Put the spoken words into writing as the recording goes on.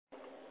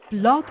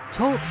Blog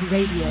Talk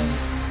Radio.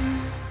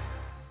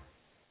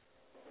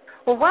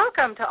 Well,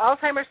 welcome to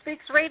Alzheimer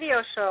Speaks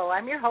radio show.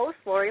 I'm your host,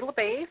 Lori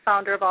LeBay,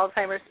 founder of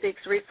Alzheimer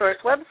Speaks resource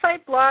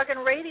website, blog,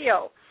 and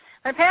radio.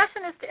 My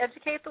passion is to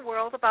educate the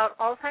world about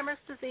Alzheimer's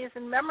disease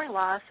and memory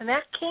loss, and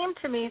that came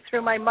to me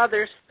through my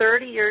mother's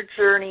 30-year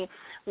journey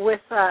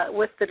with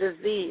the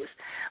disease.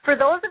 For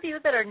those of you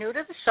that are new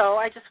to the show,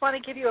 I just want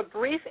to give you a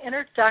brief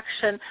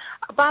introduction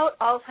about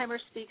Alzheimer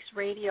Speaks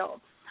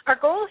radio. Our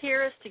goal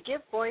here is to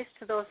give voice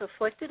to those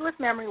afflicted with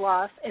memory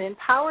loss and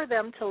empower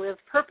them to live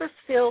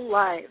purpose-filled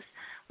lives.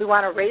 We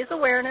want to raise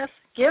awareness,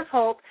 give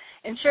hope,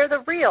 and share the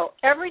real,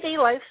 everyday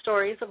life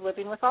stories of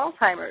living with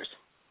Alzheimer's.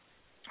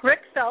 Rick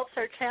Phelps,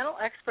 our channel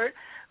expert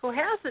who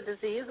has the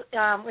disease,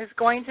 is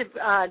going to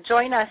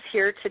join us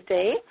here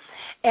today.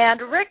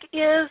 And Rick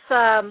is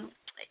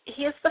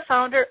he is the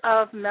founder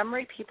of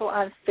Memory People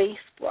on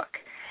Facebook.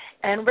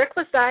 And Rick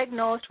was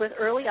diagnosed with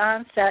early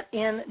onset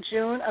in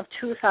June of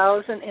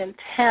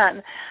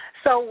 2010.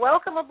 So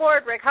welcome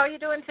aboard, Rick. How are you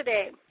doing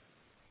today?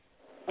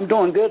 I'm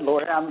doing good,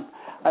 Lord. I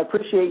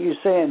appreciate you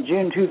saying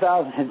June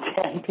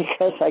 2010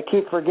 because I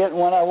keep forgetting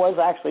when I was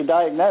actually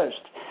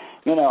diagnosed.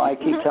 You know, I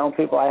keep telling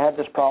people I had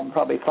this problem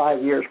probably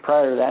 5 years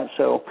prior to that.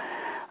 So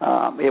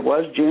it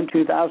was June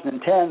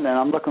 2010, and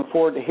I'm looking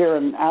forward to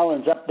hearing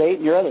Alan's update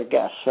and your other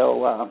guests.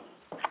 So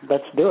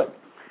let's do it.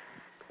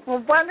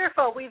 Well,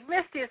 wonderful. We've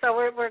missed you, so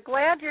we're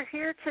glad you're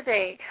here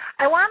today.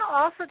 I want to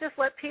also just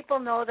let people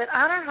know that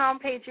on our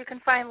homepage you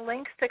can find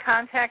links to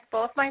contact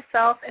both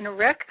myself and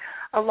Rick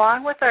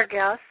along with our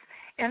guests,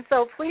 and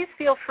so please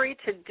feel free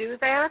to do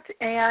that.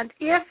 And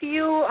if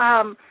you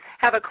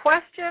have a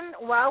question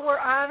while we're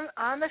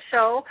on the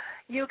show,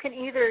 you can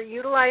either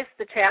utilize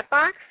the chat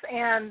box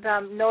and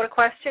note a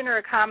question or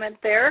a comment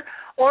there,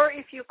 or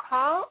if you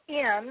call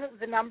in,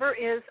 the number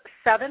is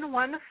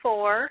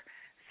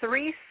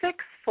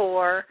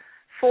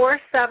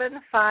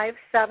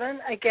 714-364-4757.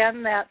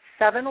 Again, that's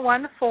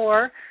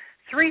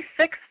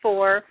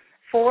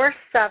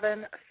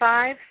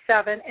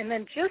 714-364-4757, and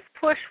then just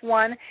push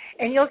 1,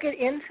 and you'll get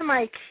into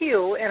my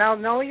queue, and I'll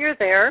know you're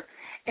there,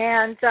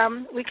 and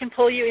we can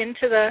pull you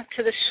into the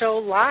show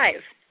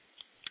live.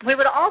 We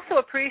would also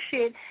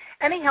appreciate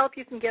any help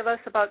you can give us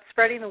about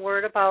spreading the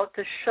word about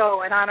the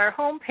show, and on our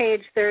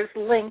homepage there's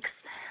links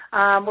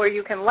where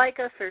you can like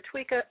us or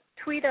tweet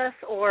us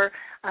or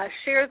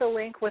share the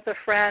link with a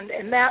friend,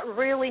 and that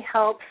really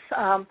helps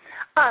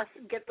us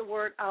get the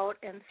word out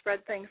and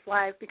spread things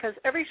live, because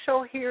every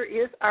show here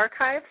is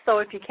archived, so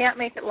if you can't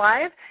make it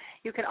live,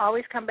 you can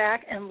always come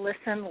back and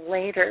listen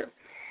later.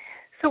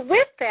 So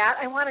with that,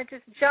 I want to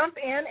just jump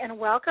in and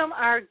welcome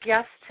our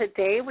guest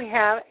today. We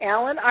have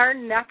Alan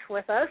Arnett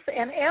with us,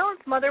 and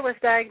Alan's mother was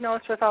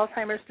diagnosed with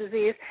Alzheimer's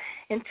disease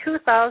in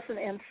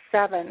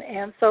 2007,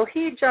 and so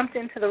he jumped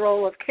into the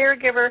role of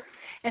caregiver,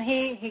 and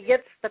he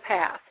gets the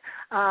path.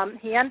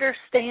 He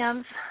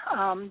understands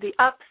the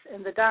ups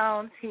and the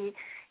downs. He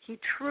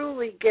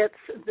truly gets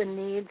the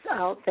needs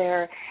out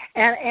there.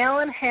 And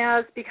Alan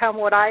has become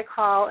what I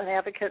call an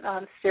advocate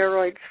on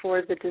steroids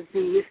for the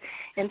disease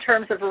in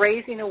terms of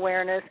raising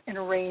awareness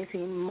and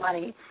raising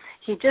money.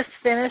 He just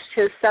finished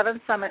his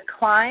 7 summit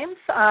climbs,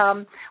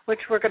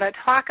 which we're going to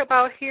talk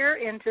about here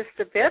in just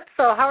a bit.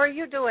 So how are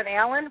you doing,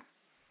 Alan?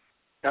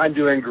 I'm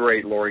doing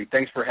great, Lori.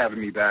 Thanks for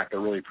having me back. I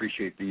really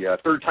appreciate the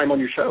third time on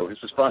your show.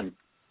 This was fun.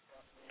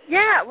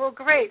 Yeah, well,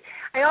 great.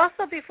 I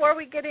also, before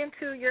we get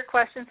into your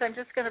questions, I'm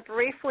just going to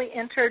briefly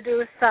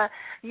introduce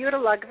Jutta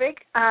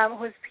Ludwig,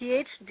 who's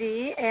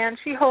PhD, and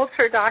she holds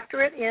her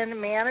doctorate in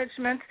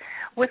management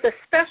with a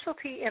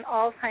specialty in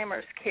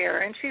Alzheimer's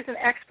care, and she's an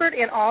expert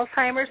in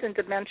Alzheimer's and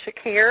dementia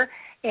care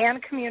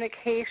and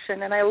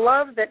communication, and I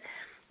love that,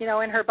 you know,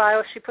 in her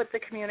bio she put the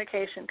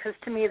communication, because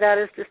to me that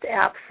is just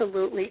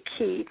absolutely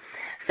key.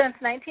 Since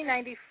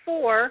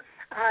 1994,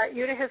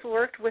 Jutta has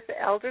worked with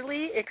the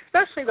elderly,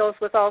 especially those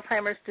with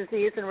Alzheimer's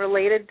disease and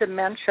related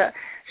dementia.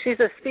 She's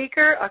a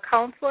speaker, a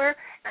counselor,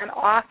 an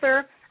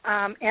author,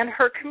 and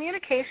her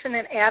communication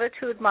and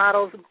attitude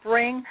models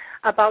bring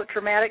about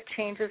dramatic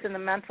changes in the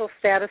mental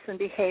status and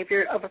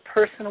behavior of a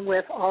person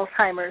with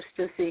Alzheimer's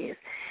disease.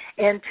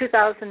 In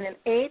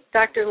 2008,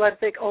 Dr.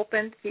 Ludwig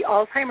opened the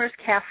Alzheimer's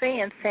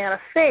Cafe in Santa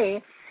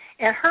Fe,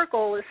 and her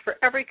goal is for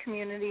every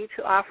community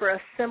to offer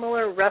a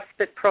similar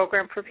respite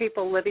program for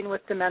people living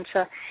with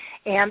dementia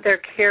and their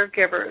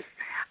caregivers.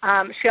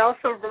 She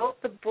also wrote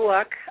the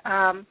book,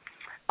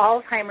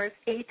 Alzheimer's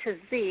A to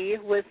Z,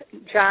 with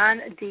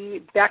John D.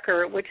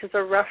 Becker, which is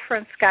a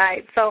reference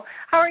guide. So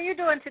how are you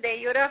doing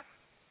today, Jutta?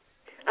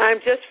 I'm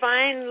just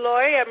fine,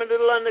 Lori. I'm a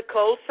little on the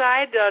cold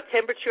side.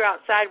 Temperature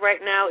outside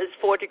right now is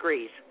 4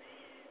 degrees.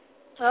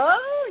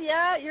 Oh,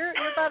 yeah, you're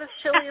about as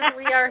chilly as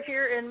we are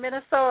here in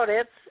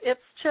Minnesota.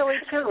 It's chilly,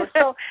 too.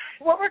 So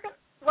what we're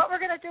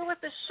going to do with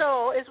this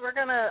show is we're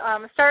going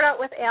to start out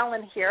with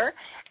Alan here,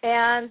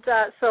 and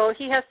so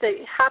he has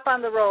to hop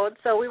on the road.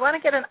 So we want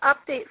to get an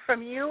update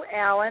from you,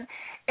 Alan,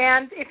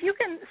 and if you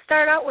can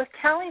start out with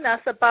telling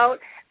us about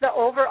the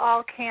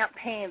overall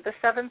campaign, the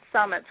 7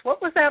 summits. What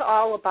was that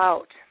all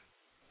about?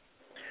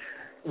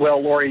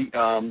 Well, Lori,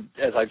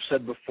 as I've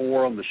said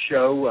before on the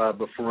show,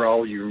 before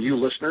all your new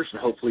listeners,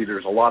 and hopefully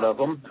there's a lot of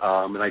them,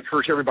 and I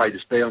encourage everybody to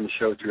stay on the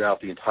show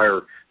throughout the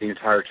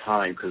entire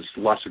time, because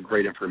lots of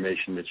great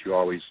information that you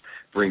always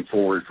bring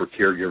forward for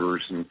caregivers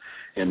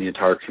and the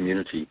entire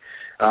community.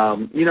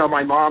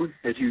 My mom,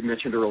 as you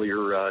mentioned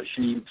earlier,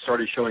 she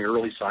started showing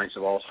early signs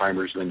of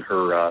Alzheimer's in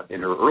her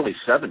early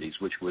 70s,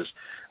 which was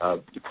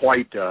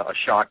quite a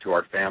shock to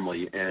our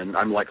family. And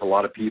I'm like a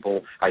lot of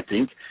people, I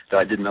think, that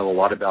I didn't know a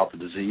lot about the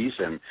disease.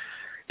 And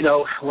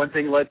one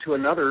thing led to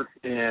another,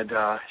 and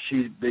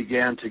she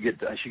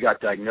got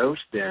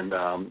diagnosed, and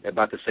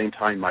about the same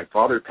time my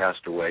father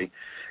passed away.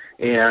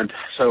 And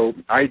so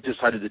I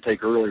decided to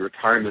take early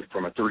retirement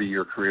from a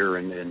 30-year career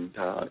in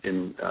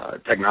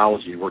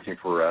technology, working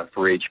for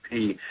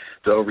HP,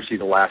 to oversee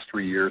the last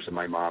 3 years of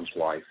my mom's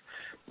life.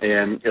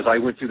 And as I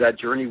went through that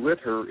journey with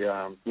her,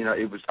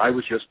 I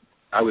was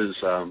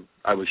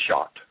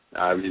shocked.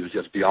 It was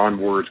just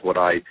beyond words what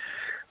I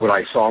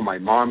saw my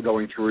mom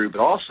going through, but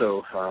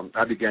also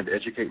I began to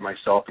educate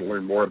myself and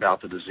learn more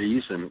about the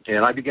disease, and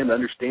I began to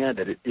understand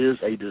that it is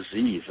a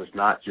disease. It's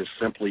not just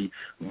simply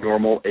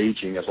normal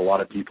aging, as a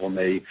lot of people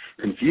may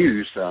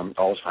confuse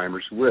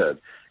Alzheimer's with.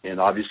 And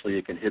obviously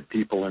it can hit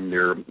people in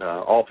their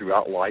all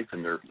throughout life,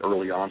 in their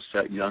early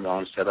onset, young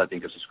onset, I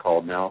think as it's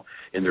called now,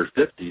 in their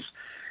 50s.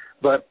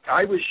 But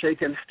I was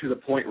shaken to the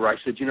point where I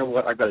said, you know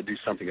what, I've got to do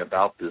something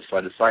about this. So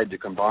I decided to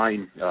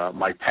combine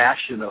my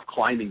passion of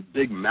climbing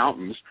big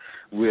mountains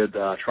with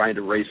trying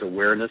to raise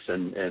awareness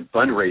and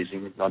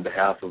fundraising on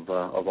behalf of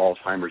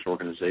Alzheimer's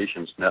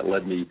organizations. And that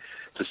led me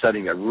to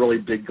setting a really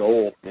big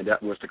goal, and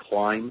that was to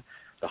climb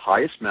the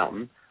highest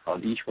mountain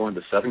on each one of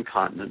the 7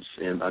 continents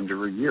in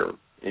under a year.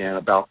 And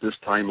about this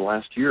time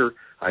last year,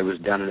 I was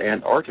down in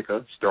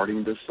Antarctica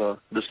starting this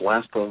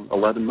last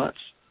 11 months.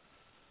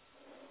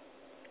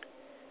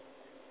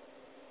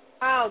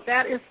 Wow,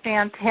 that is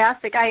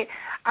fantastic. I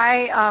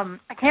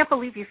can't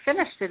believe you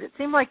finished it. It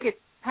seemed like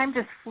time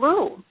just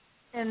flew,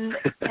 and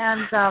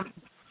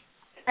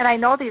I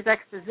know these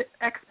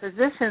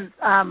expositions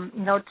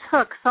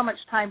took so much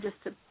time just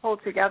to pull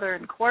together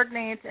and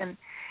coordinate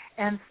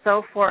and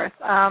so forth.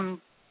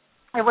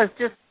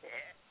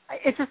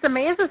 It just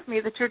amazes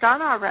me that you're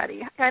done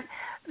already. And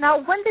now,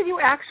 when did you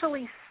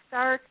actually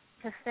start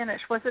to finish?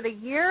 Was it a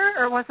year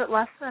or was it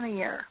less than a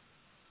year?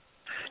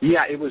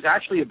 Yeah, it was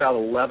actually about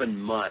 11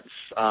 months.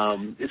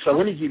 So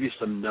let me give you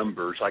some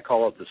numbers. I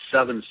call it the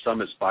 7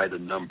 summits by the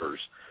numbers.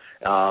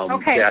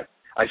 Okay. That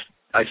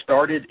I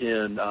started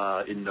in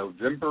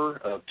November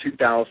of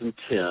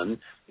 2010,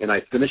 and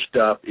I finished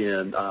up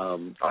in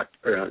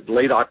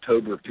late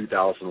October of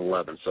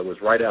 2011. So it was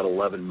right at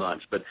 11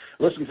 months. But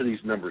listen to these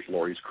numbers,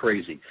 Lori. It's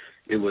crazy.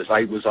 I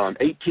was on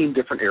 18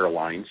 different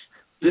airlines,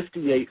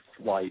 58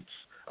 flights,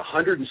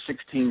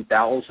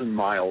 116,000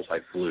 miles I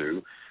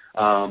flew.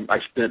 I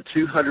spent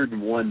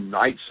 201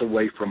 nights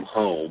away from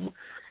home,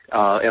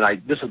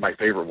 and this is my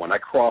favorite one. I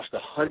crossed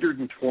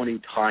 120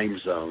 time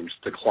zones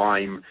to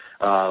climb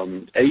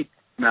 8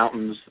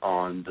 mountains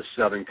on the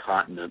 7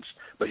 continents.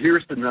 But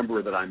here's the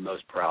number that I'm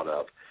most proud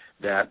of,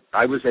 that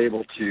I was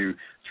able to,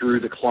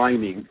 through the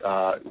climbing,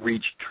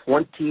 reach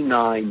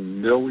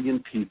 29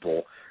 million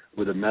people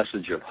with a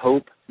message of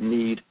hope,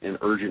 need, and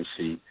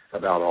urgency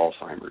about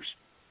Alzheimer's.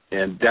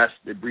 And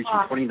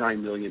reaching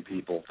 29 million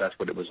people, that's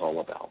what it was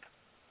all about.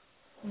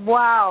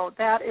 Wow,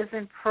 that is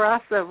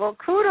impressive. Well,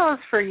 kudos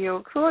for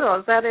you.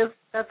 Kudos.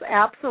 That's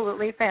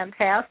absolutely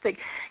fantastic.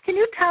 Can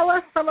you tell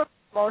us some of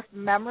the most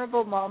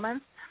memorable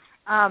moments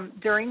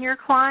during your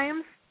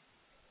climbs?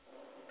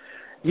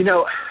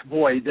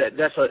 Boy,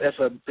 that's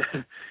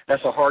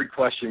a hard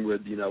question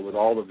with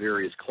all the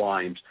various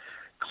climbs.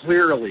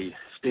 Clearly,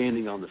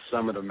 standing on the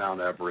summit of Mount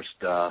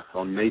Everest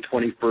on May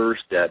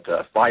 21st at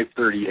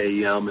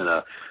 5:30 a.m. in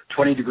a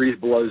 20 degrees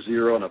below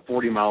zero and a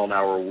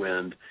 40-mile-an-hour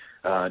wind,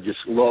 just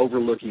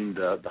overlooking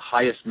the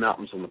highest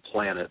mountains on the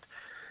planet.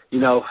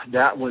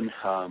 That one,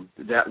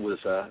 that was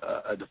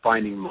a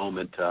defining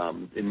moment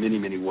in many,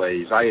 many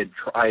ways. I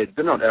had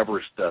been on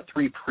Everest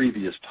 3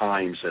 previous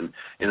times,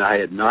 and I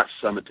had not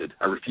summited.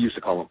 I refuse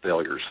to call them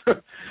failures,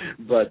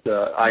 but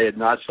I had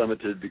not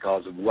summited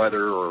because of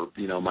weather or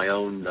my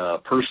own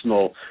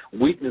personal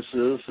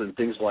weaknesses and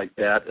things like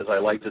that. As I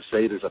like to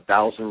say, there's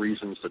 1,000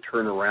 reasons to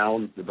turn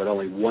around, but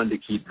only one to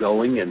keep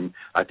going, and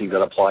I think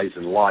that applies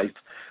in life.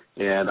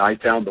 And I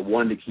found the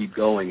one to keep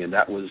going, and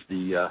that was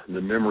the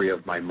memory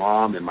of my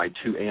mom and my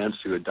 2 aunts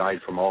who had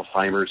died from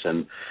Alzheimer's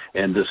and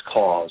this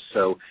cause.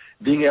 So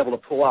being able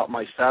to pull out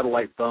my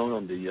satellite phone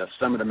on the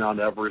summit of Mount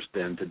Everest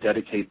and to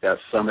dedicate that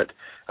summit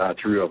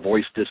through a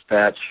voice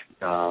dispatch,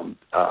 I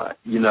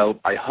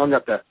hung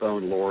up that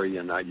phone, Lori,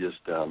 and I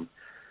just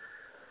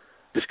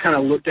kind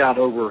of looked out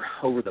over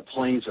the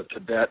plains of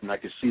Tibet, and I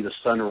could see the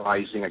sun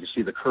rising. I could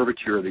see the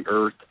curvature of the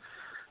earth.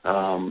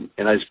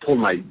 And I just pulled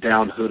my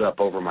down hood up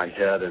over my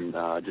head and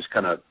just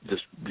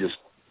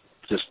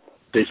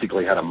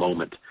basically had a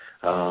moment.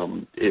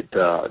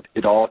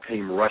 It all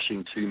came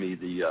rushing to me,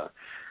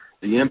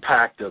 the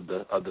impact of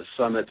the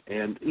summit.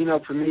 And,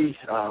 for me,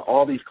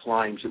 all these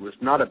climbs, it was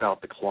not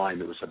about the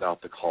climb, it was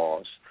about the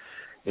cause.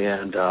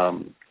 And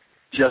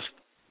just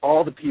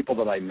all the people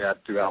that I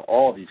met throughout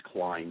all of these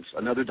climbs.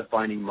 Another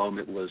defining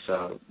moment was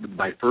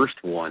my first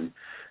one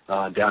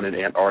down in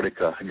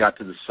Antarctica. I got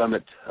to the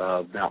summit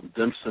of Mount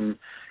Vinson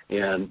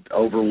and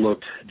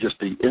overlooked just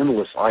the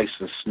endless ice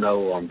and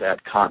snow on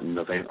that continent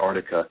of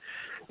Antarctica.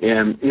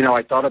 And,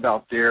 I thought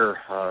about the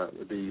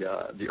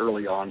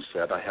early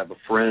onset. I have a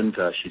friend,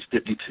 she's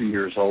 52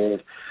 years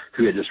old,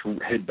 who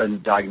had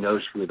been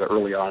diagnosed with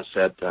early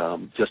onset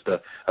just a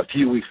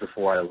few weeks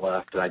before I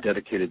left, and I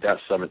dedicated that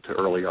summit to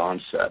early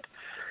onset.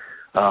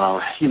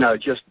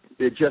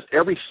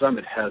 Every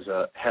summit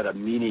had a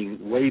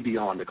meaning way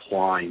beyond the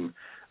climb,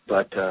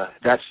 but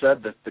that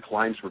said, the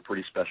climbs were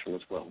pretty special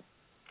as well.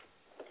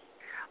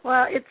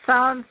 Well, it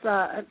sounds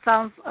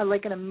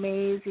like an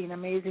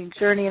amazing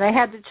journey, and I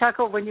had to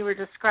chuckle when you were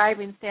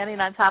describing standing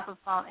on top of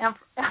Mount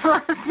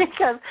Everest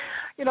because,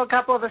 a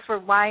couple of us were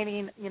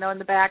whining, in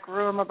the back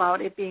room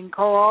about it being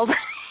cold.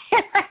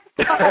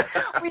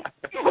 we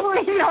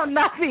know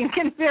nothing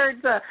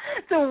compared to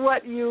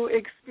what you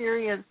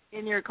experienced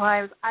in your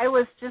climbs. I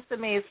was just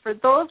amazed. For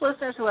those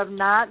listeners who have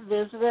not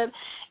visited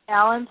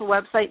Alan's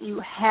website,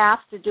 you have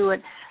to do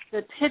it.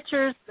 The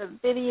pictures, the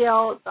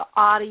video, the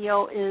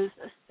audio is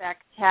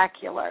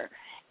spectacular.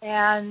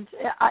 And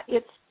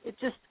it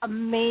just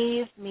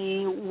amazed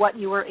me what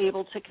you were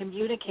able to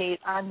communicate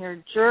on your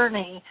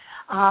journey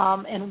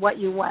and what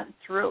you went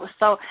through.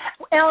 So,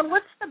 Alan,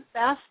 what's the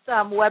best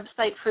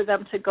website for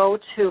them to go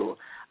to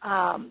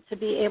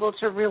be able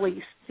to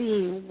really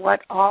see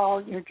what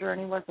all your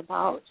journey was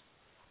about?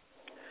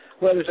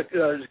 Well,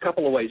 there's a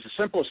couple of ways. The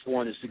simplest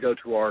one is to go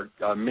to our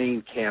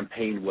main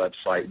campaign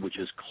website, which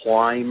is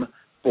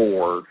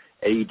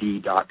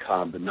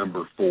climb4ad.com, the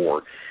number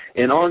 4.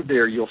 And on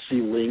there, you'll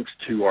see links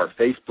to our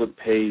Facebook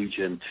page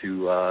and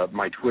to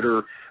my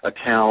Twitter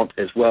account,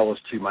 as well as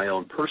to my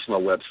own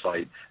personal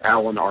website,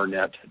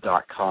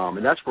 alanarnett.com.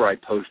 And that's where I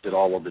posted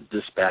all of the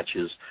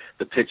dispatches,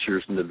 the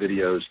pictures, and the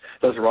videos.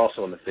 Those are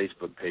also on the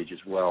Facebook page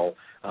as well,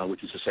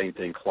 which is the same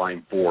thing,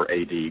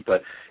 climb4ad.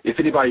 But if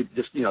anybody,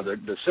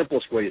 the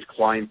simplest way is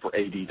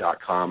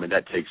climb4ad.com, and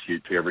that takes you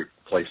to every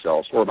place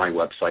else, or my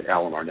website,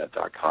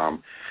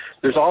 alanarnett.com.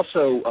 There's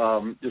also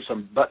there's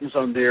some buttons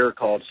on there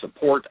called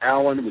Support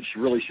Alan, which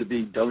really should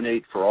be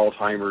Donate for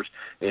Alzheimer's,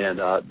 and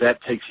that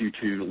takes you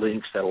to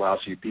links that allows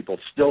you people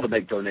still to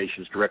make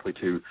donations directly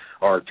to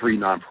our 3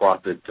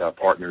 nonprofit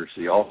partners,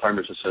 the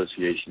Alzheimer's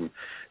Association,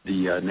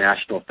 the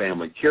National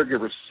Family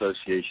Caregivers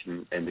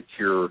Association, and the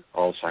Cure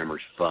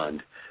Alzheimer's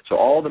Fund. So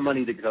all the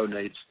money that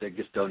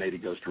gets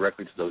donated goes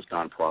directly to those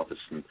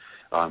nonprofits, and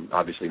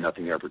obviously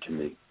nothing ever to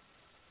me.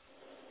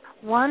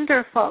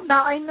 Wonderful.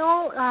 Now, I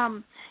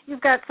know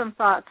you've got some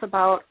thoughts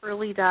about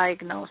early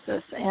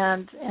diagnosis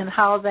and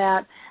how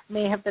that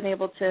may have been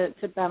able to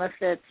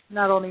benefit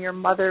not only your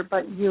mother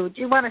but you. Do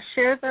you want to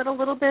share that a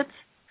little bit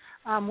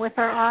with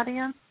our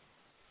audience?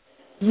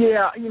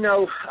 Yeah,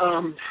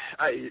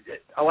 I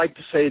like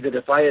to say that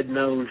if I had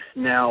known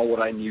now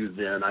what I knew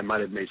then, I might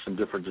have made some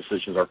different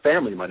decisions. Our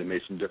family might have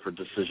made some different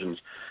decisions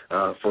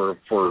for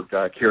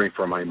caring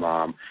for my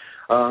mom.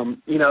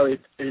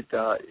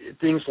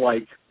 Things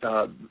like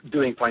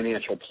doing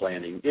financial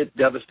planning. It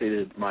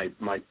devastated my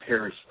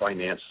parents'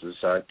 finances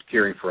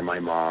caring for my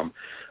mom.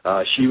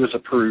 She was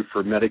approved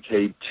for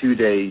Medicaid 2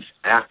 days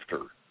after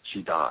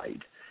she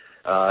died.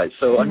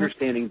 So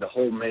understanding the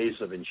whole maze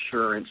of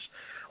insurance.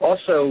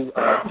 Also,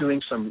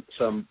 doing some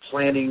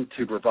planning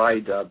to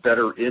provide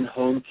better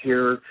in-home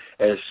care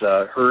as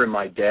her and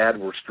my dad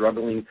were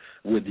struggling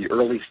with the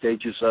early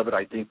stages of it.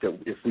 I think that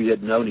if we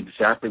had known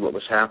exactly what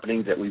was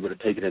happening, that we would have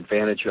taken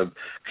advantage of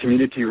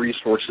community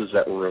resources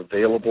that were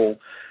available.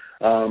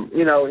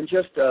 And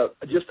just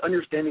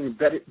understanding,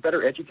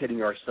 better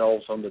educating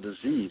ourselves on the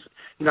disease.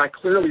 I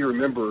clearly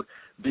remember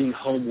being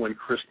home one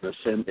Christmas,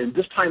 and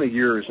this time of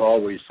year is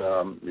always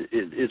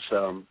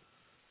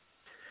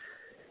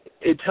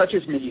it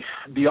touches me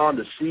beyond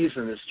the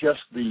season. It's just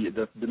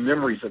the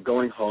memories of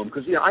going home.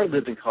 Because, I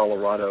lived in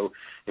Colorado,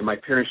 and my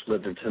parents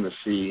lived in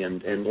Tennessee.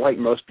 And like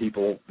most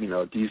people,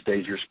 these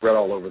days you're spread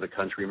all over the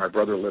country. My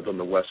brother lived on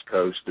the West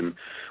Coast. And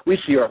we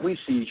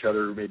see each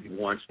other maybe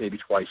once, maybe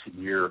twice a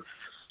year.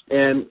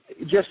 And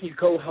just you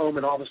go home,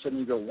 and all of a sudden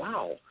you go,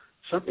 wow,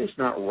 something's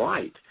not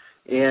right.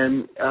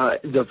 And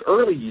the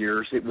early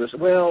years, it was,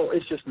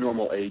 it's just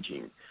normal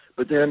aging.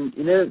 But then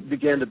it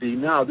began to be,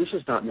 no, this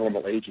is not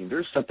normal aging.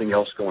 There's something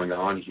else going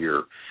on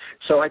here.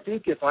 So I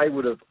think if I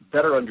would have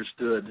better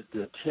understood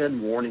the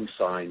 10 warning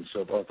signs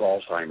of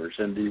Alzheimer's,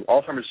 and the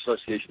Alzheimer's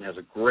Association has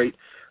a great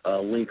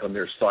link on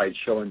their site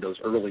showing those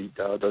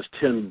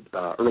 10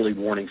 early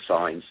warning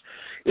signs.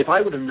 If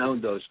I would have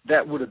known those,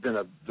 that would have been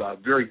a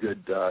very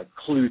good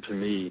clue to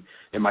me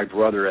and my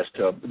brother as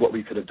to what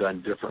we could have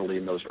done differently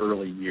in those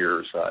early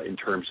years in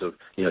terms of,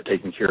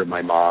 taking care of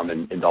my mom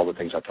and all the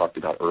things I talked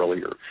about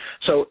earlier.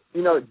 So,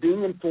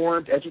 being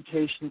informed,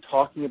 education,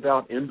 talking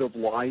about end of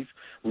life,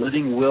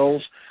 living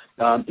wills,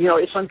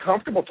 It's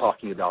uncomfortable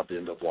talking about the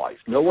end of life.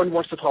 No one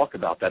wants to talk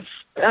about that,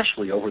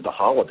 especially over the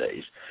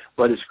holidays.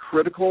 But it's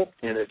critical,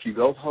 and if you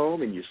go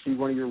home and you see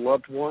one of your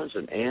loved ones,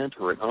 an aunt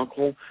or an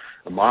uncle,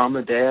 a mom,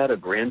 a dad, a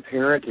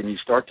grandparent, and you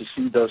start to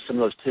see some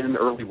of those 10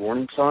 early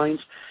warning signs,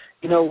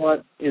 you know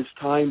what? It's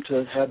time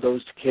to have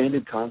those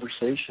candid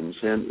conversations,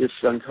 and it's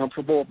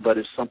uncomfortable, but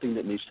it's something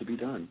that needs to be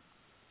done.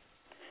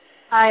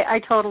 I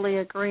totally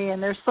agree,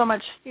 and there's so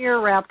much fear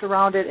wrapped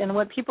around it, and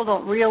what people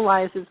don't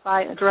realize is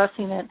by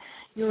addressing it,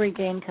 you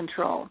regain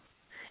control,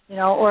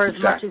 or as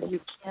much as you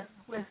can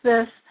with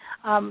this,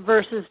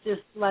 versus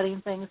just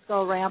letting things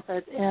go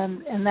rampant,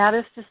 and that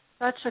is just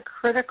such a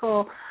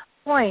critical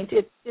point.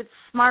 It's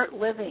smart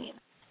living.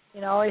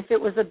 If it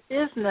was a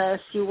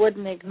business, you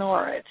wouldn't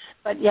ignore it,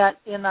 but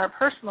yet in our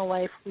personal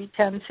life, we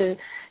tend to,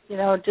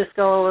 just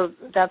go,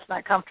 that's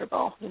not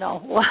comfortable,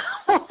 we'll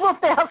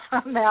pass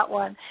on that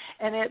one,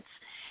 and it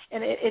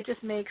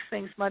just makes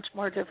things much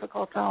more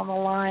difficult down the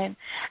line.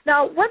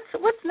 Now, what's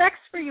next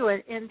for you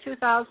in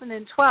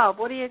 2012?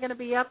 What are you going to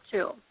be up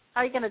to?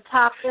 How are you going to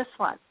top this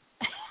one?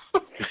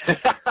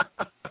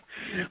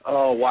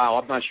 Oh, wow.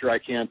 I'm not sure I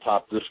can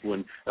top this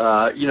one.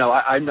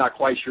 I'm not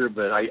quite sure,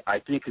 but I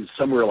think it's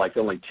somewhere like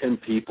only 10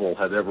 people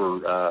have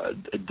ever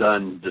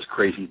done this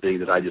crazy thing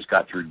that I just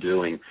got through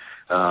doing,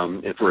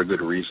 and for a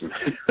good reason.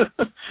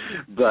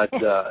 But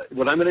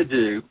what I'm going to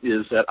do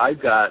is that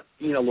I've got,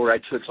 Lori,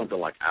 I took something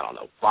like,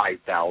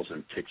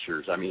 5,000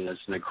 pictures. I mean, it's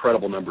an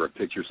incredible number of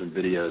pictures and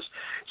videos.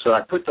 So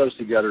I put those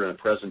together in a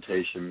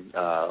presentation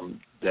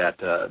that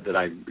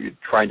I'm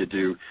trying to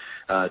do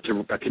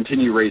to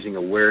continue raising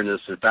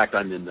awareness. In fact,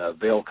 I'm in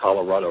Vail,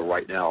 Colorado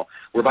right now,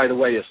 where, by the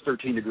way, it's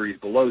 13 degrees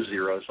below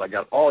zero, so I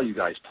got all you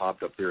guys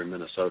topped up there in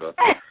Minnesota.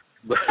 I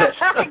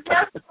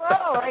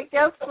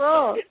guess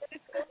so.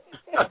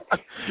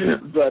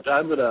 But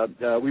I'm gonna.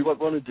 We what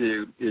we want to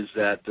do is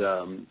that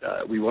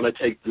we want to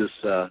take this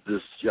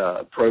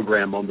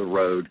program on the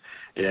road,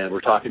 and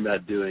we're talking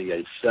about doing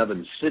a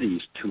 7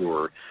 cities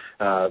tour.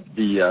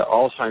 The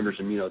Alzheimer's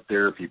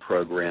immunotherapy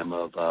program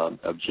of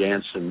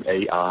Janssen,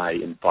 AI,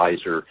 and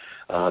Pfizer.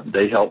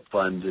 They help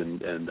fund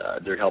and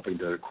they're helping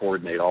to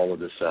coordinate all of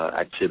this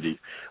activity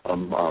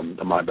on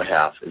my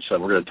behalf. And so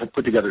we're going to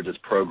put together this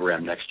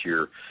program next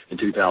year in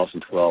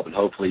 2012, and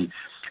hopefully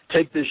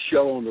take this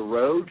show on the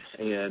road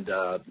and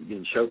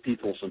show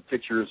people some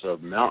pictures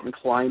of mountain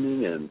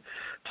climbing and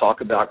talk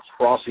about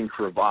crossing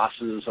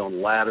crevasses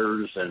on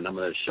ladders, and I'm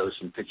going to show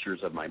some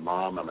pictures of my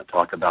mom. I'm going to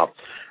talk about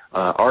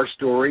our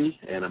story,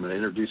 and I'm going to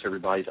introduce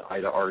everybody to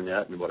Ida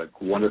Arnett and what a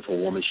wonderful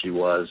woman she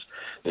was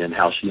and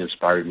how she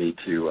inspired me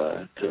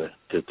to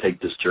take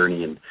this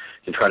journey and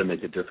try to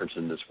make a difference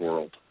in this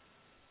world.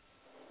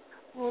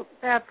 Well,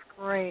 that's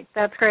great.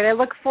 That's great. I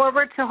look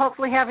forward to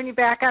hopefully having you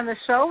back on the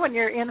show when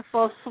you're in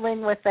full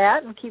swing with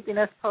that and keeping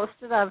us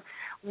posted of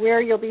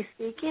where you'll be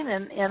speaking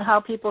and how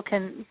people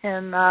can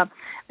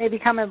maybe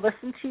come and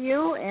listen to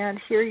you and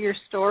hear your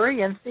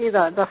story and see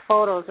the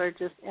photos are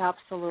just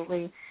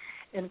absolutely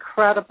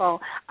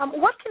incredible.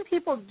 What can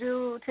people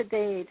do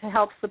today to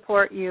help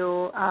support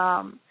you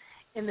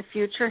in the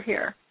future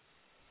here?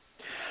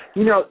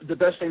 The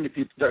best thing to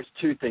people, there's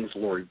 2 things,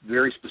 Lori,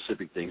 very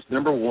specific things.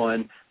 Number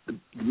one,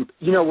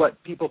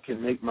 people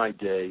can make my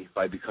day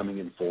by becoming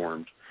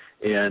informed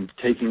and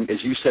taking,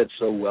 as you said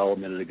so well a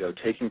minute ago,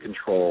 taking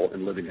control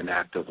and living an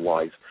active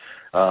life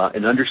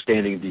and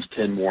understanding these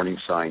 10 warning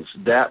signs.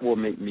 That will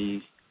make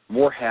me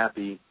more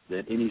happy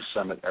than any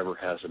summit ever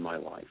has in my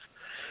life.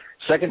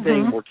 Second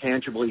thing, more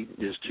tangibly,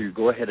 is to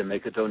go ahead and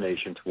make a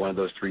donation to one of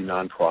those 3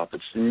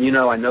 nonprofits. And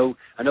I know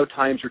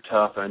times are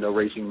tough, and I know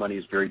raising money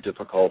is very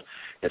difficult,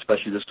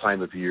 especially this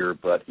time of year.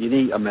 But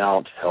any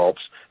amount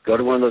helps. Go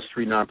to one of those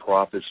 3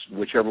 nonprofits,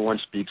 whichever one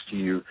speaks to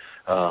you.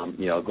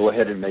 Go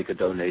ahead and make a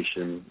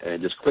donation,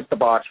 and just click the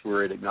box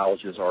where it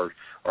acknowledges our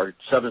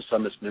 7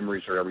 Summits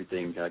Memories Are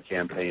Everything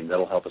campaign.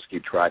 That'll help us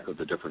keep track of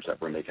the difference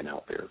that we're making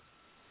out there.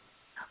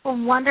 Well,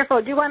 wonderful.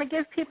 Do you want to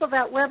give people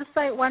that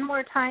website one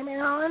more time,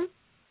 Alan?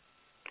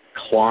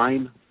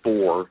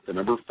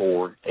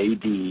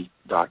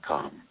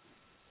 Climb4ad.com.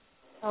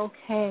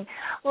 Okay.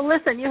 Well,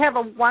 listen, you have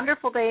a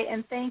wonderful day,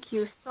 and thank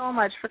you so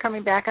much for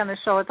coming back on the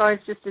show. It's always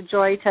just a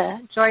joy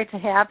to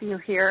have you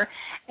here,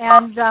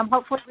 and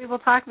hopefully we will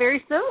talk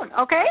very soon,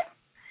 okay?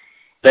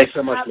 Thanks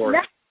so much, Lori.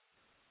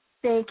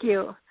 Thank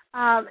you.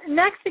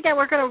 Next, again,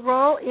 we're going to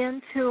roll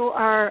into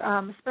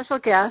our special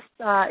guest,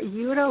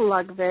 Uta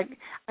Ludwig,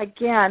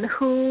 again,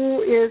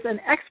 who is an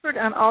expert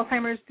on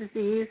Alzheimer's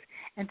disease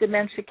and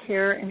dementia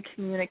care and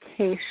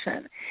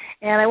communication.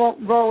 And I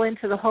won't roll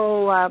into the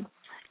whole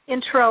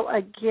intro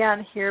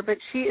again here, but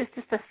she is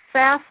just a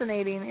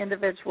fascinating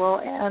individual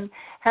and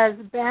has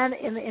been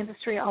in the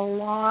industry a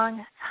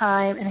long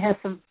time and has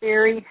some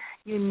very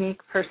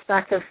unique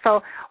perspectives.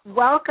 So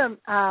welcome,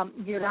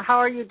 Uta. How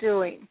are you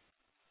doing?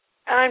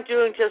 I'm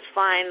doing just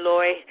fine,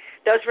 Lori.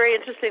 That was very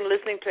interesting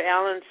listening to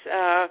Alan's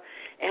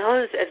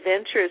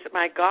adventures.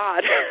 My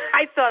God,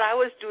 I thought I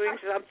was doing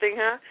something,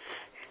 huh?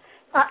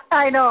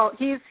 I know.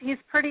 He's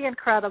pretty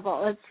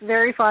incredible. It's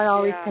very fun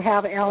always to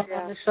have Alan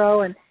on the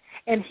show, and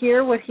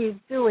hear what he's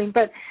doing.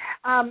 But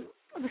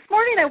this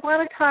morning I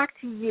want to talk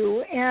to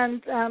you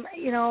and,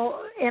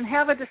 and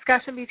have a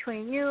discussion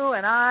between you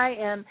and I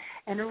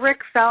and Rick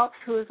Phelps,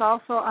 who is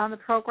also on the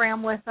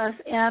program with us.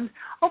 And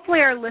hopefully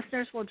our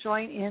listeners will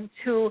join in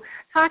to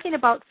talking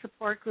about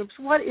support groups.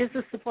 What is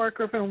a support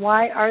group and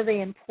why are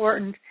they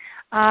important?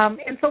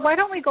 And so why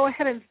don't we go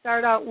ahead and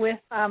start out with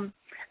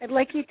I'd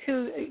like you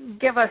to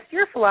give us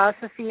your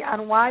philosophy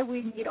on why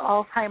we need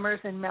Alzheimer's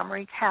and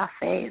memory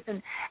cafes,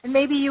 and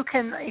maybe you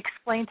can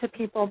explain to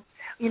people,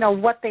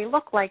 what they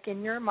look like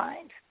in your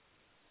mind.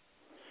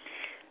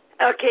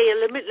 Okay,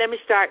 let me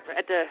start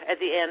at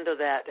the end of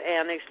that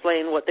and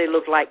explain what they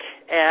look like.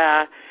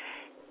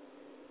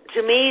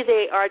 To me,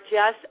 they are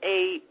just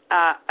a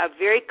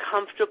very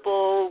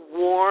comfortable,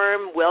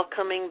 warm,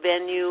 welcoming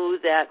venue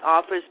that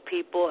offers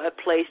people a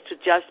place to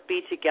just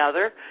be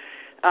together.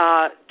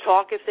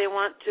 Talk if they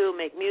want to,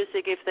 make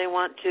music if they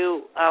want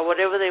to,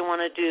 whatever they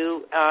want to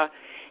do,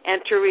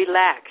 and to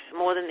relax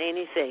more than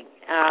anything.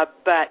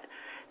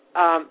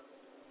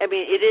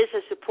 It is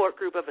a support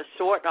group of a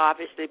sort,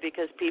 obviously,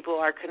 because people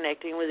are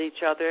connecting with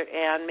each other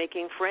and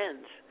making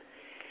friends.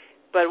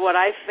 But what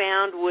I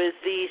found with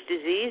these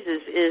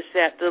diseases is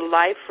that the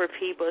life for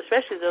people,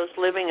 especially those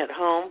living at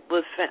home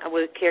with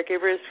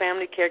caregivers,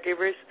 family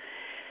caregivers,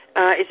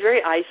 is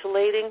very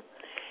isolating.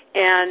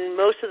 And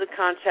most of the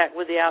contact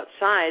with the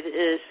outside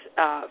is,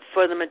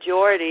 for the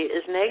majority,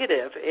 is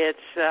negative.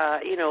 It's,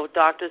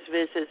 doctor's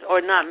visits,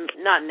 or not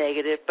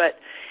negative, but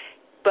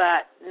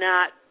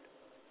not.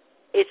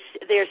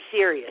 They're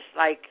serious.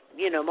 Like,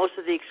 most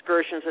of the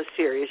excursions are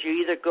serious.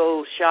 You either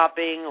go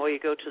shopping or you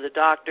go to the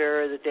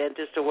doctor or the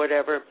dentist or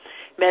whatever,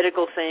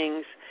 medical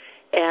things.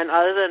 And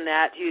other than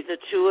that, the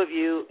two of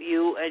you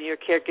and your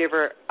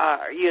caregiver,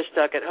 you're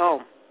stuck at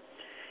home.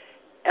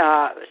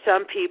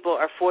 Some people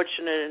are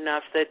fortunate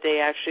enough that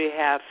they actually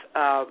have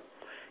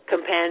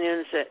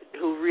companions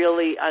who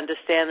really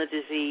understand the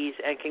disease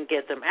and can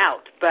get them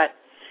out, but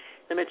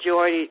the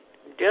majority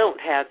don't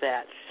have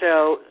that.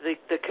 So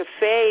the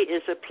cafe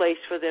is a place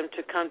for them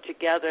to come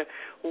together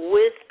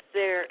with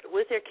their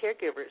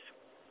caregivers,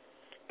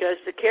 because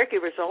the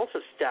caregiver's also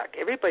stuck.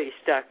 Everybody's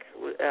stuck,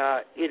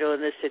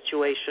 in this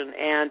situation,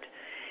 and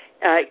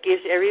it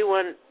gives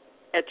everyone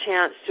a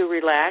chance to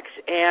relax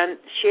and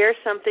share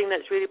something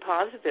that's really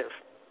positive.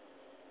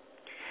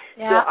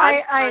 Yeah,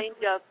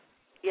 so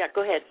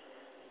go ahead.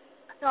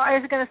 No, I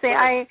was going to say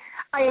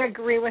I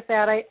agree with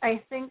that.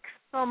 I think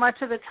so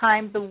much of the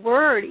time the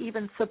word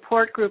even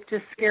support group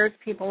just scares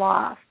people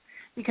off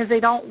because they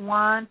don't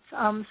want,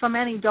 so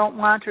many don't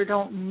want or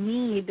don't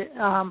need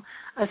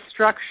a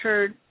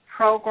structured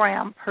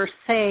program per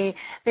se.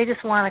 They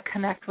just want to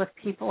connect with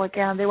people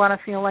again. They want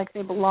to feel like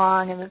they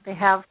belong and that they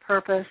have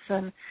purpose.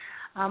 And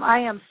I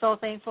am so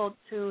thankful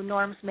to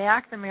Norms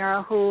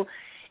McNamara, who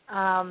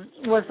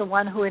was the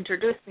one who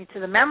introduced me to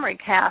the Memory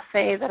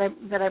Cafe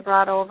that I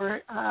brought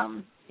over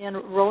in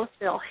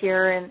Roseville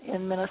here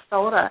in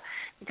Minnesota,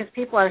 because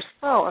people are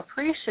so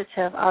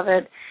appreciative of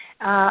it.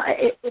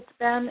 It's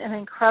been an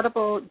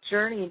incredible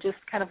journey, just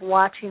kind of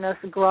watching us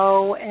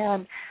grow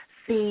and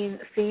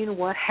seeing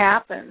what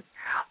happens.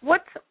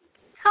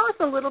 Tell us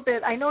a little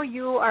bit. I know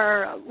you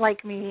are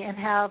like me and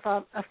have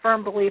a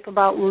firm belief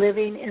about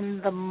living in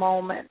the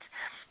moment.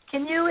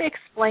 Can you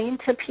explain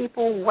to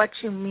people what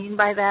you mean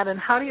by that, and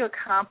how do you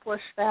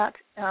accomplish that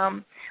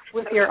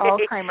with your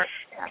Alzheimer's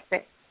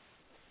Cafe?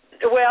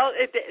 Well,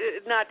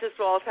 not just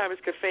for Alzheimer's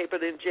Cafe,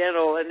 but in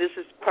general, and this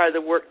is part of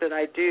the work that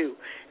I do,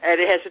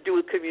 and it has to do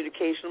with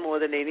communication more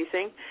than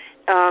anything.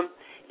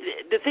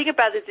 The thing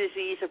about the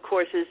disease, of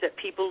course, is that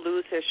people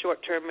lose their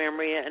short-term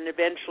memory, and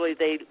eventually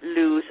they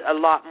lose a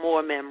lot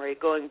more memory,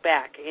 going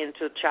back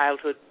into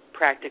childhood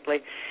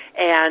practically.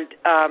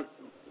 And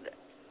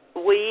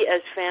we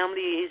as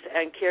families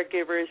and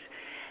caregivers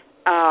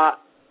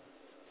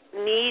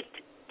need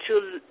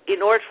to,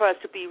 in order for us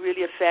to be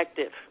really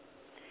effective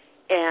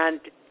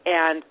and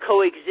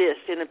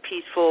coexist in a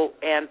peaceful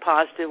and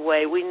positive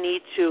way, we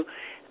need to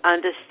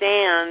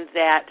understand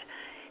that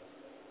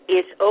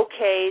it's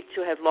okay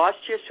to have lost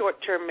your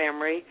short-term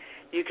memory.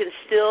 You can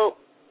still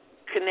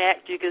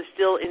connect, you can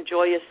still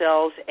enjoy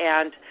yourselves,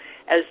 and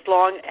as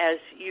long as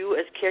you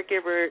as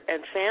caregiver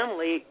and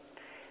family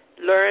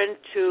learn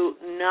to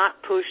not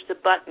push the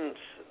buttons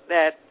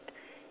that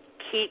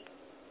keep,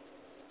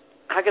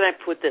 how can I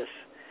put this?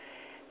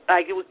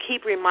 Like, it would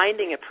keep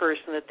reminding a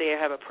person that they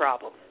have a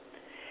problem.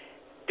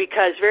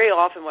 Because very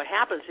often what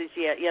happens is,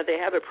 they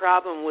have a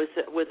problem with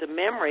the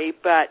memory,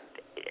 but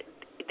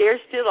there's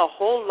still a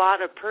whole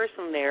lot of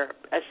person there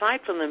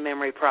aside from the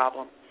memory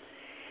problem.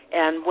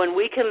 And when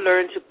we can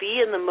learn to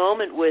be in the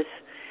moment with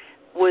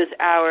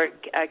our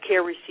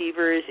care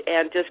receivers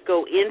and just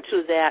go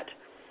into that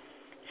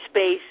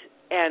space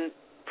and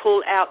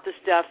pull out the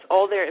stuff,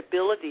 all their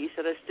abilities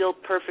that are still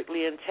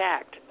perfectly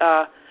intact,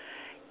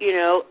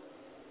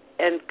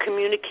 and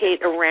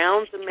communicate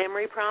around the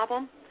memory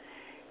problem,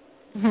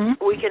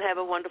 we can have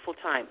a wonderful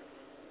time.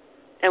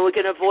 And we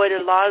can avoid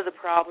a lot of the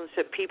problems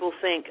that people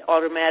think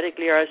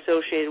automatically are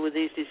associated with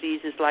these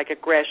diseases, like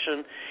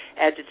aggression,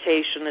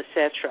 agitation,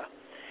 etc.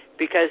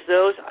 Because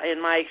those,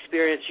 in my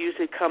experience,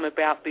 usually come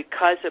about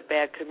because of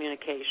bad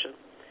communication.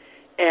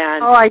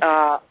 And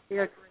I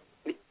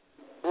agree.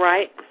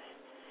 Right?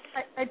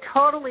 I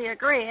totally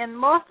agree. And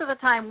most of the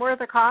time we're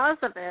the cause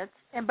of it,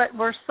 but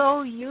we're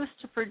so used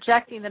to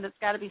projecting that it's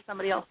got to be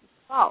somebody else's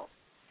fault.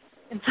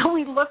 And so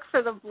we look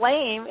for the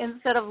blame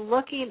instead of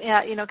looking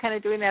at, kind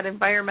of doing that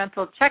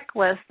environmental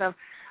checklist of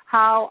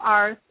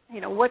how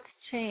what's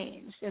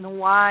changed and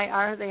why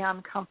are they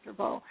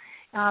uncomfortable.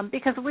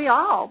 Because we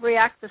all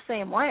react the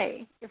same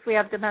way if we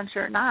have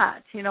dementia or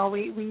not. We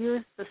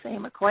use the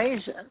same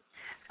equation.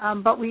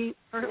 But we,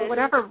 for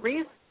whatever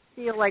reason,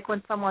 feel like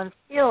when someone's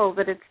ill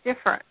that it's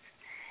different.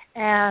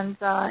 And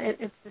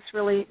it's just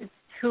really, it's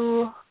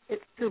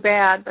too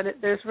bad. But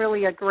there's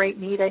really a great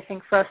need, I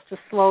think, for us to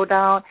slow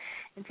down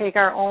and take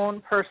our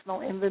own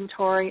personal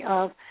inventory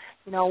of,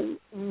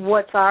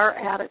 what's our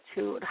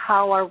attitude?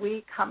 How are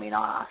we coming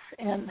off?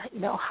 And,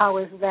 how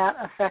is that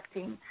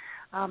affecting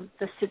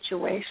the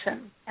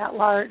situation at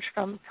large,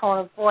 from tone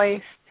of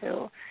voice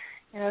to,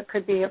 it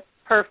could be a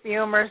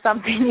perfume or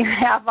something you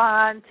have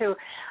on, to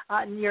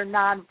your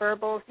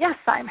nonverbals. Yes,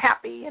 I'm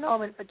happy,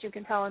 but you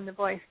can tell in the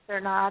voice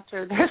they're not,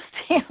 or their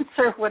stance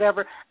or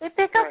whatever. They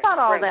pick up on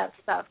all that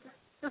stuff,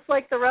 just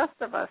like the rest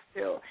of us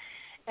do.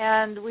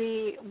 And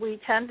we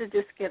tend to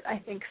just get, I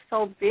think,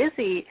 so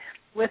busy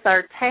with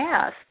our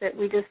tasks that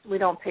we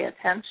don't pay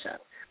attention.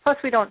 Plus,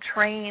 we don't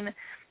train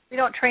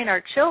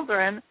our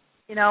children,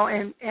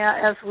 and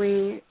as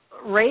we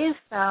raise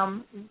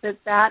them,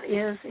 that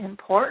is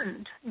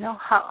important.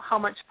 How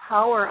much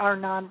power our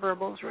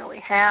nonverbals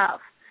really have.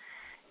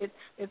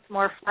 It's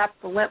more flap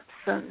the lips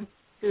and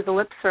do the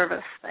lip service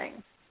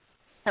thing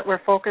that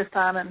we're focused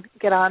on and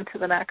get on to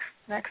the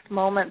next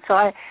moment. So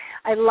I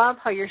love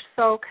how you're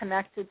so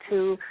connected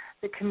to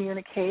the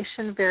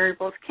communication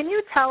variables. Can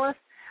you tell us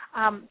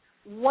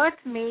what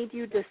made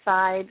you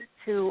decide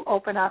to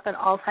open up an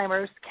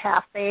Alzheimer's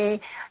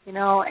cafe,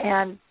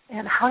 and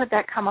how did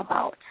that come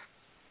about?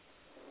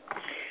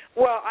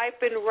 Well, I've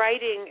been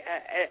writing,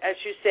 as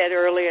you said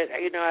earlier.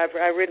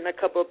 I've written a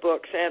couple of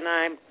books, and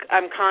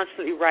I'm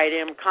constantly writing.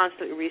 I'm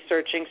constantly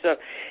researching. So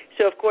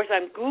of course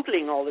I'm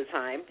Googling all the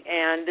time.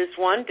 And this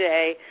one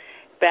day,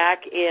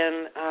 back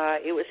in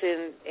it was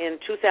in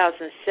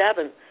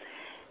 2007,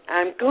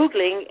 I'm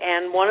Googling,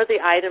 and one of the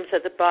items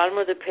at the bottom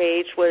of the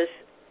page was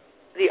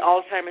the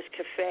Alzheimer's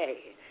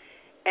Cafe.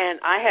 And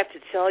I have to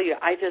tell you,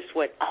 I just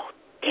went, oh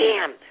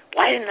damn!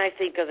 Why didn't I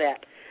think of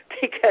that?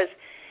 Because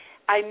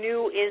I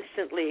knew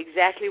instantly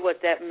exactly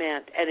what that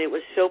meant, and it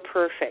was so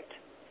perfect,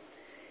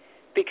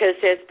 because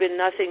there's been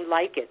nothing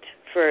like it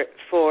for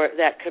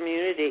that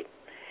community.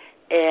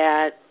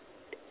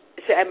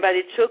 But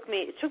it took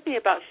me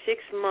about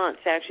 6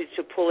 months actually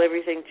to pull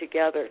everything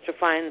together, to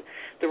find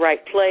the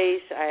right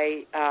place.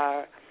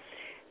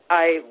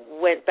 I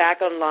went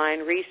back online,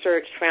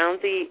 researched,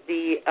 found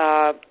the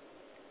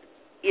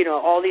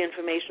all the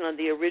information on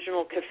the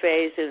original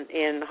cafes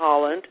in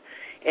Holland.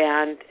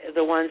 And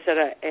the ones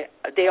that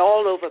they're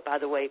all over, by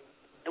the way.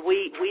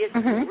 We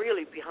are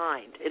really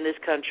behind in this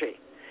country.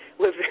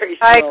 We're very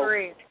slow. I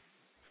agree.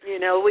 We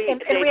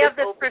have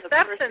this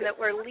perception that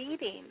we're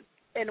leading,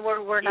 and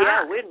we're not.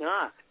 Yeah, we're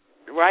not.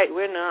 Right,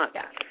 we're not.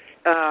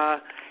 Yeah.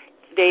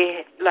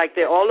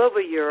 They're all over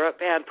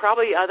Europe and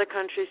probably other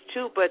countries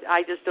too, but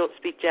I just don't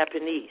speak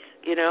Japanese.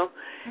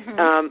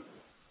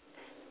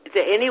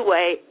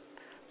 Anyway,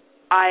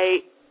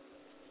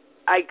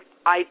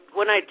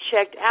 when I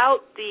checked out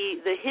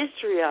the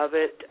history of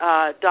it,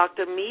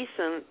 Dr.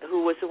 Meeson,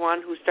 who was the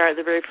one who started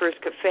the very first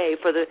cafe,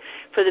 for the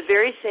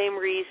very same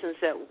reasons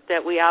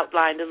that we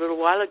outlined a little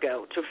while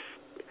ago,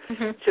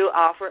 to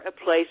offer a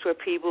place where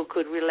people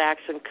could relax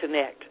and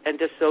connect and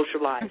just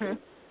socialize.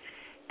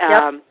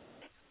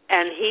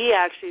 And he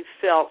actually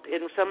felt,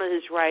 in some of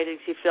his writings,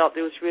 he felt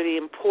it was really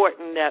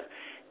important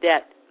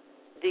that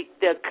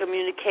the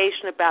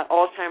communication about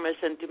Alzheimer's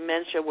and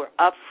dementia were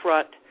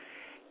upfront.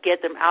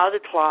 Get them out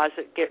of the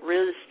closet, get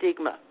rid of the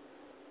stigma.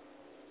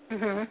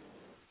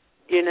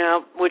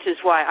 Which is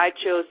why I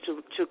chose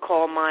to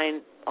call mine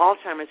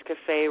Alzheimer's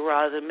Cafe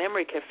rather than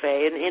Memory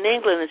Cafe. And in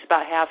England, it's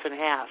about half and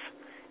half,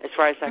 as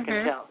far as I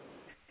can tell.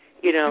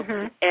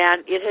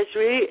 And it has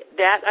really,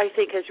 that I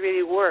think has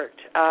really worked.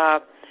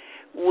 A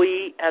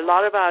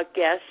lot of our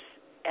guests,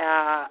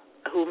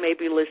 who may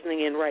be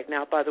listening in right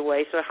now, by the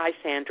way, so hi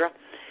Sandra,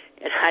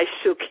 and hi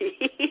Suki,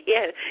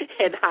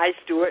 and hi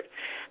Stuart.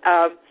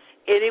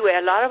 Anyway,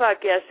 a lot of our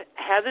guests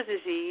have the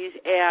disease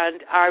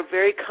and are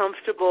very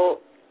comfortable.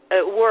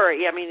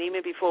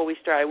 Even before we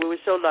started, we were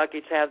so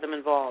lucky to have them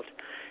involved.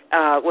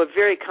 We're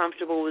very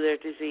comfortable with their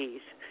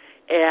disease,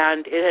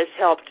 and it has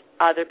helped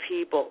other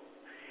people,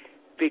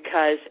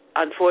 because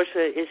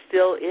unfortunately it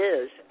still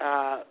is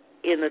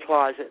in the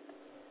closet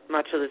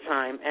much of the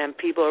time, and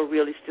people are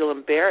really still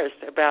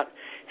embarrassed about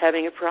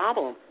having a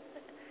problem.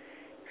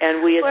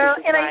 And we as a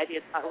society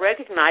are not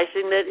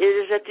recognizing that it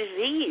is a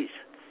disease.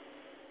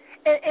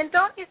 And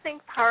don't you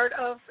think part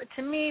of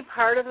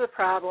the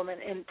problem,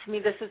 and to me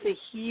this is a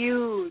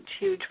huge,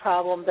 huge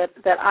problem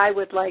that I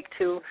would like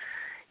to,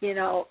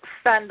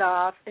 fend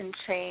off and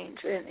change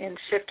and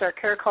shift our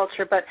care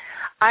culture, but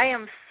I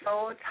am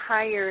so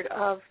tired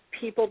of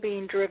people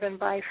being driven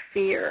by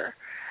fear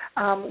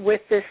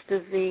with this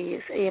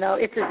disease.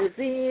 It's a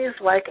disease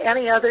like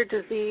any other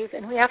disease,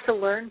 and we have to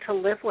learn to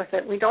live with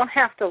it. We don't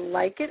have to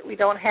like it. We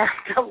don't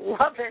have to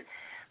love it,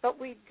 but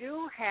we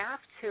do have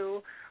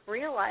to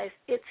realize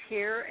it's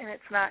here and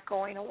it's not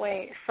going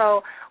away.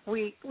 So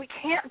we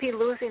can't be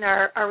losing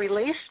our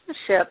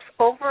relationships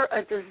over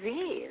a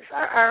disease.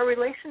 Our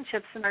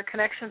relationships and our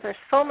connections are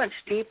so much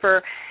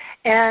deeper.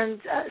 And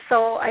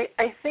so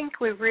I think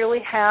we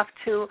really have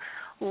to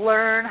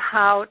learn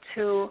how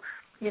to,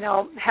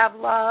 have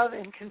love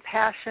and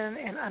compassion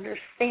and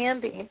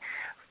understanding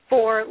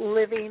for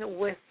living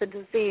with the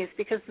disease,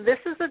 because this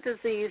is a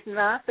disease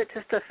not that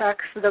just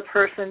affects the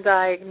person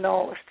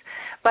diagnosed,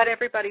 but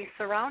everybody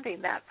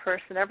surrounding that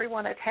person,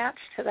 everyone attached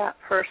to that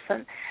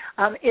person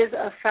is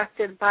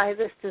affected by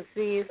this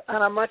disease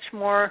on a much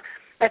more,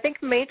 I think,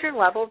 major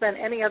level than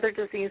any other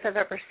disease I've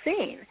ever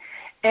seen.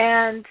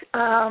 And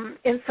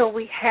so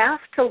we have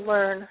to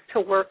learn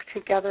to work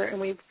together, and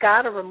we've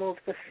got to remove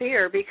the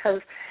fear,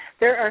 because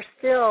there are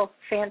still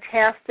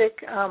fantastic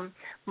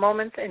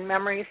moments and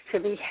memories to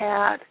be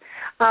had.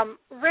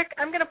 Rick,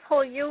 I'm going to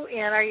pull you in.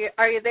 Are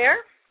you there?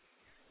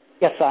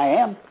 Yes, I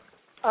am.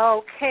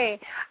 Okay.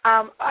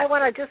 I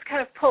want to just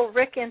kind of pull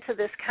Rick into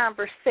this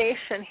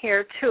conversation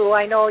here, too.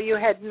 I know you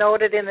had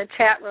noted in the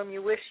chat room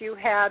you wish you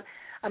had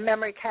a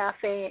memory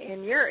cafe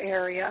in your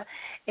area,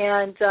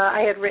 and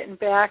I had written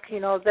back,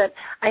 that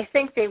I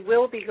think they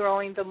will be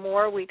growing the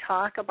more we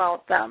talk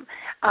about them.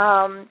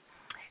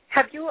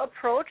 Have you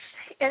approached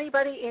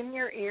anybody in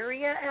your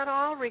area at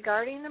all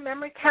regarding the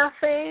memory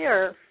cafe,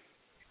 or?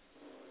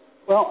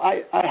 Well,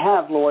 I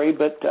have, Lori,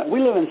 but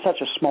we live in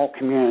such a small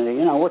community.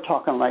 We're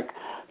talking like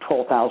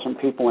 12,000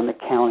 people in the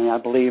county, I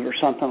believe, or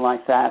something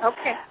like that.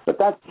 Okay. But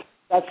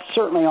that's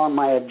certainly on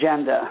my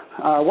agenda.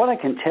 What I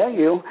can tell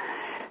you,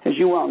 as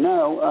you well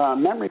know,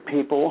 memory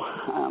people,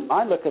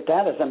 I look at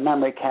that as a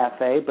memory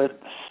cafe, but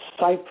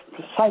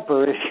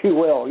cyber, if you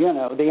will,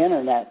 the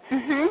Internet,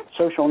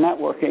 social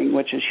networking,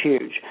 which is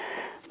huge.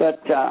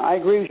 But I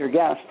agree with your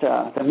guest.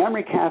 The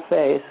memory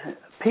cafes,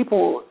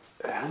 people,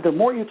 the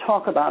more you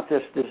talk about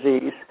this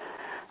disease,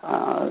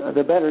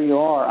 the better you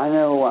are. I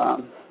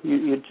know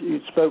you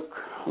spoke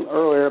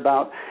earlier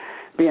about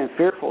being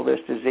fearful of this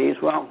disease.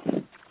 Well,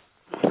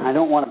 I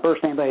don't want to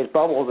burst anybody's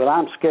bubble, but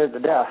I'm scared to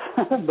death.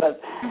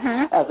 But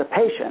as a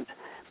patient,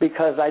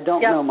 because I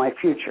don't know my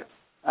future.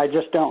 I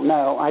just don't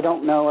know. I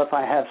don't know if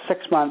I have 6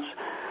 months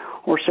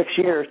or 6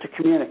 years to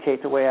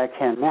communicate the way I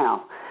can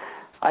now.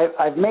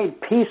 I've made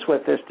peace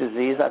with this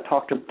disease. I've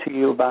talked to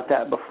you about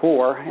that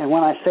before. And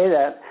when I say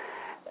that,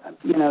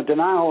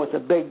 denial is a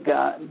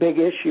big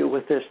issue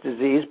with this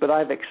disease, but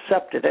I've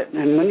accepted it.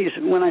 And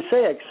when I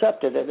say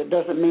accepted it, it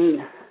doesn't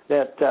mean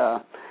that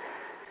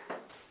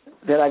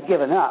I've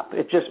given up.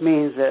 It just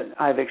means that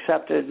I've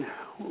accepted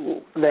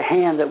the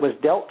hand that was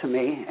dealt to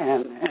me.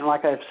 And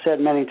like I've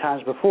said many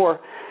times before,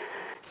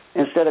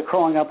 instead of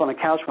crawling up on the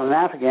couch with an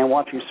Afghan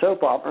watching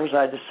soap operas,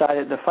 I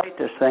decided to fight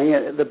this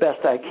thing the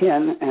best I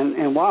can,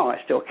 and while I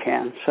still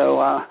can.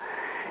 So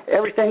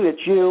everything that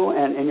you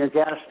and your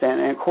guest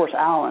and of course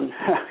Alan,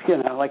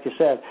 like you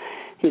said,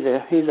 he's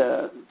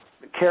a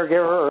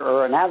caregiver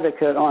or an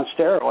advocate on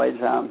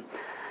steroids.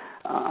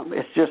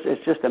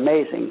 It's just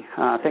amazing.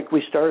 I think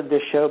we started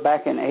this show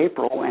back in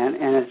April,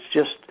 and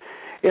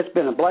it's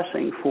been a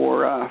blessing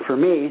for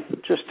me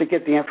just to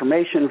get the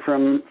information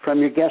from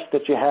your guests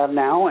that you have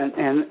now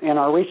and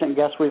our recent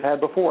guests we've had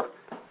before.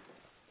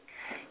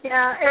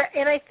 Yeah,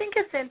 and I think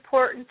it's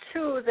important,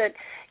 too, that,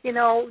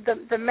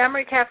 the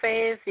memory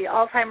cafes, the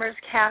Alzheimer's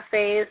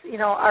cafes,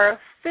 are a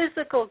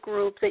physical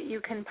group that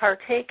you can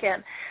partake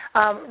in.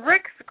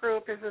 Rick's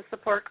group is a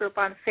support group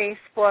on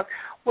Facebook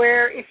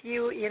where if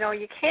you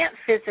can't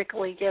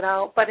physically get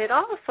out, but it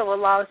also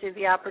allows you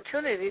the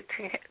opportunity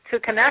to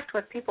connect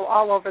with people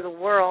all over the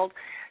world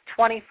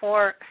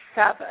 24/7.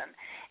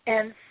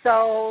 And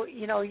so,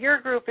 your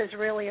group is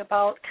really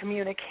about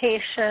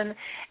communication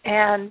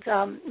and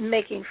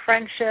making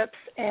friendships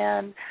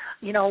and,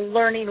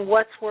 learning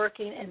what's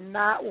working and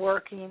not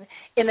working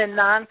in a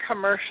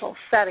non-commercial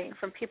setting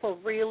from people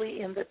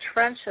really in the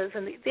trenches.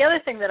 And the other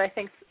thing that I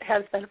think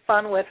has been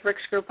fun with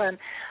Rick's group on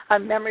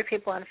Memory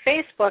People on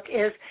Facebook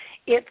is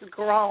it's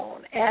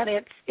grown and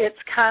it's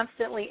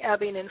constantly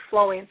ebbing and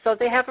flowing. So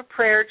they have a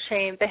prayer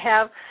chain. They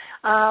have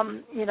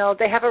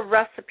they have a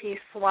recipe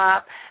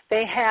swap.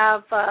 They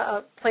have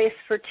a place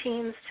for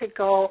teens to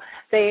go.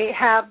 They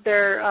have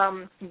their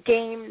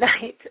game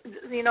night,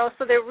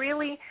 so they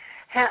really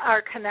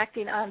are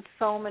connecting on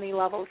so many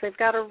levels. They've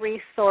got a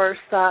resource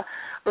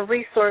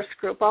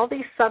group, all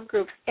these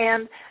subgroups,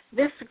 and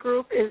this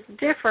group is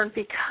different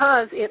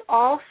because it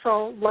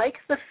also, like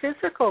the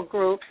physical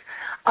groups,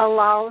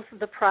 allows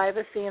the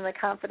privacy and the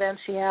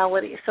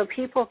confidentiality, so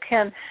people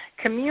can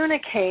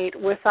communicate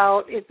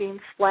without it being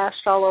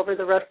splashed all over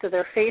the rest of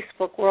their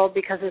Facebook world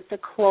because it's a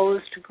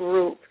closed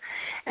group.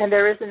 And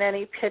there isn't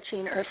any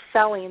pitching or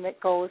selling that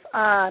goes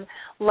on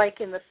like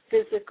in the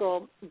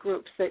physical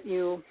groups that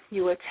you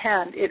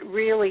attend. It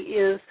really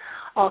is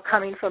all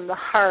coming from the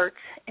heart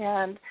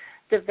and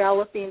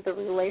developing the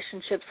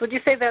relationships. Would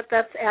you say that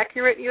that's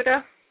accurate,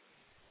 Yuta?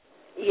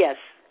 Yes.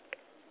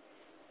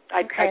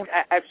 Okay.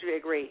 I absolutely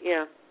agree,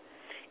 yeah.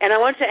 And I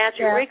want to ask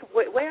you, Rick,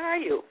 where are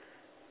you?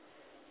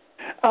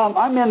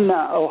 I'm in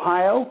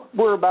Ohio.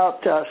 We're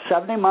about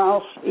 70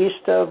 miles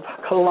east of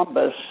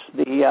Columbus,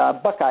 the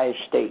Buckeye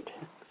State.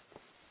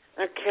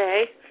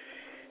 Okay.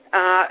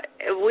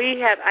 Lori,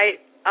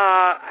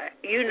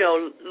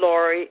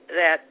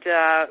 that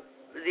the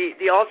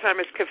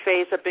Alzheimer's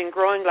cafes have been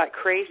growing like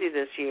crazy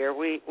this year.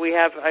 We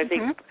have, I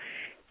think, 10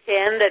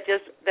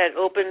 that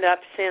opened up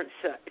since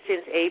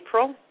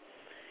April.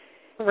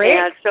 Rick?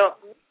 And so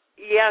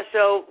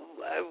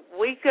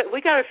we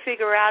got to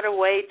figure out a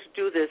way to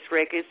do this,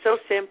 Rick. It's so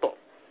simple.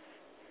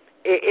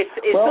 It's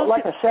well, so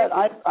like I said,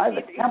 I've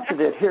attempted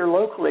it here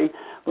locally,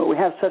 but we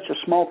have such a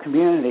small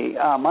community.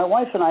 My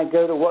wife and I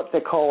go to what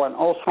they call an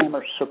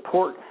Alzheimer's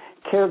support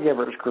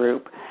caregivers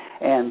group,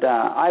 and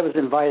I was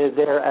invited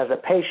there as a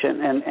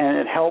patient, and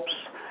it helps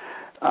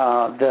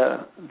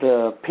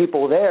the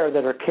people there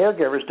that are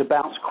caregivers to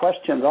bounce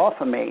questions off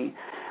of me.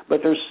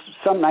 But there's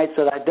some nights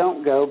that I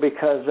don't go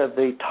because of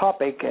the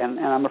topic, and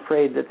I'm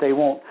afraid that they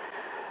won't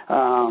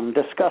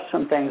discuss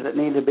some things that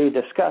need to be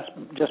discussed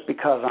just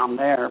because I'm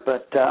there.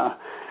 But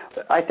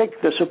I think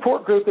the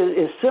support group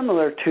is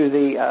similar to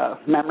the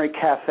Memory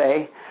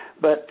Cafe,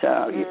 but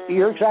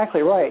you're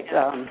exactly right.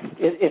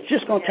 It's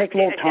just going to take a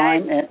little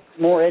time and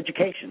more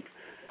education.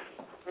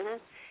 Mm-hmm.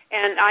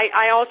 And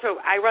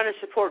I run a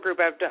support group.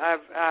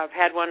 I've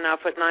had one now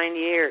for 9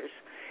 years,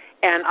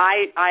 and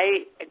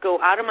I go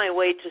out of my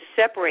way to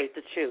separate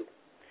the two,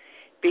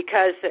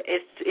 because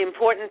it's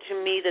important to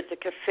me that the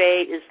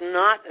cafe is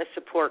not a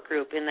support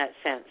group in that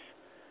sense,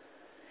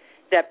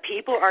 that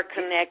people are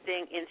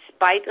connecting in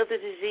spite of the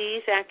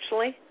disease,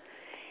 actually,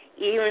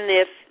 even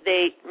if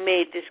they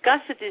may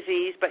discuss the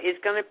disease, but it's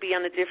going to be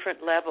on a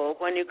different level.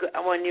 When you're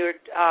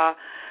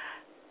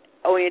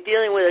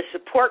dealing with a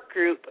support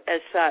group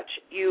as such,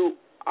 you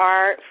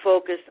are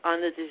focused on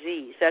the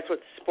disease. That's what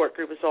the support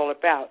group is all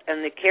about,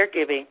 and the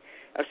caregiving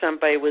of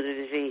somebody with a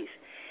disease.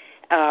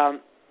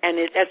 And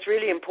that's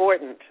really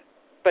important,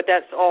 but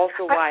that's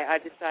also why I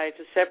decided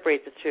to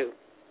separate the two,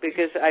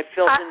 because I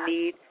felt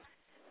the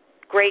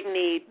great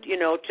need,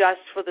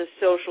 just for the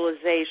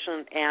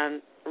socialization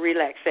and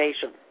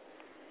relaxation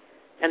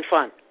and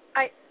fun.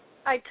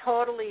 I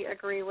totally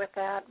agree with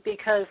that,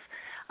 because,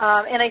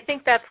 and I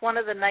think that's one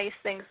of the nice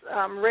things,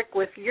 Rick,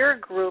 with your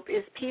group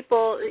is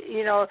people,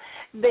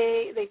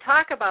 they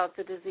talk about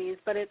the disease,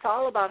 but it's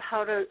all about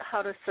how to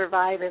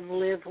survive and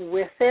live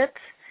with it.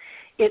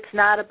 It's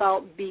not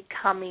about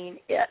becoming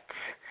it,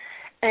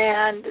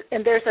 and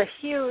there's a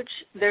huge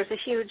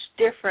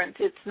difference.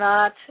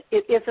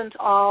 It isn't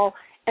all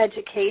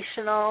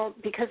educational,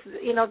 because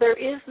there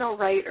is no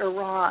right or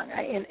wrong.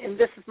 And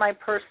this is my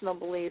personal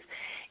belief,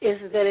 is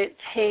that it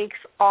takes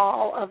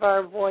all of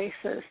our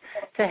voices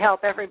to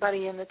help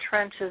everybody in the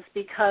trenches,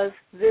 because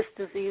this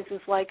disease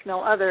is like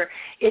no other.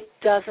 It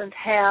doesn't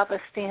have a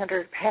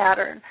standard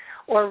pattern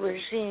or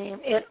regime.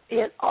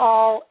 It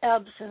all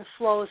ebbs and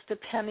flows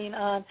depending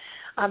on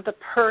the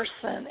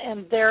person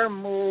and their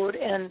mood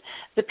and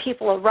the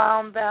people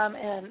around them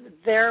and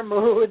their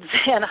moods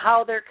and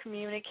how they're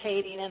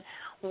communicating and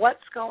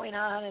what's going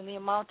on and the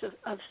amount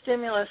of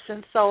stimulus.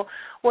 And so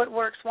what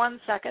works 1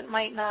 second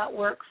might not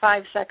work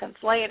 5 seconds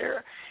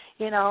later,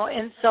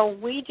 and so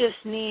we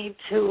just need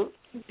to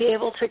be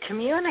able to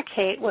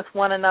communicate with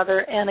one another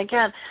and,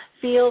 again,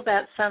 feel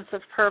that sense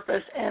of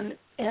purpose and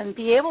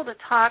be able to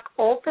talk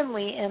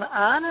openly and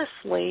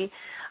honestly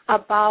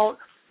about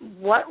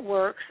what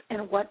works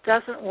and what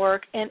doesn't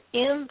work. And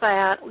in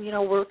that,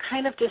 we're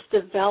kind of just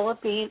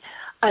developing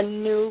a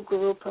new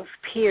group of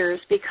peers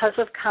because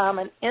of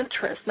common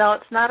interest. Now,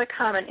 it's not a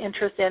common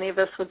interest any of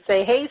us would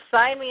say, hey,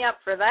 sign me up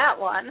for that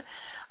one.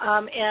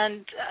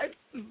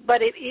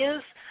 But it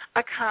is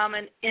a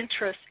common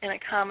interest and a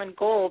common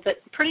goal that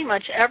pretty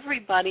much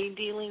everybody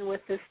dealing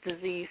with this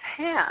disease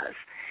has.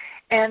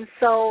 And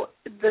so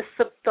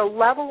the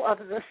level of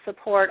the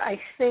support, I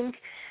think,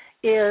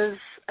 is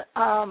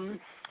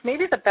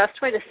maybe the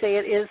best way to say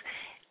it is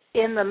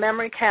in the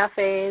memory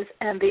cafes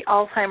and the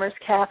Alzheimer's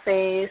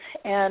cafes,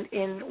 and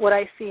in what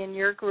I see in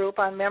your group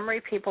on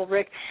Memory People,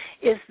 Rick,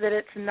 is that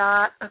it's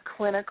not a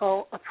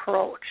clinical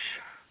approach.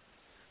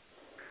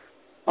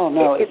 Oh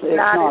no, it's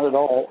not at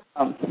all.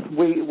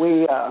 We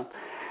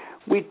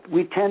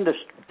tend to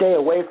stay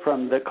away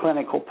from the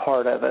clinical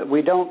part of it.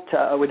 We don't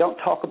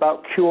talk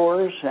about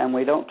cures, and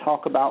we don't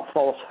talk about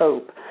false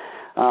hope.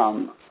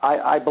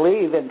 I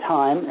believe in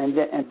time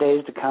and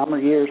days to come, or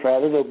years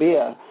rather, there'll be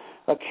a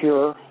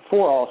cure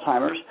for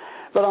Alzheimer's.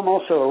 But I'm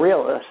also a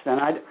realist, and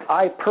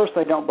I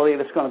personally don't believe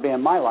it's going to be in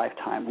my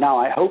lifetime. Now,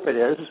 I hope it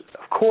is,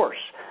 of course,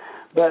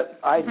 but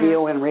I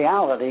deal in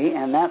reality,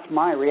 and that's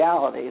my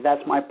reality.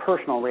 That's my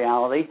personal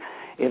reality.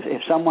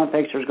 If someone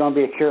thinks there's going to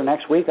be a cure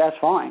next week, that's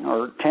fine,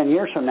 or 10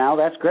 years from now,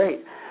 that's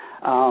great.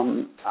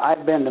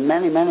 I've been to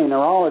many, many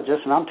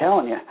neurologists, and I'm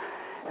telling you,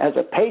 as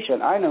a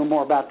patient, I know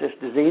more about this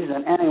disease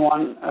than any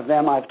one of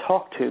them I've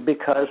talked to,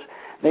 because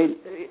they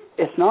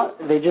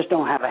just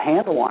don't have a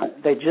handle on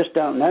it. They just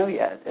don't know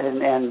yet,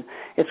 and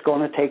it's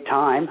going to take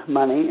time,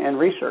 money, and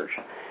research.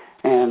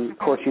 And of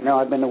course,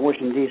 I've been to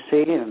Washington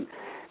D.C. and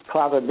a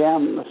lot of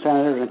them, the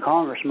senators and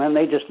congressmen,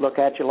 they just look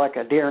at you like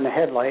a deer in the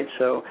headlights.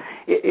 So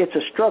it's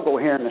a struggle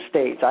here in the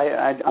States.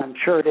 I'm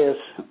sure it is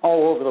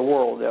all over the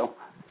world, though.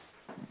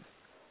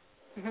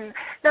 Mm-hmm.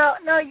 Now,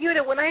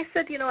 Yuta, when I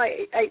said,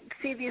 I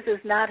see these as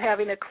not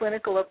having a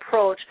clinical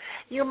approach,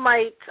 you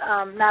might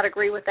not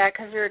agree with that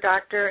because you're a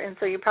doctor, and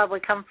so you probably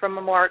come from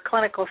a more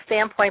clinical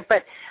standpoint.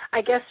 But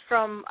I guess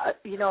from a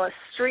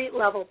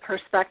street-level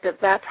perspective,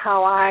 that's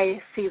how I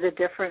see the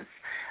difference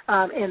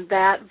in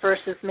that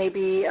versus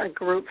maybe a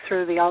group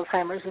through the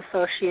Alzheimer's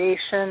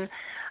Association,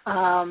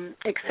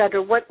 et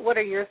cetera. What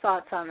are your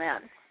thoughts on that?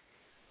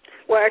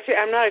 Well, actually,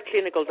 I'm not a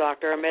clinical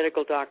doctor. I'm a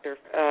medical doctor.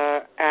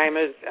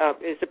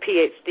 It's a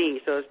PhD,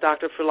 so it's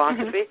Doctor of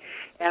Philosophy.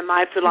 And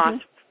my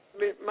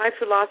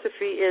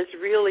philosophy is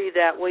really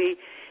that we,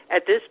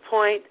 at this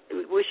point,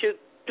 we should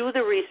do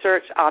the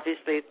research.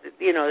 Obviously,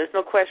 there's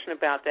no question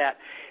about that.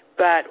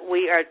 But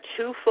we are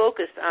too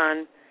focused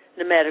on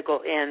the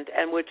medical end,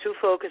 and we're too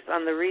focused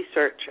on the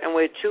research, and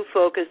we're too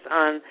focused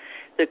on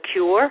the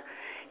cure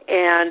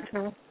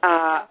and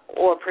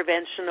or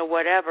prevention or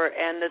whatever.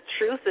 And the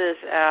truth is,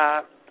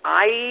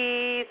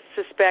 I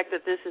suspect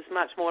that this is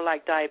much more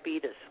like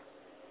diabetes.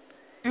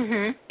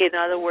 In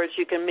other words,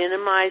 you can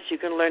minimize, you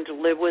can learn to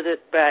live with it,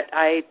 but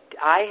I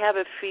have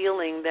a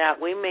feeling that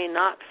we may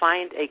not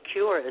find a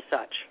cure as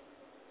such.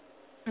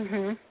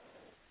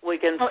 We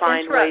can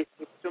find ways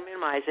to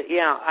minimize it.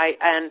 Yeah,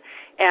 and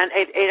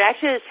it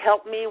actually has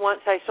helped me once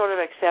I sort of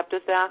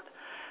accepted that,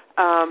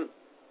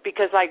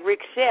 because like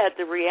Rick said,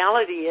 the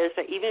reality is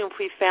that even if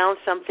we found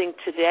something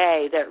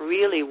today that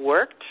really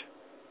worked,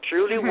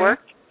 truly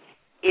worked,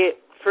 it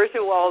first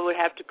of all would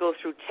have to go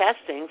through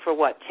testing for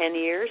 10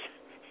 years,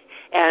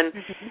 and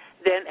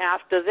then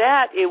after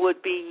that it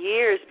would be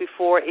years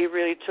before it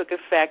really took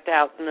effect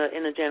out in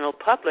the general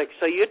public.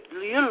 So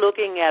you're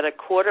looking at a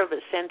quarter of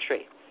a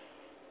century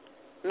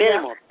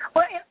minimum. Yeah.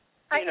 Well,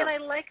 and I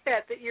like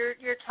that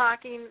you're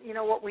talking.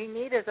 What we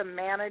need is a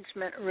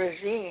management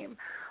regime.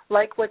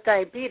 Like with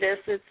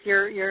diabetes, it's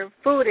your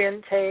food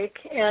intake,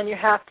 and you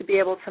have to be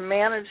able to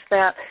manage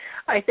that.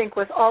 I think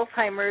with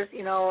Alzheimer's,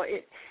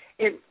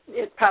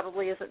 it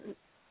probably isn't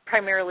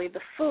primarily the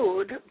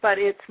food, but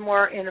it's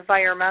more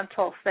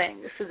environmental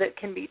things that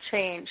can be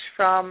changed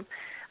from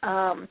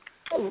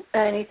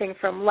anything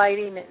from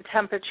lighting and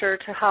temperature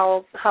to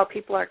how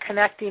people are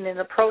connecting and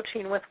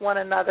approaching with one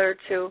another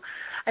to,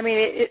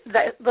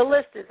 the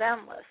list is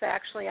endless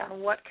actually on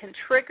what can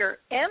trigger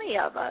any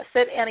of us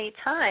at any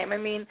time.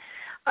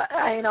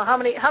 I know how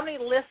many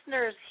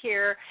listeners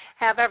here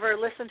have ever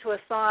listened to a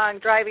song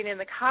driving in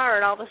the car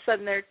and all of a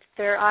sudden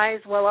their eyes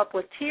well up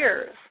with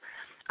tears.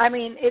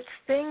 It's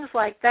things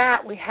like that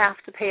we have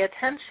to pay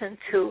attention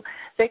to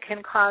that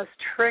can cause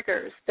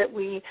triggers that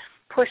we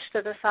push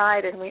to the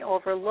side and we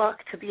overlook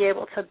to be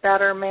able to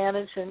better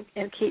manage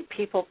and keep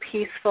people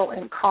peaceful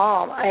and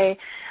calm.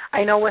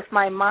 I know with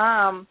my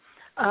mom,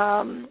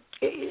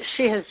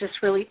 she has just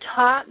really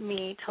taught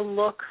me to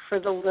look for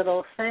the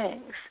little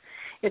things.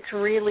 It's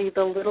really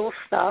the little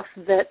stuff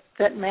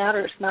that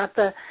matters, not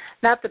the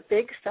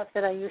big stuff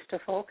that I used to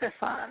focus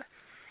on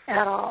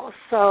at all.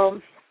 So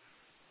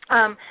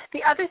the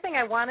other thing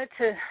I wanted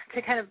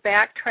to kind of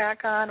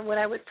backtrack on when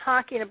I was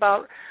talking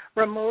about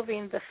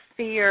removing the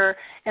fear,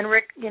 and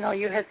Rick,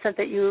 you had said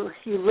that you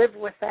live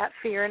with that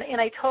fear,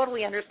 and I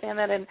totally understand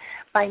that, and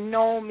by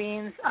no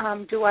means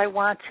do I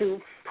want to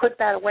put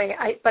that away.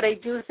 But I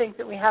do think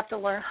that we have to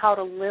learn how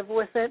to live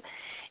with it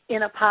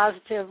in a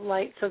positive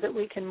light so that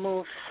we can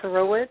move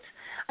through it.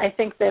 I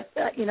think that,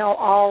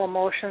 all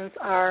emotions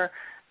are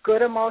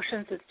good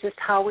emotions. It's just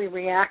how we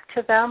react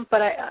to them.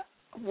 But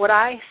what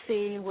I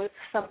see with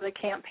some of the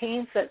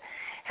campaigns that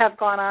have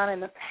gone on in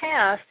the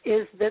past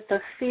is that the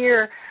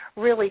fear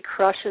really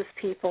crushes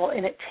people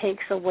and it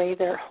takes away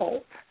their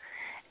hope.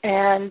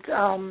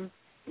 And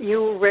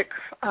you, Rick,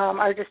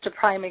 are just a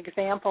prime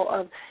example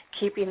of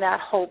keeping that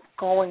hope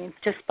going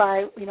just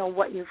by,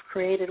 what you've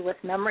created with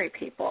Memory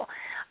People.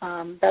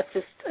 That's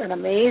just an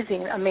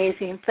amazing,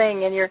 amazing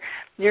thing. And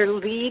you're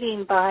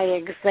leading by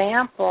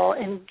example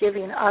and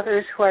giving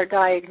others who are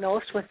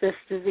diagnosed with this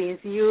disease,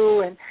 you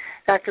and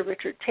Dr.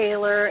 Richard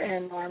Taylor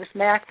and Lawrence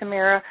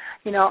McNamara,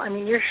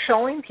 you're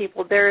showing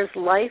people there is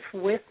life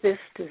with this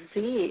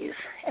disease.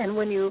 And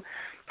when you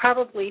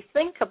probably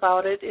think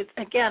about it, it's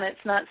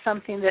not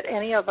something that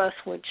any of us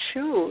would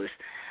choose,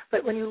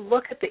 but when you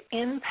look at the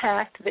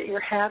impact that you're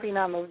having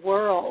on the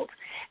world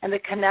and the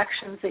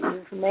connections that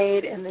you've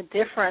made and the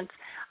difference,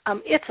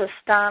 it's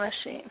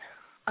astonishing.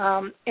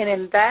 And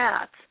in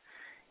that,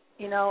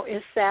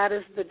 as sad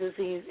as the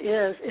disease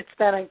is, it's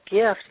been a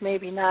gift,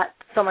 maybe not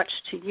so much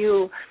to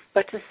you,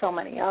 but to so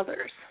many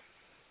others.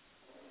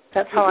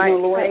 That's how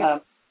Lori,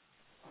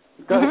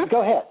 go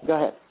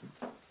ahead.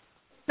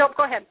 No,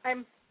 go ahead.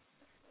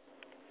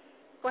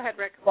 Go ahead,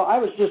 Rick. Well, I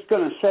was just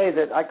going to say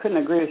that I couldn't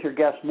agree with your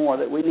guest more,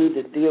 that we need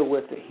to deal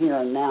with the here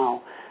and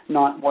now,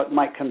 not what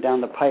might come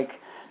down the pike,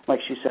 like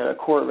she said, a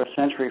quarter of a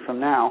century from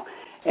now.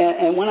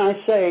 And when I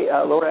say,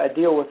 Lori, I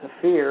deal with the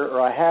fear,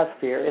 or I have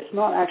fear, it's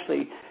not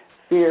actually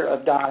fear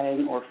of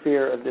dying or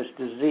fear of this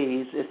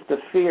disease. It's the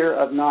fear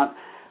of not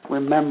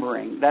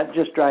remembering. That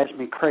just drives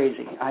me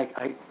crazy. I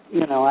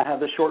have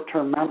the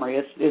short-term memory.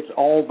 It's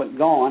all but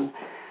gone.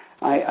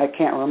 I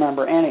can't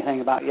remember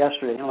anything about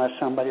yesterday unless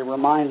somebody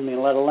reminds me,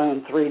 let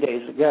alone 3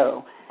 days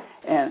ago.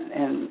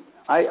 And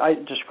I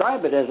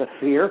describe it as a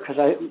fear because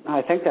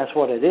I think that's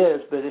what it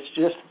is, but it's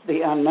just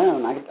the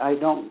unknown. I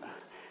don't,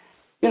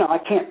 I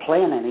can't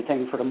plan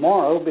anything for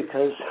tomorrow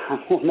because I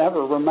will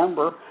never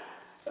remember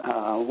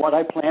what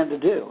I plan to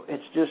do.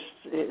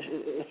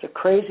 It's a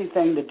crazy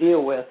thing to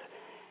deal with.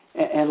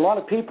 And a lot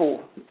of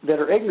people that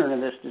are ignorant of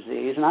this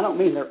disease, and I don't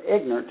mean they're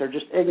ignorant, they're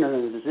just ignorant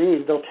of the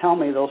disease,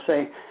 they'll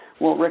say,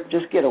 well, Rick,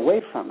 just get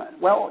away from it.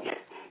 Well,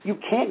 you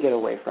can't get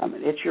away from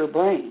it. It's your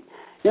brain.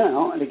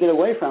 And to get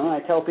away from it, I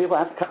tell people I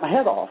have to cut my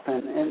head off.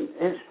 And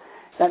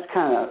that's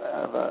kind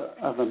of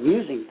a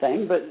amusing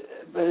thing, but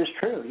it's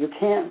true. You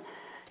can't.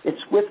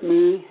 It's with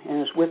me and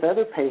it's with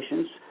other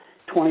patients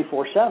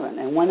 24/7.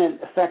 And when it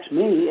affects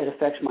me, it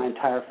affects my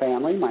entire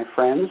family, my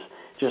friends,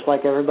 just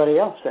like everybody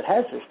else that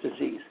has this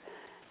disease.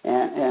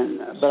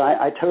 But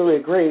I totally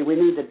agree. We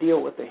need to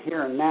deal with the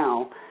here and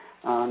now,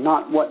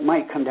 not what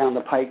might come down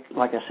the pike,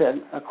 like I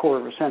said, a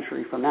quarter of a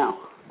century from now.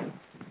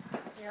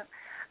 Yeah.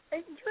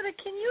 Judith,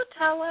 can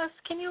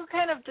you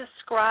kind of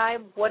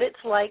describe what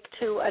it's like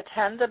to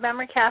attend a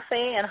memory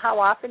cafe and how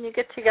often you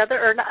get together,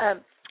 or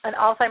an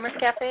Alzheimer's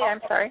cafe,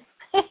 I'm sorry.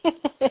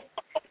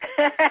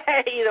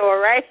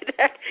 Right?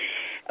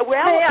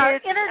 Well, they are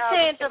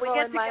interchangeable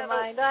in my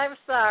mind. I'm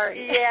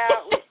sorry.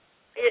 Yeah.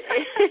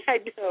 I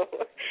know.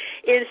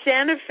 In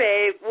Santa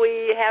Fe,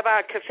 we have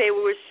our cafe.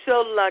 We were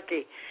so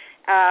lucky.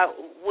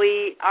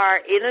 We are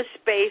in a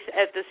space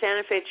at the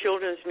Santa Fe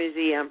Children's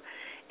Museum,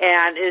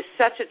 and it's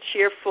such a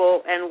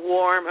cheerful and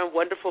warm and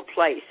wonderful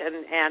place.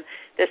 And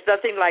there's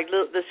nothing like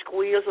the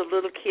squeals of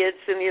little kids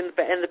in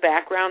the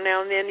background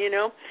now and then,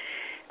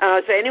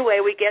 So anyway,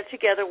 we get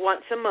together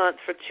once a month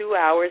for 2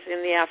 hours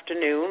in the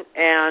afternoon,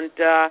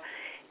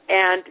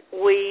 and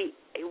we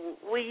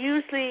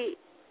usually,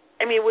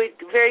 we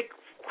very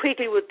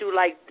quickly would do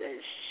like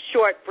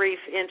short, brief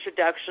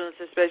introductions,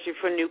 especially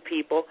for new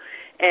people,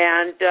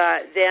 and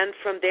then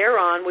from there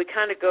on, we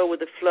kind of go with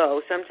the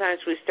flow. Sometimes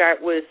we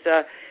start with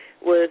an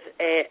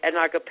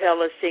a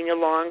cappella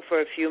sing-along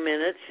for a few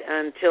minutes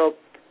until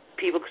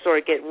people sort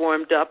of get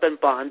warmed up and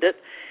bonded,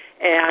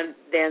 and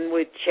then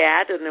we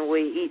chat, and then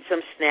we eat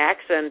some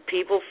snacks, and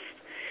people...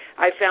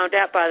 I found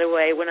out, by the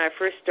way, when I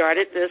first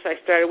started this, I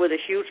started with a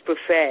huge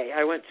buffet.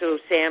 I went to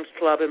Sam's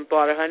Club and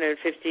bought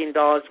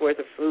 $115 worth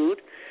of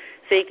food,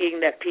 thinking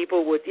that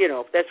people would,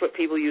 that's what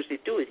people usually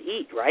do is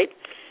eat, right?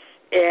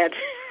 And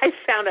I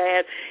found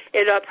I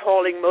ended up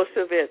hauling most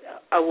of it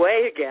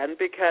away again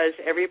because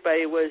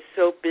everybody was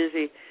so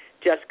busy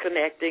just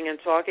connecting and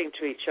talking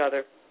to each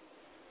other.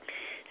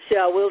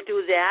 So we'll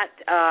do that.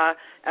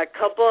 A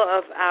couple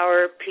of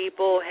our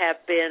people have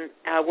been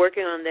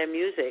working on their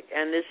music,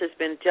 and this has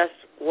been just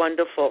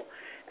wonderful.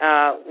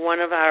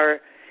 One of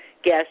our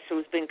guests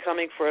who's been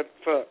coming for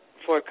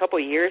a couple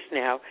of years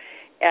now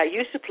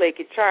used to play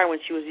guitar when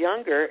she was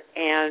younger,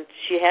 and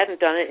she hadn't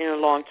done it in a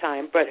long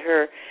time, but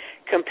her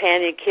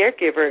companion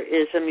caregiver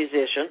is a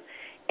musician,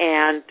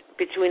 and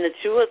between the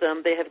two of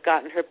them, they have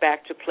gotten her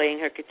back to playing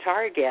her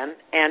guitar again,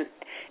 and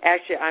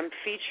actually I'm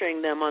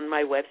featuring them on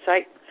my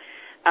website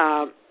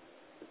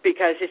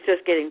because it's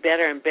just getting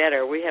better and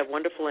better. We have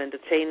wonderful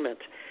entertainment.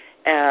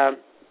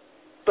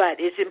 But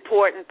it's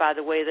important, by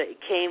the way, that it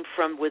came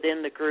from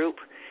within the group.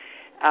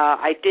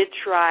 I did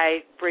try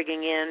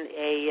bringing in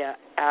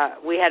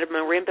we had a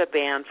marimba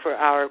band for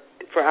our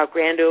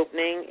grand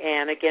opening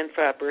and again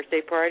for our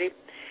birthday party,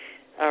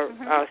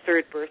 our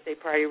third birthday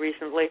party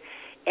recently.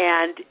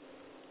 And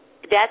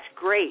that's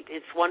great.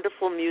 It's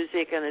wonderful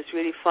music and it's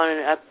really fun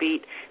and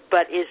upbeat,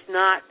 but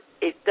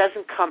it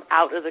doesn't come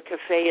out of the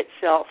cafe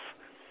itself.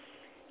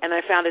 And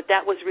I found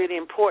that was really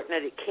important,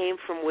 that it came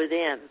from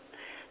within.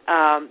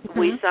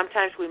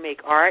 Sometimes we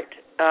make art.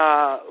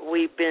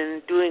 We've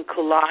been doing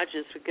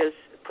collages because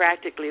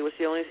practically it was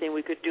the only thing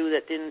we could do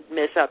that didn't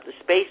mess up the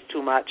space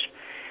too much.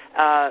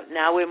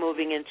 Now we're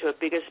moving into a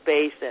bigger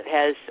space that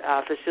has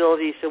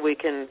facilities so we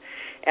can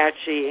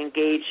actually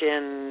engage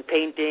in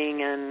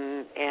painting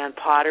and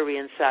pottery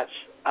and such.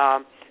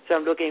 So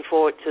I'm looking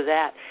forward to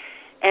that.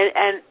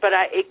 But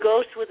it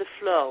goes with the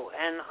flow,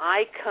 and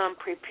I come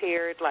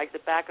prepared. Like the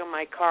back of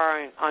my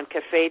car on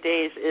cafe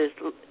days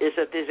is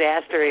a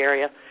disaster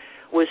area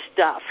with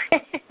stuff,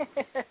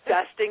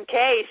 just in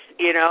case,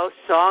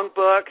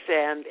 songbooks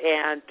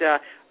and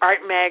art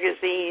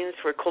magazines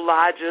for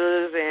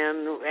collages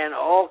and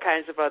all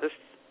kinds of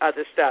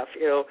other stuff,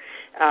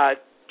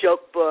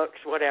 joke books,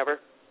 whatever,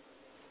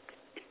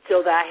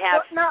 so that I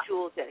have some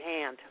tools at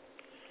hand.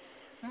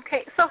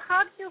 Okay, so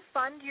how do you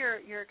fund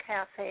your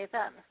cafe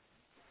then?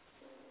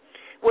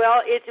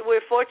 Well,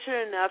 we're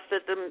fortunate enough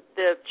that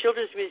the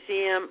Children's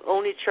Museum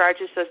only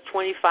charges us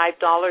 $25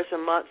 a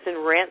month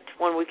in rent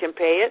when we can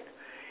pay it,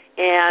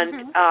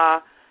 and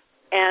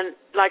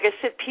like I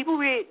said, people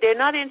they're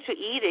not into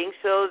eating,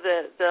 so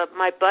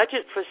my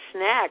budget for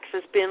snacks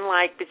has been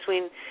like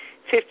between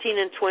 $15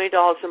 and $20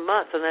 a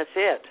month, and that's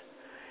it.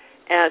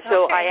 And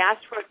so I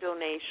asked for a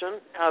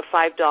donation of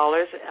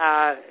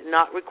 $5,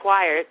 not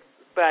required,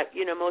 but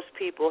most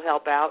people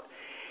help out,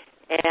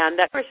 and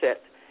that was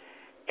it.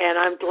 And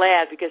I'm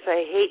glad because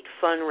I hate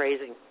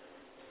fundraising.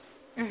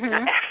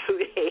 I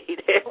absolutely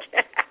hate it.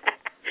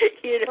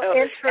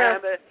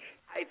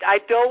 I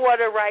don't want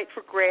to write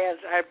for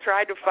grants. I'm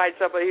trying to find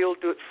somebody who'll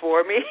do it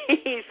for me.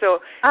 So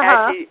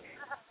actually,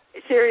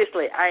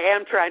 seriously, I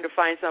am trying to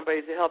find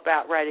somebody to help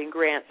out writing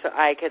grants so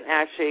I can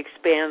actually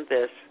expand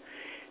this.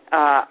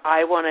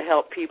 I want to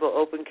help people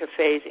open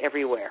cafes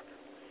everywhere.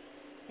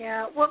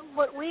 Yeah, what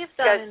we've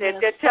done in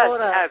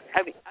Minnesota.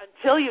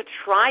 Until you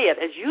try it,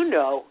 as you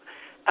know,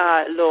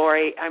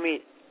 Lori,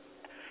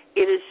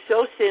 it is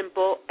so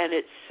simple and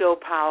it's so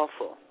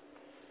powerful.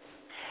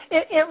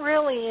 It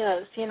really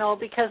is,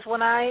 because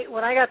when I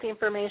got the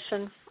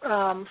information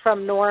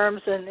from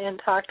Norms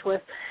and talked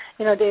with,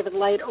 David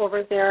Light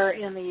over there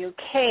in the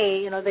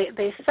UK,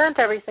 they sent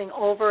everything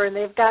over and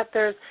they've got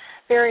theirs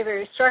very,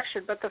 very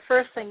structured. But the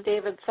first thing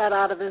David said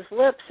out of his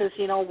lips is,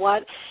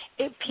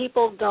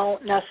 people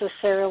don't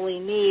necessarily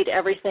need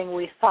everything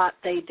we thought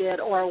they did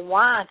or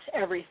want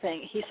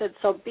everything. He said,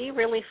 so be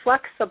really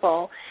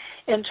flexible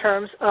in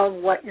terms of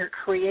what you're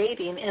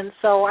creating. And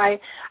so I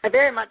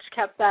very much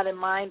kept that in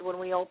mind when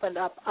we opened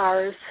up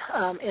ours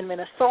in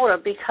Minnesota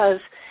because,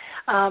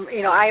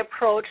 I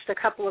approached a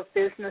couple of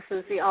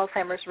businesses, the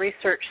Alzheimer's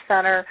Research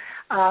Center,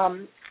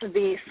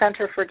 the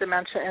Center for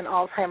Dementia and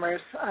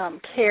Alzheimer's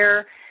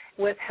Care,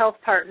 with Health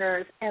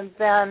Partners, and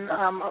then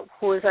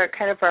who is our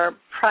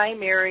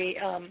primary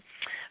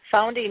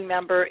founding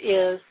member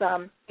is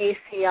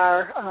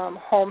ACR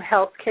Home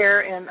Health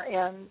Care,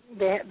 and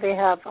they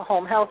have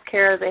home health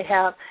care. They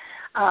have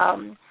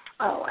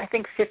I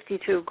think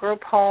 52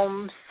 group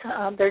homes.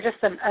 They're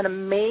just an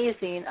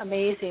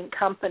amazing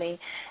company.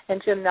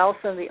 And Jim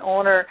Nelson, the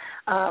owner,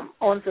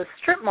 owns a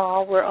strip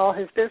mall where all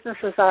his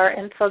businesses are,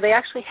 and so they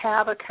actually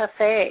have a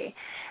cafe.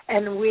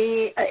 And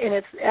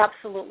it's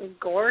absolutely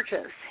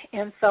gorgeous.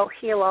 And so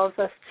he allows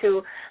us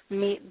to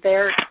meet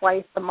there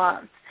twice a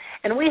month.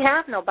 And we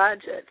have no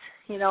budget.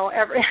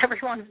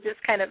 Everyone's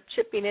just kind of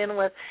chipping in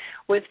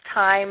with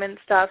time and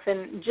stuff.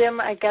 And Jim,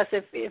 I guess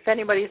if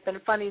anybody's been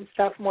funding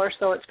stuff more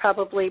so, it's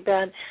probably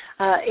been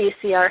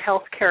ACR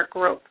Healthcare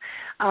Group.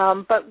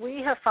 But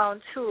we have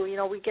found too,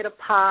 we get a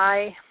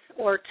pie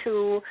or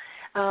two,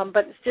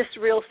 but it's just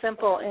real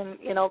simple, and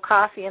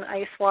coffee and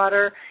ice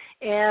water,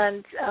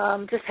 and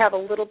just have a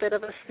little bit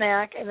of a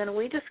snack, and then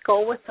we just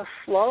go with the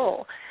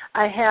flow.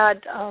 I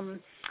had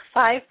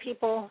 5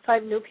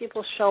 new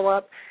people show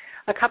up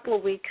a couple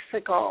of weeks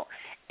ago,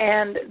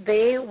 and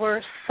they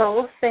were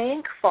so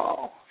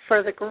thankful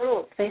for the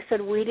group. They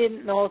said, we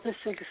didn't know this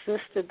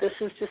existed. This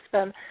has just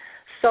been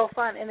so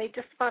fun, and they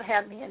just about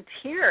had me in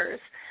tears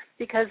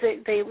because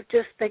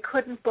they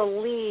couldn't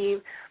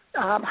believe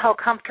how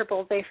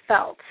comfortable they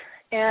felt.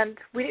 And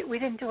we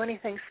didn't do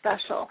anything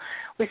special.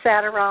 We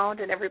sat around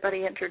and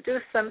everybody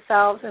introduced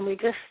themselves, and we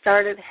just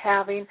started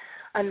having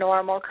a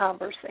normal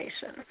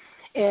conversation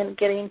and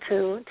getting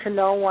to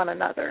know one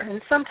another.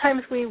 And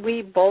sometimes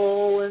we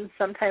bowl, and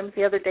sometimes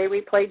the other day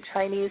we played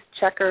Chinese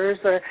checkers,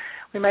 or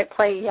we might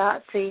play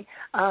Yahtzee.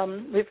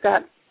 We've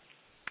got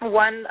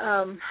one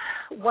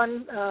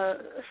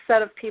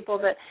set of people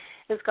that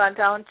has gone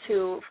down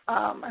to,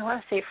 I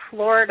want to say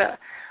Florida,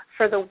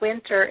 for the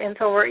winter, and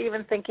so we're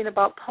even thinking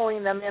about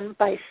pulling them in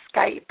by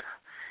Skype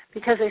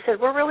because they said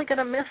we're really going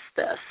to miss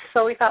this.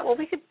 So we thought, well,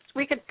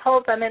 we could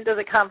pull them into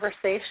the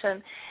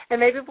conversation, and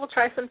maybe we'll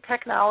try some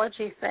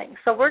technology things.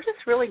 So we're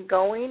just really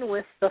going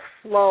with the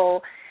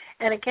flow,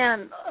 and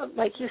again,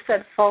 like you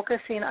said,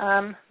 focusing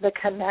on the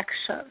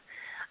connection.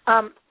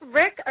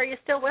 Rick, are you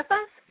still with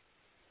us?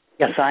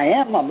 Yes, I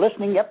am. I'm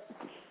listening. Yep.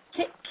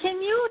 Can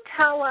you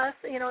tell us,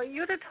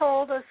 you'd have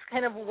told us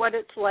kind of what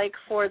it's like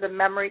for the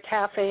Memory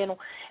Cafe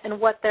and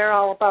what they're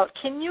all about.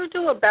 Can you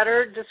do a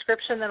better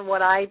description than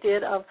what I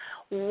did of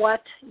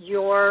what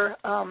your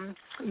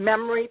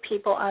memory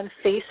people on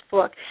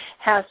Facebook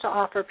has to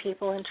offer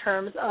people in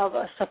terms of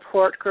a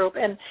support group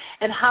and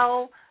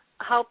how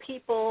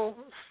people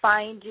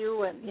find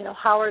you, and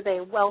how are they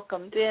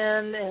welcomed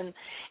in,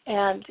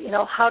 and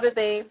how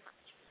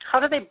How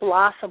do they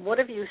blossom? What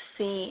have you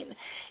seen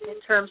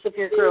in terms of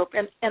your group?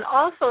 And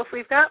also, if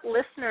we've got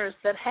listeners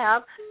that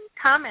have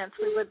comments,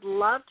 we would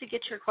love to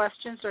get your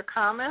questions or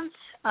comments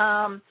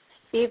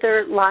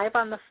either live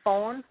on the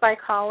phone by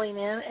calling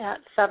in at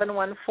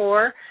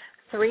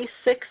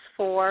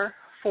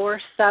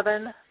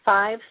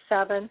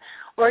 714-364-4757,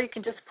 or you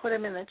can just put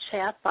them in the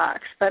chat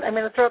box. But I'm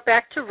going to throw it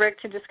back to Rick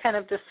to just kind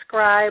of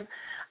describe,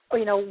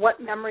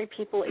 what Memory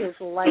People is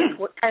like.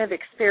 What kind of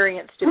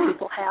experience do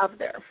people have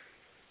there?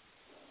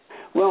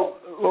 Well,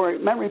 Lori,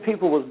 Memory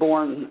People was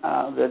born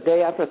the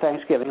day after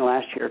Thanksgiving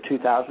last year,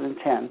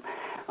 2010.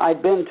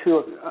 I'd been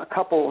to a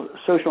couple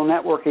social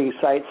networking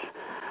sites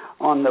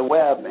on the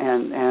web,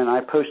 and I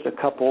posted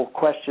a couple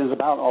questions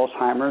about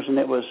Alzheimer's, and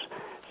it was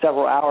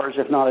several hours,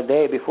 if not a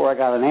day, before I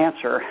got an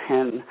answer.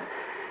 And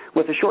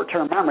with a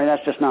short-term memory,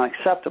 that's just not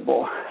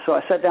acceptable. So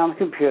I sat down the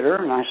computer,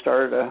 and I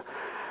started a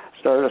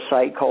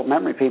site called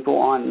Memory People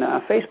on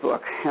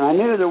Facebook. And I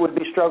knew there would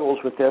be struggles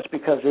with this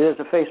because it is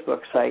a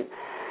Facebook site.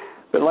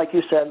 But like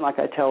you said, like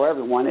I tell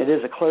everyone, it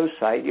is a closed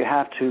site. You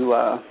have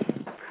to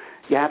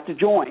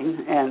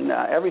join, and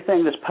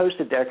everything that's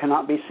posted there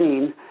cannot be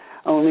seen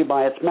only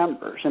by its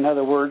members. In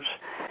other words,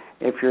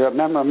 if you're a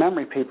member of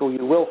Memory People,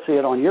 you will see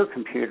it on your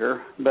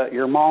computer, but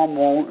your mom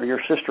won't or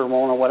your sister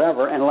won't or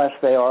whatever unless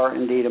they are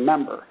indeed a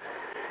member.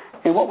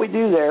 And what we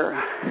do there,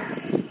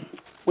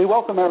 we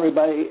welcome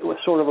everybody with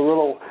sort of a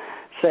little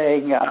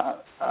saying,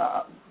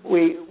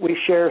 we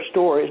share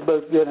stories,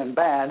 both good and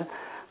bad,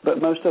 but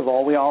most of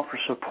all, we offer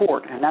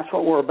support, and that's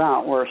what we're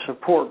about. We're a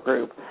support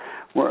group.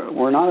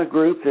 We're not a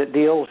group that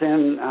deals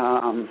in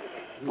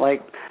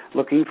like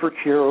looking for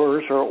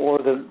cures or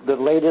the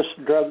latest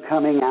drug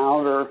coming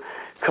out or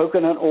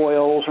coconut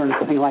oils or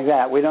nothing like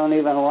that. We don't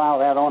even allow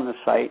that on the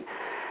site.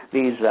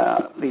 These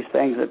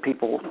things that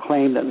people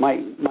claim that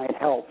might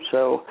help.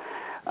 So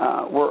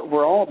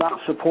we're all about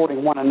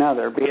supporting one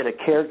another, be it a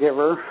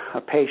caregiver,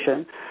 a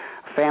patient,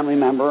 a family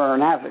member, or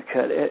an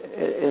advocate.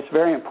 It's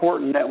very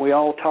important that we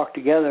all talk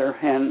together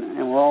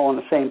and we're all on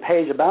the same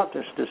page about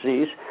this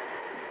disease,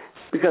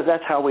 because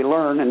that's how we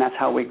learn and that's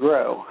how we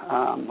grow.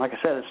 Like I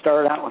said, it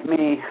started out with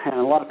me, and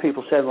a lot of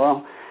people said,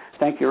 well,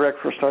 thank you, Rick,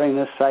 for starting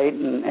this site,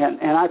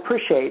 and I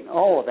appreciate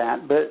all of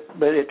that,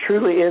 but it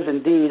truly is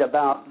indeed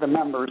about the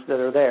members that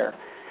are there.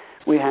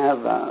 We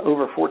have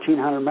over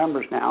 1,400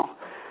 members now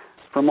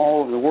from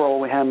all over the world.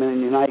 We have them in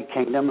the United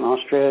Kingdom and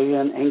Australia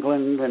and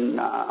England and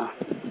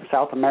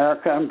South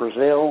America and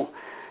Brazil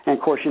and,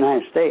 of course,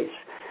 United States.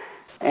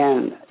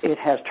 And it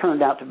has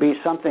turned out to be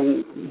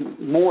something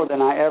more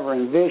than I ever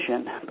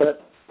envisioned.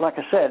 But like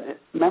I said,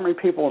 Memory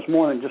People is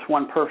more than just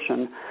one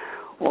person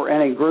or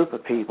any group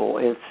of people.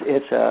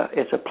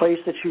 It's a place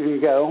that you can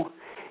go.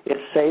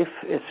 It's safe.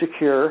 It's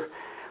secure.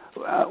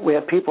 We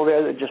have people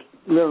there that just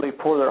literally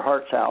pour their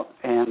hearts out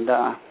and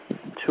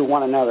to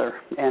one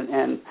another.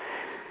 And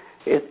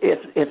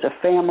it's a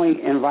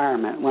family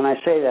environment. When I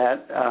say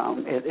that,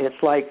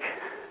 it's like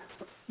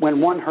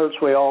when one hurts,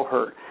 we all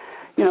hurt.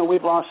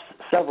 We've lost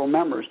several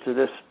members to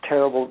this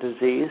terrible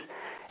disease,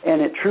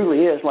 and it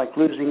truly is like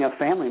losing a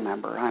family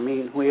member. I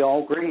mean, we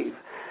all grieve.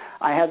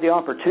 I had the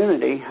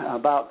opportunity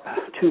about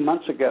 2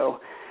 months ago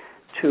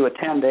to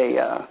attend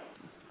a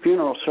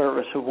funeral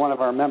service of one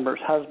of our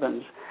members'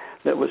 husbands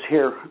that was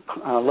here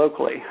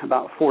locally,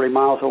 about 40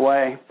 miles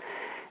away,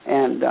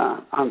 and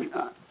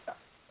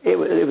it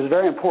was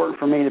very important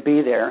for me to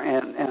be there,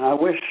 and I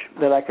wish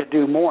that I could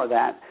do more of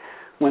that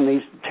when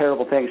these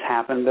terrible things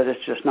happen, but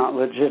it's just not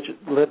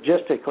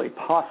logistically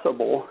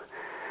possible.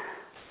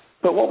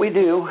 But what we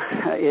do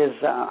is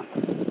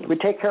we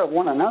take care of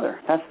one another.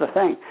 That's the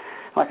thing.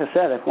 Like I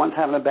said, if one's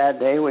having a bad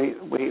day, we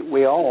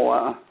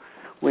all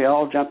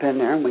jump in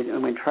there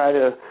and we try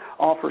to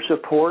offer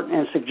support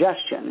and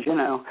suggestions.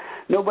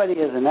 Nobody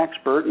is an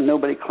expert and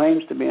nobody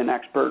claims to be an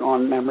expert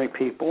on Memory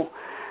People,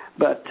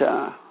 but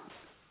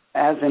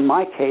as in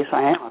my case,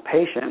 I am a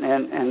patient,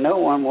 and no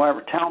one will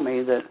ever tell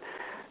me that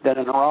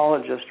a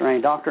neurologist or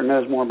any doctor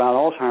knows more about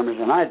Alzheimer's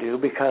than I do,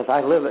 because I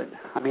live it.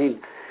 I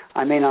mean,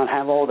 I may not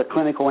have all the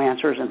clinical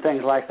answers and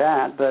things like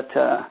that, but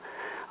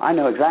I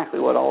know exactly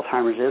what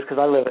Alzheimer's is because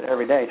I live it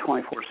every day,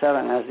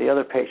 24/7, as the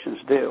other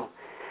patients do.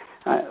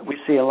 We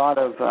see a lot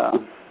of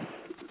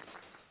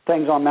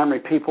things on Memory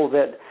People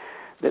that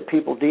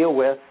people deal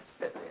with,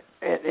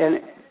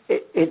 and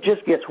it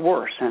just gets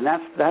worse, and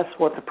that's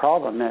what the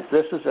problem is.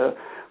 This is a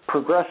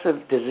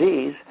progressive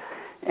disease,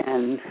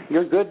 and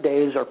your good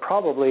days are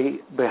probably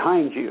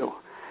behind you,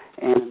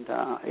 and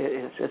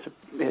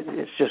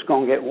it's just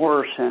going to get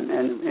worse.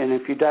 And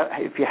if you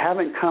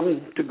haven't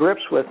come to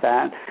grips with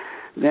that,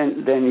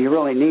 then you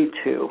really need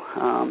to.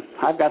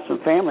 I've got some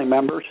family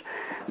members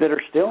that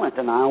are still in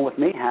denial with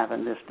me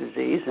having this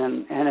disease,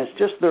 and it's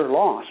just their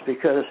loss,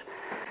 because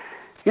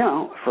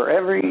for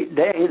every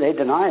day they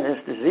deny this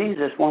disease,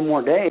 it's one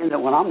more day that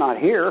when I'm not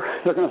here,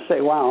 they're going to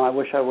say, wow, I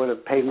wish I would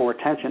have paid more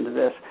attention to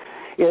this.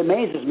 It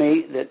amazes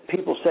me that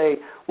people say,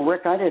 well,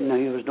 Rick, I didn't know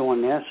he was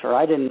doing this, or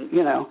I didn't,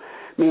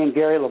 me and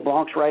Gary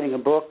LeBlanc's writing a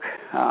book.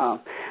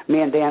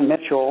 Me and Dan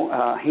Mitchell,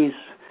 he's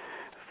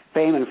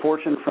fame and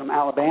fortune from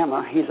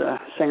Alabama. He's a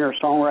singer,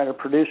 songwriter,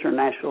 producer in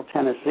Nashville,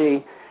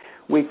 Tennessee.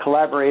 We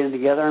collaborated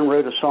together and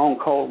wrote a song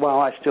called While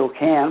I Still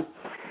Can.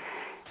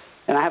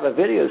 And I have a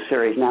video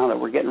series now that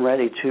we're getting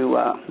ready to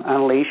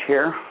unleash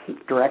here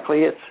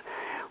directly.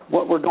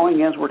 What we're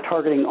doing is we're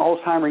targeting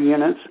Alzheimer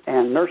units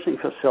and nursing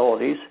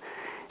facilities,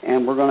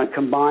 and we're going to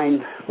combine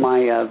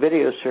my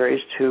video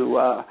series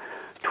to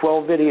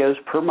 12 videos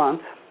per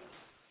month,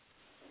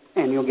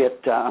 and you'll get,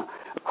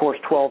 of course,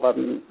 12 of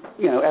them,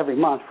 every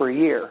month for a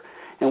year.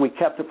 And we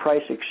kept the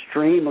price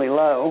extremely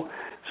low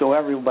so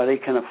everybody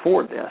can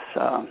afford this.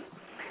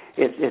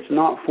 It's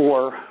not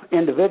for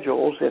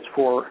individuals, it's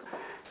for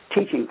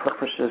teaching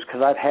purposes,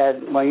 because I've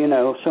had,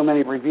 so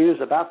many reviews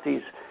about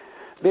these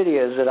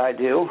videos that I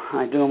do.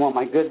 I do them on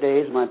my good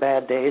days, my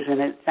bad days, and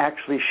it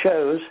actually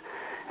shows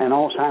an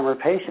Alzheimer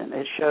patient.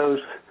 It shows,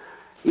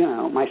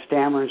 my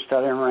stammering,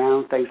 stuttering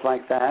around, things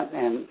like that,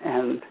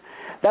 and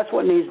that's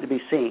what needs to be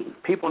seen.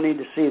 People need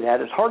to see that.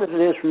 As hard as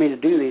it is for me to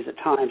do these at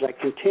times, I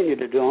continue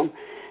to do them,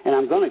 and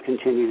I'm going to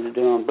continue to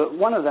do them. But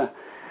one of the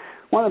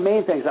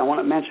main things I want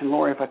to mention,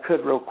 Lori, if I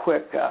could real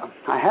quick,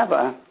 I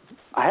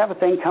have a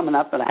thing coming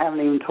up that I haven't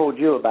even told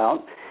you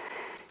about.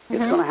 It's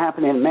going to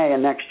happen in May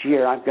of next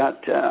year. I've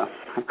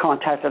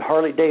contacted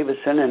Harley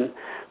Davidson, and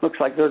looks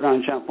like they're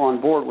going to jump on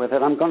board with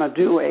it. I'm going to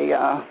do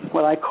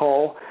what I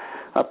call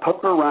a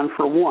poker run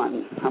for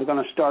one. I'm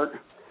going to start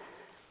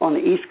on the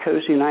east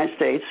coast of the United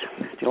States,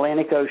 the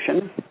Atlantic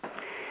Ocean,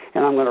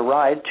 and I'm going to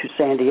ride to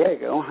San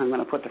Diego. I'm going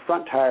to put the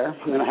front tire.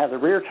 I'm going to have the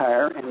rear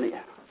tire in the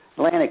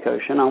Atlantic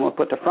Ocean. I'm going to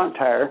put the front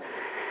tire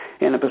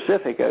in the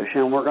Pacific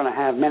Ocean. We're going to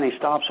have many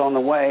stops on the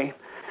way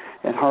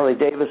at Harley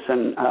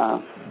Davidson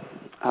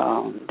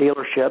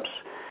dealerships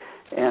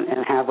and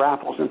have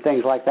raffles and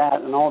things like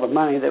that. And all the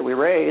money that we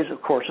raise,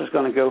 of course, is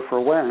going to go for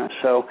awareness.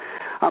 So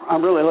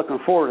I'm really looking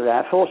forward to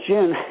that. Phyllis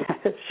June,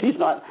 she's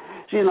not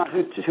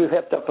too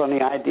hipped up on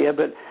the idea,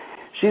 but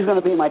she's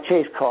going to be my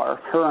chase car,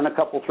 her and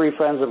three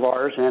friends of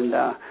ours, and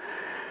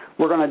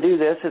we're going to do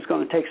this. It's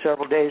going to take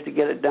several days to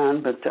get it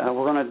done, but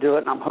we're going to do it,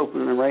 and I'm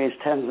hoping to raise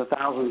tens of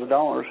thousands of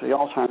dollars for the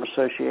Alzheimer's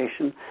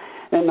Association.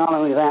 And not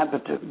only that,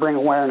 but to bring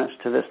awareness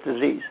to this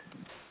disease.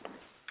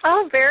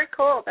 Oh, very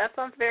cool. That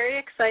sounds very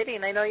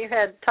exciting. I know you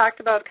had talked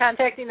about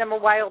contacting them a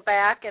while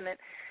back, and it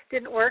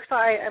didn't work, so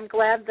I'm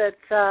glad that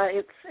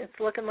it's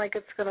looking like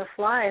it's going to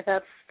fly.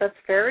 That's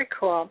very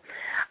cool.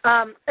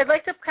 I'd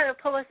like to kind of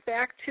pull us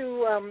back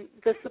to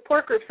the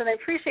support groups, and I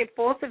appreciate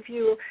both of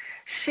you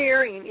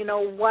sharing,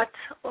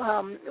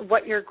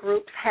 what your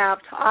groups have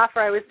to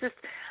offer.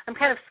 I'm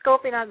kind of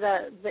scoping on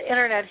the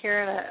internet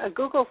here, and a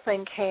Google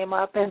thing came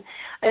up, and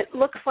it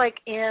looks like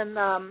in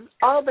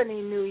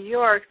Albany, New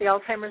York, the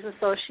Alzheimer's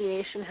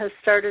Association has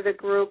started a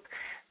group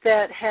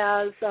that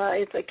has,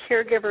 it's a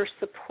caregiver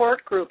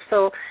support group.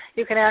 So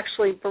you can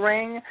actually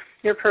bring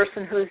your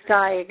person who's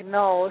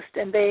diagnosed,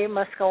 and they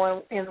must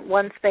go in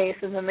one space,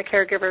 and then the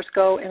caregivers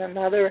go in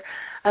another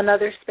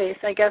space.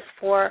 I guess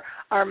for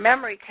our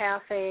Memory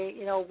Cafe,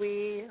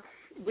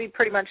 we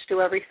pretty much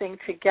do everything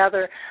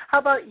together. How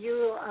about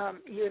you,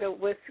 Yuta,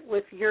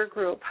 with your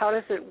group? How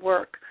does it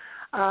work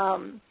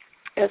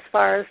as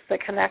far as the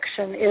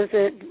connection? Is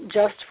it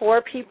just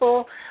for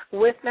people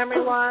with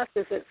memory loss?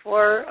 Is it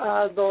for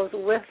those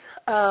with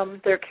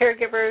their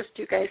caregivers?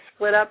 Do you guys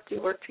split up? Do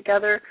you work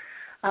together?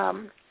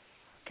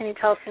 Can you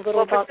tell us a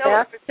little about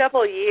that? For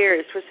several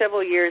years,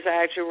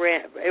 I actually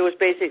ran. It was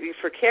basically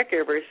for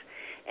caregivers.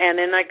 And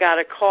then I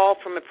got a call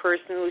from a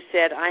person who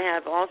said, I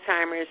have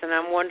Alzheimer's, and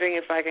I'm wondering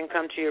if I can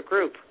come to your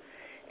group.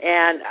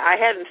 And I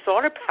hadn't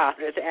thought about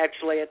it,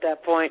 actually, at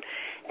that point.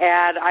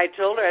 And I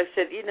told her, I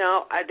said,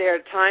 there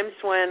are times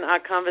when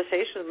our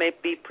conversations may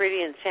be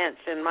pretty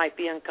intense and might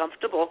be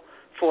uncomfortable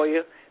for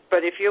you,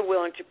 but if you're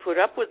willing to put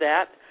up with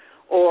that,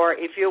 or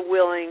if you're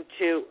willing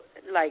to,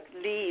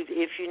 leave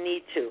if you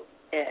need to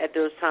at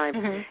those times,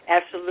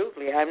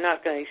 absolutely, I'm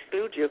not going to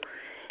exclude you.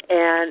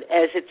 And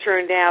as it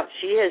turned out,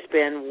 she has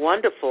been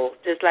wonderful,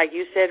 just like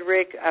you said,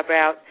 Rick,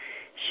 about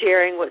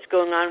sharing what's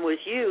going on with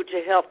you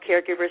to help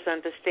caregivers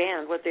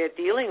understand what they're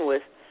dealing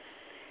with.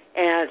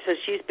 And so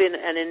she's been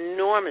an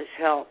enormous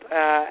help.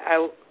 I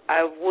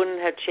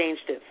wouldn't have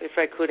changed it if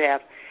I could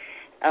have.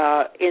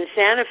 In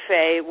Santa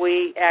Fe,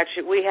 we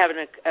have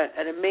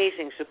an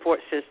amazing support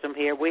system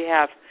here.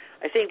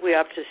 I think we're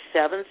up to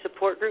 7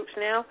 support groups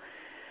now.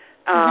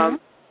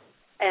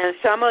 And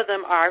some of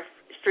them are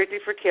strictly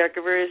for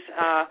caregivers,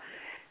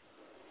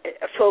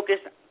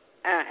 focused.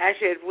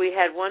 Actually, we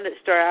had one that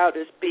started out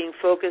as being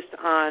focused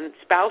on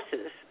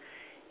spouses,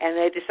 and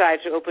they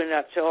decided to open it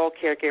up to all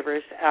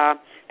caregivers.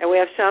 And we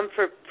have some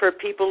for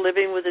people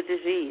living with a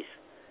disease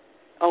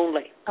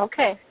only.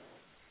 Okay.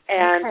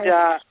 And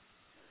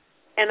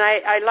and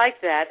I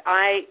like that.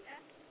 I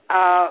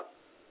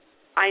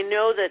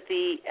know that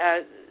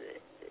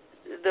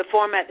the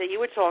format that you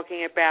were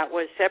talking about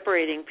was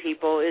separating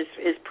people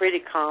is pretty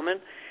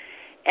common.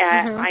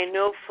 I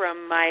know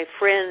from my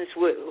friends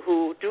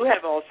who do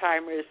have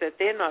Alzheimer's that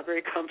they're not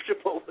very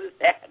comfortable with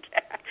that.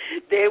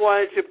 They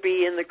wanted to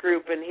be in the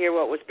group and hear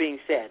what was being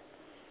said.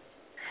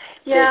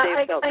 Yeah,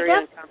 they felt very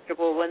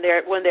uncomfortable when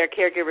their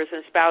caregivers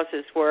and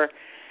spouses were,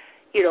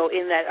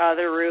 in that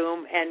other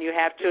room, and you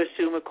have to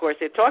assume, of course,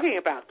 they're talking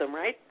about them,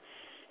 right?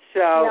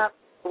 So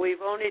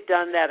we've only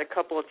done that a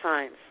couple of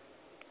times.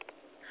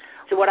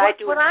 So what I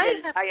do is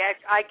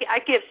I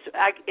give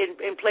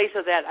in place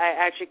of that,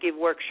 I actually give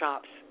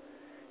workshops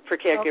for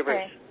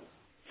caregivers,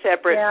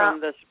 separate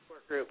from the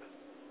support group.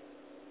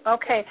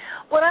 Okay.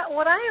 What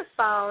I have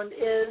found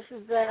is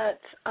that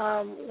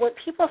what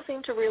people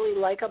seem to really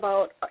like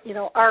about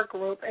our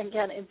group,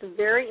 again, it's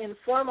very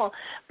informal,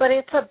 but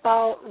it's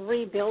about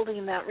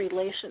rebuilding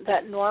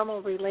that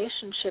normal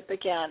relationship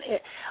again.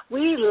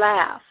 We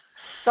laugh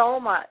so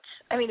much.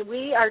 I mean,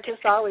 we are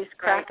just always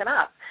cracking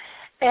up.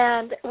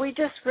 And we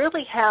just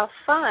really have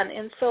fun.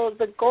 And so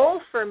the goal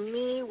for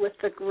me with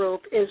the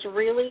group is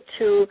really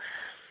to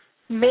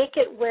make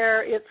it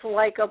where it's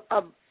like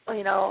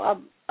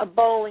a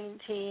bowling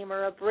team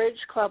or a bridge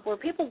club where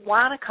people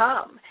want to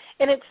come.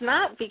 And it's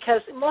not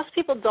because most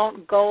people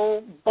don't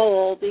go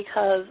bowl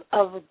because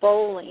of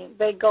bowling.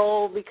 They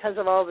go because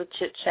of all the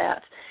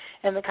chit-chat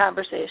and the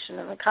conversation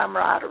and the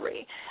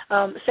camaraderie.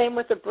 Same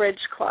with the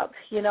bridge club.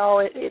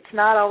 It's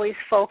not always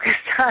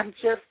focused on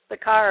just the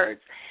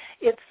cards.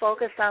 It's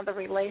focused on the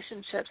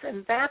relationships,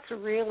 and that's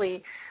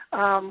really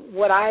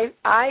what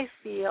I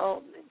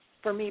feel.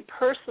 For me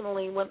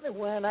personally,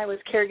 when I was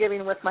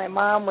caregiving with my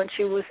mom when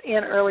she was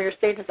in earlier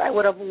stages, I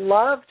would have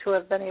loved to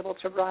have been able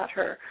to brought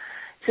her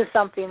to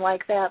something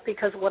like that,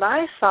 because what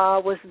I saw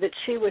was that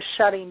she was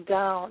shutting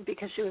down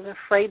because she was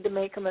afraid to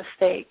make a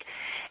mistake.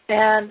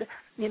 And,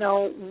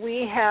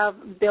 we have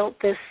built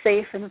this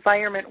safe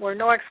environment where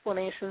no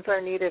explanations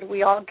are needed.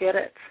 We all get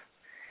it.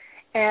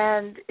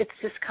 And it's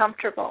just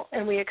comfortable,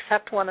 and we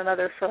accept one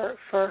another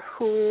for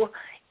who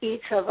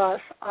each of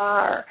us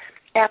are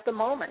at the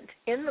moment,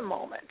 in the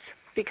moment,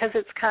 because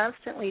it's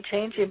constantly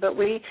changing. But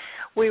we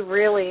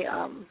really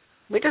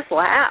we just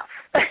laugh.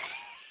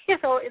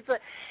 It's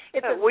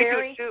we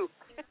very do too.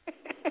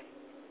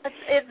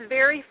 it's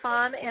very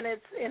fun, and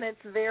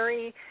it's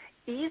very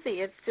easy.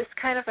 It's just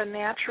kind of a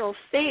natural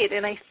state,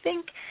 and I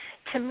think,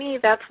 to me,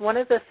 that's one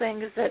of the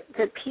things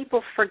that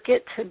people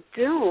forget to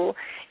do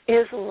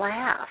is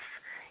laugh.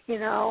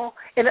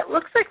 And it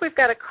looks like we've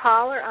got a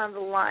caller on the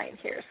line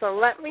here. So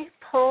let me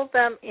pull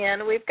them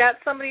in. We've got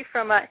somebody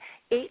from an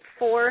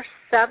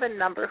 847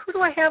 number. Who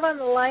do I have on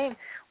the line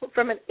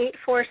from an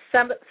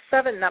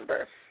 847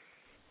 number?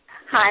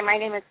 Hi, my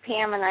name is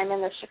Pam, and I'm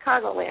in the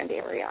Chicagoland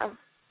area.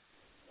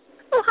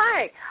 Oh,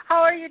 hi. How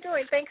are you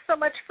doing? Thanks so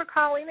much for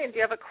calling in. Do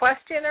you have a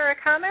question or a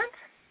comment?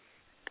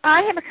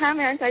 I have a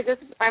comment.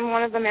 I'm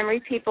one of the memory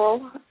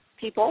people,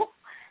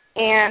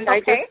 and I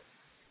just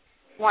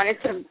wanted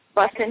to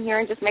bust in here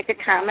and just make a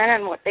comment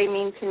on what they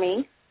mean to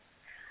me.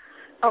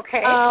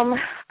 Okay.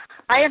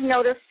 I have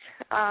noticed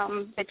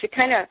that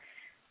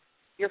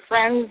your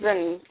friends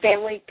and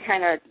family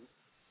kind of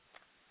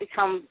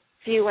become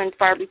few and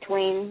far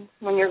between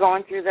when you're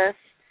going through this.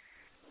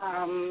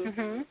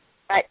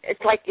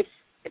 It's like if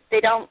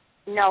they don't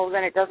know,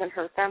 then it doesn't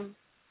hurt them.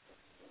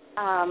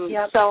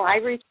 So I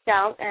reached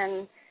out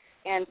and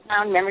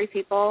found memory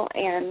people,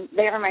 and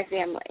they are my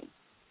family.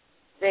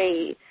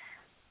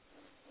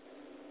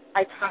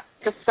 I talk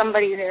to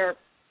somebody there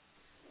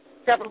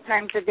several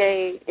times a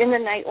day, in the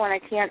night when I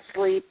can't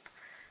sleep.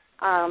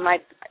 I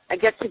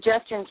get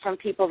suggestions from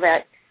people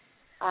that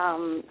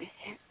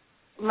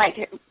might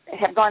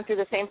have gone through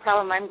the same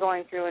problem I'm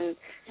going through, and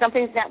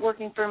something's not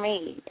working for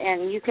me.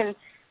 And you can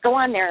go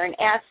on there and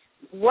ask,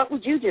 what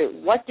would you do?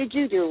 What did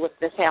you do when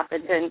this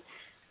happened? And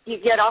you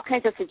get all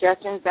kinds of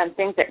suggestions on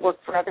things that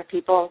work for other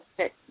people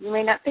that you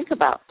may not think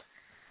about.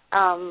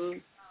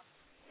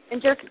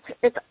 And just,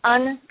 it's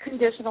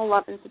unconditional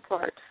love and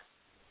support.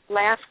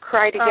 Laugh,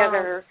 cry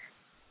together.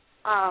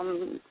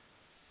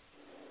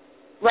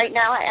 Right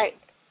now,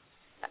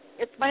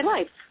 it's my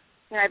life.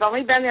 I've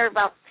only been there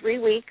about 3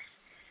 weeks,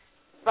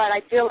 but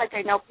I feel like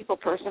I know people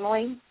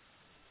personally.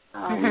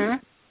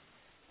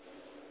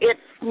 If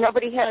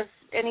nobody has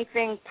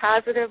anything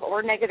positive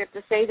or negative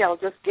to say, they'll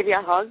just give you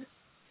a hug.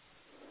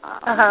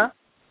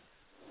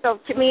 So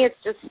to me,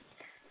 it's just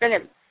been a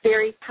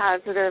very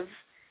positive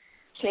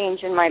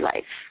change in my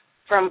life,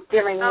 from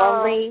feeling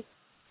lonely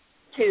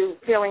to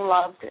feeling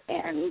loved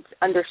and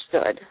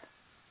understood,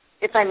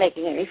 if I'm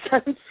making any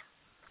sense.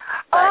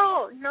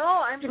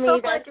 I'm so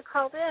glad you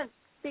called in,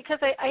 because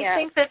I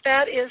think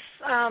that is,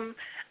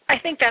 I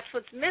think that's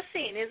what's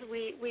missing, is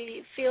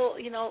we feel,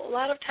 a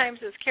lot of times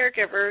as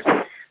caregivers,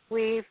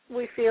 we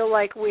feel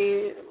like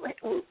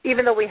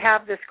even though we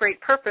have this great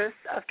purpose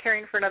of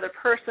caring for another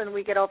person,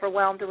 we get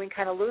overwhelmed and we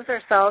kind of lose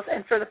ourselves.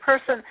 And for the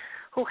person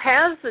who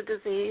has the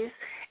disease,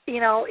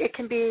 it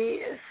can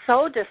be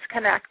so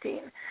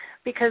disconnecting,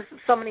 because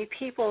so many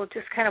people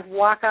just kind of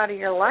walk out of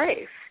your life,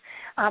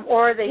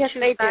 or they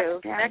choose not to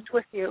connect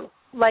with you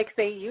like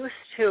they used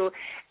to.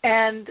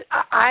 And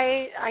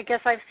I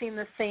guess I've seen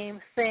the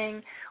same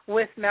thing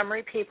with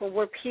memory people,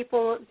 where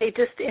people, they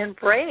just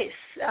embrace.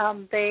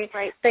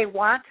 They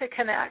want to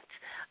connect.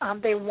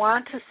 They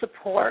want to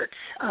support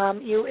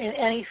you in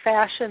any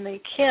fashion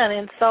they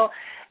can.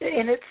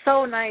 And it's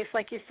so nice,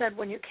 like you said,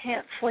 when you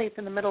can't sleep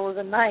in the middle of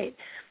the night,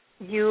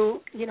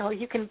 you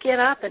can get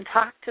up and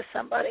talk to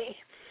somebody,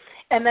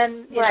 and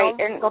then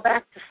go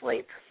back to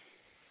sleep.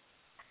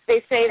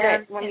 They say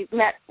that when you've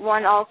met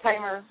one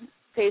Alzheimer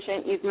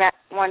patient, you've met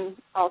one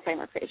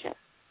Alzheimer patient.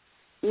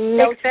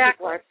 No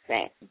people are the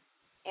same,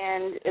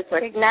 and it's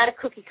like not a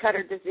cookie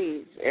cutter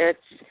disease. It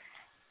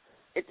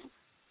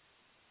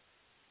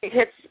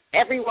hits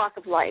every walk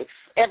of life,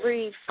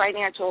 every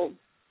financial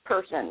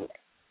person.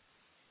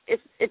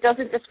 It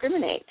doesn't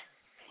discriminate.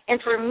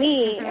 And for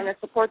me, and the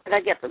support that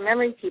I get from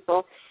memory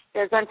people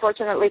is,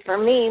 unfortunately for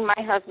me, my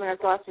husband has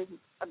lost his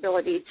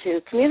ability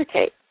to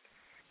communicate.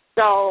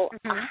 So,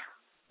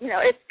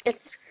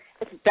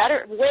 it's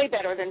better, way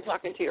better than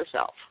talking to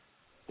yourself.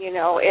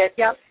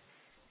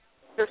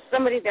 There's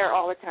somebody there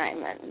all the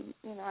time, and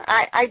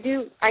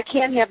I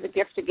can't have the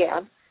gift of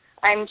gab.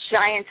 I'm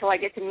shy until I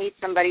get to meet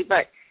somebody,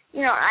 but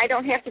I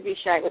don't have to be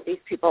shy with these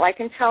people. I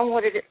can tell them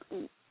what it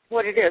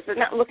is. They're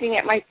not looking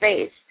at my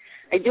face.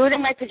 I do it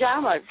in my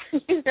pajamas.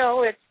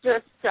 It's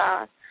just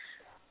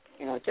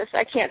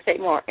I can't say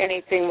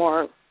anything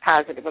more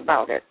positive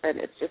about it, but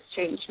it's just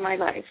changed my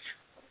life.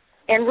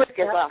 And Rick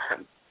is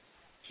awesome.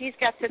 He's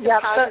got such a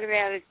positive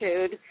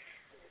attitude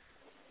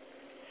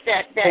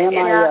that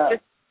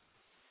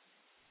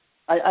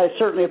I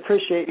certainly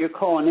appreciate you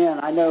calling in.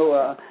 I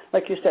know,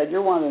 like you said,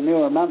 you're one of the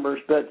newer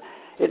members, but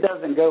it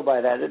doesn't go by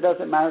that. It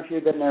doesn't matter if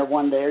you've been there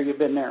one day or you've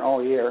been there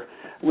all year.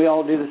 We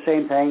all do the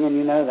same thing, and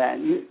you know that.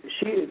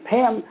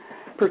 Pam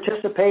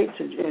participates,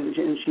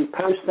 and she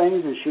posts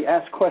things, and she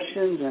asks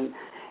questions,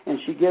 and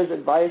she gives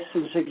advice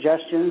and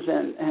suggestions,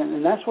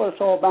 and that's what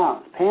it's all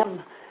about.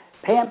 Pam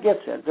gets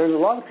it. There's a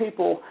lot of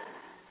people,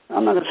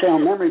 I'm not going to say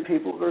on memory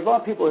people, there's a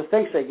lot of people who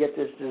think they get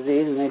this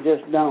disease, and they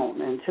just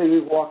don't until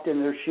you've walked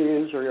in their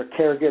shoes or your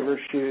caregiver's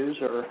shoes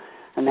or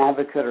an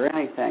advocate or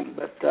anything.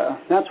 But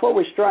that's what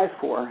we strive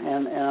for,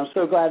 and I'm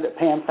so glad that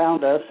Pam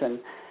found us,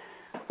 and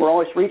we're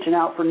always reaching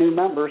out for new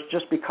members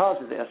just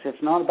because of this.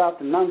 It's not about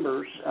the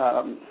numbers.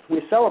 We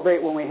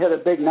celebrate when we hit a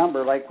big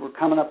number, like we're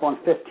coming up on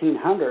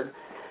 1,500,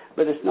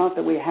 but it's not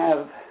that we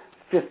have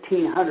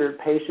 1,500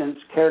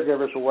 patients,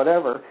 caregivers, or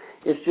whatever.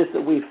 It's just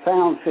that we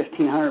found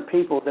 1,500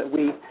 people that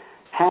we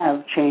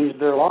have changed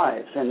their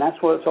lives, and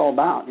that's what it's all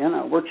about.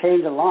 We're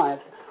changing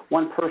lives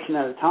one person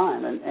at a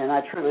time, and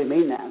I truly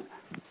mean that.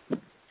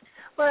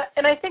 Well,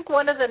 and I think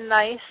one of the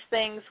nice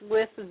things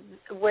with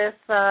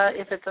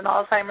if it's an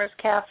Alzheimer's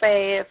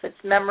cafe, if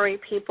it's memory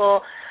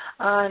people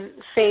on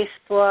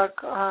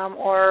Facebook,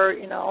 or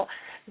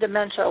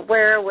Dementia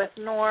Aware with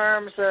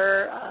Norms,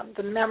 or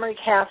the memory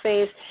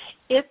cafes,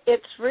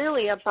 it's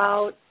really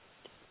about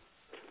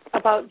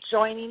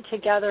joining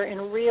together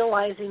and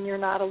realizing you're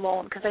not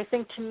alone. Because I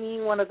think, to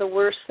me, one of the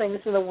worst things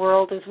in the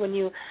world is when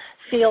you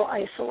feel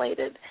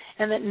isolated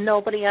and that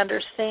nobody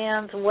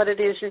understands what it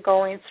is you're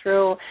going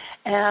through,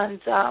 and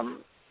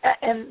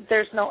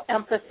there's no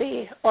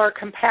empathy or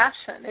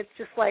compassion. It's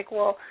just like,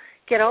 well,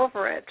 get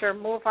over it or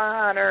move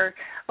on, or,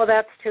 well,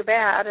 that's too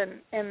bad,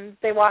 and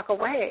they walk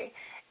away.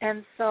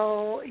 And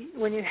so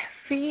when you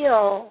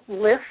feel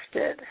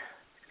lifted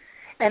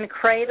and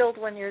cradled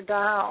when you're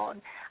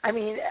down, I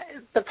mean,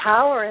 the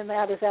power in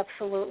that is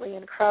absolutely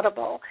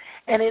incredible.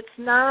 And it's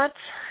not,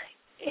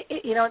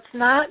 it's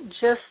not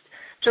just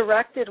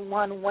directed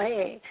one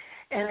way.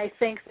 And I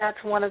think that's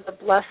one of the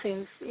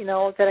blessings,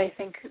 that I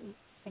think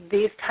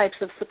these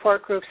types of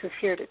support groups is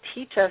here to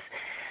teach us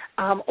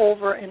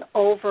over and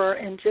over,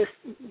 and just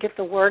get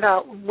the word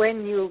out.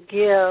 When you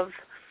give,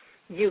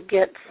 you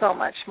get so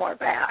much more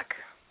back.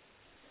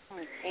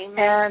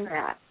 Amen.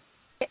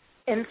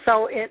 And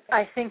so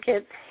I think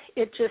it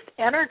just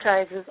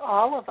energizes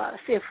all of us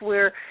if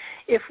we're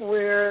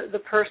the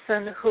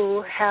person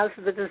who has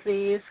the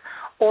disease,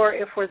 or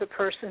if we're the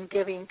person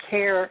giving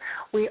care.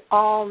 We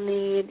all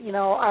need,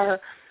 our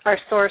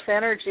source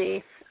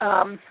energy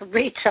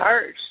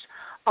recharged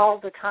all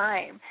the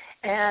time.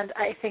 And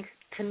I think,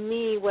 to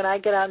me, when I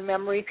get on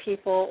memory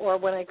people, or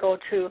when I go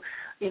to,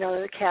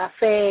 the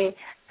cafe,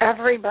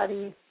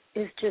 everybody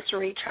is just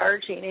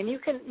recharging, and you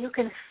can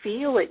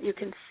feel it, you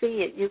can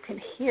see it, you can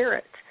hear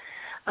it.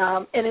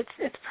 And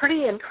it's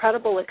pretty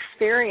incredible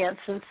experience.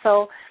 And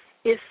so,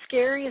 as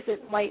scary as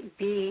it might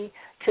be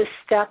to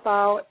step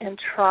out and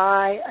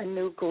try a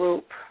new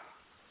group,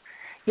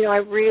 I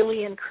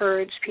really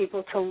encourage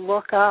people to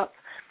look up,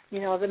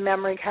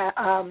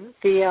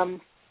 the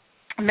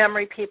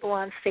memory people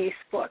on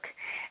Facebook.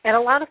 And a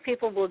lot of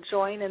people will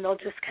join, and they'll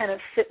just kind of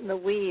sit in the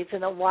weeds,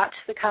 and they'll watch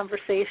the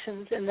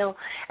conversations, and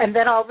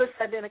then all of a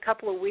sudden, in a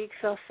couple of weeks,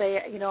 they'll say,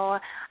 I'm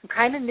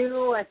kind of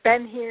new, I've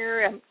been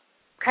here, I'm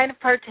kind of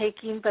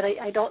partaking, but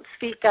I don't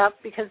speak up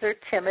because they're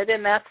timid,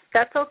 and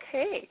that's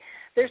okay.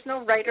 There's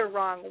no right or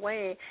wrong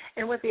way.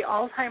 And with the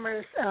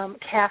Alzheimer's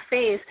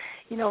cafes,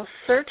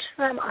 search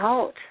them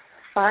out,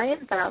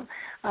 find them.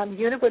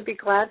 Una would be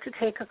glad to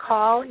take a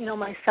call.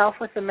 Myself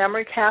with the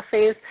memory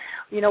cafes,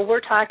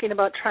 we're talking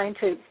about trying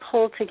to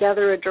pull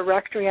together a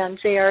directory on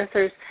J.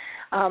 Arthur's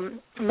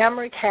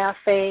Memory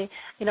Cafe,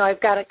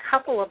 I've got a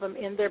couple of them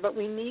in there, but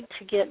we need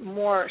to get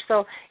more.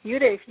 So,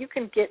 Yuda, if you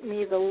can get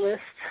me the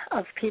list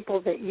of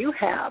people that you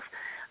have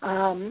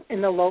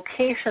in the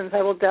locations,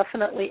 I will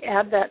definitely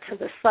add that to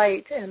the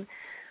site. And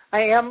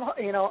I am,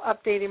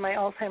 updating my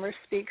Alzheimer's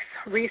Speaks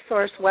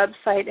resource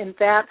website, and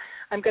that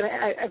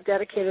I've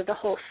dedicated a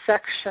whole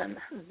section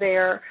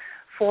there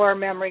for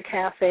memory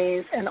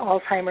cafes and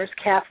Alzheimer's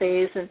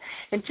cafes and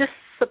just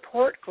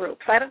support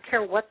groups. I don't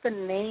care what the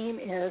name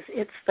is.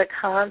 It's the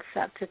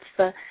concept.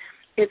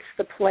 It's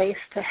the place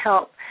to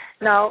help.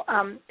 Now,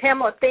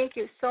 Pamela, thank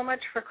you so much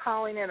for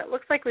calling in. It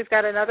looks like we've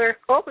got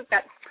we've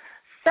got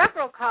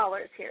several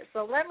callers here.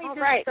 So let me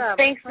right.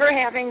 Thanks for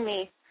having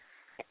me.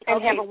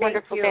 And have a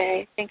wonderful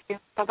day. Thank you.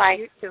 Bye-bye.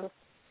 You too.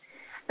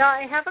 Now,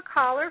 I have a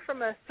caller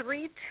from a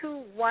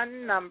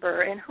 321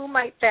 number, and who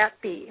might that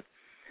be?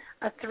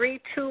 A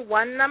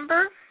 321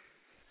 number?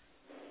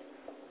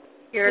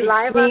 You're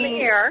live on the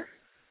air.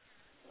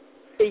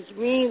 It's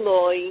me,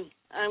 Lori.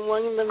 I'm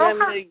one of the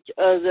members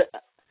of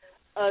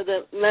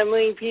the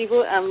memory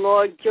people. I'm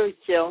Laura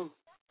Churchill.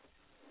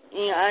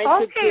 And I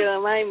took care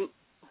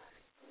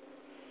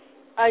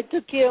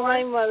of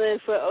my mother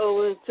for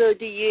over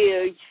 30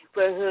 years,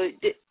 but her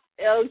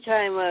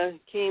Alzheimer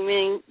came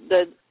in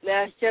the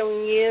last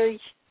 7 years,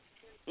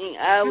 and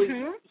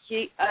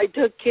I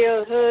took care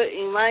of her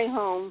in my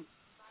home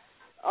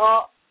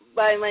all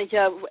by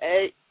myself.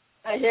 I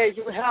had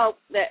some help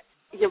that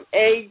some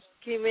aides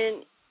came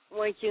in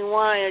once in a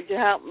while to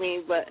help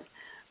me, but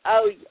I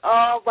was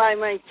all by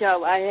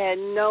myself. I had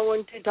no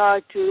one to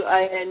talk to.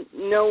 I had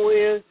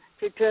nowhere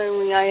to turn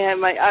when I had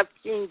my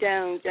ups and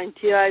downs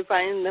until I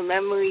find the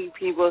memory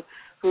people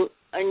who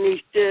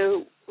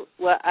understood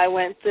what I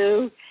went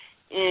through,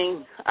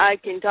 and I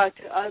can talk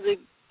to other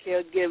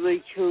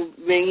caregivers who've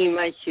been in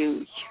my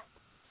shoes.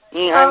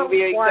 And I'm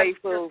very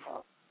grateful.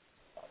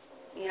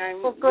 And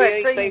I'm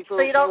very grateful.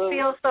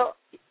 So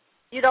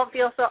you don't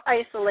feel so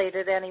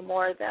isolated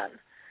anymore then.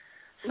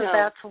 So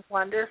that's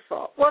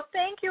wonderful. Well,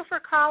 thank you for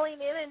calling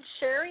in and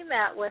sharing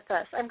that with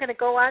us. I'm going to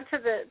go on to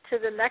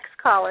the next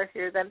caller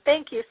here then.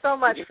 Thank you so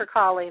much for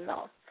calling,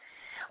 though.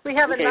 We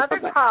have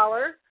another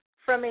caller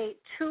from a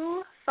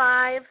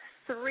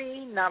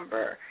 253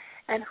 number.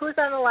 And who's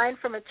on the line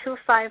from a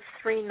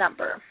 253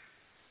 number?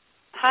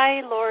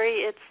 Hi,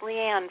 Lori. It's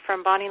Leanne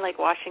from Bonnie Lake,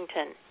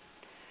 Washington.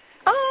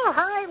 Oh,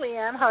 hi,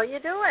 Leanne. How are you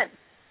doing?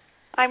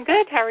 I'm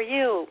good. How are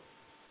you?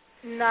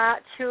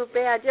 Not too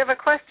bad. Do you have a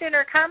question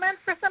or comment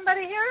for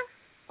somebody here?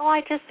 Oh,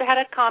 I just had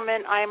a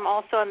comment. I'm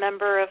also a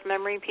member of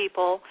Memory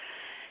People,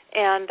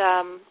 and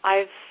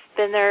I've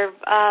been there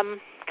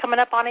coming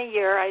up on a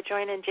year. I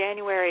joined in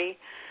January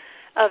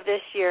of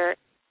this year.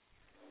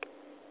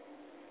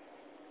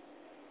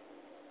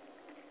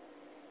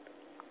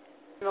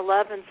 The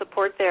love and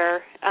support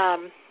there.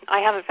 I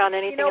haven't found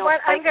anything else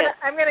like it.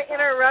 I'm going to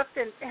interrupt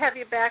and have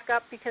you back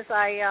up because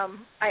I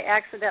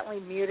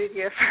accidentally muted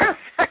you for a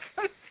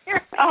second.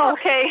 Oh,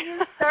 okay.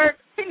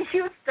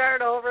 You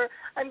start over.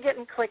 I'm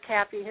getting click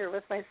happy here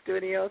with my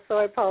studio, so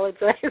I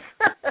apologize.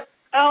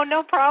 Oh,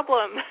 no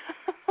problem.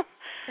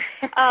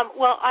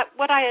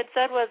 What I had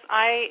said was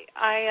I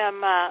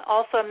am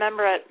also a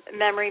member at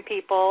Memory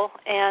People,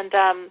 and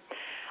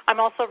I'm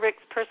also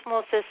Rick's personal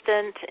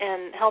assistant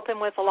and help him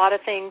with a lot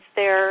of things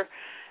there.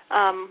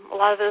 A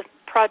lot of the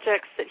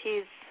projects that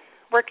he's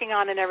working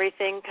on and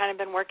everything, kind of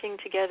been working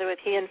together with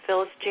he and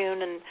Phyllis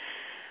June.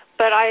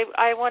 But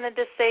I wanted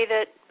to say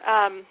that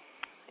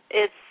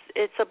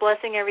it's a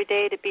blessing every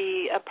day to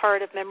be a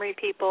part of Memory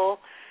People.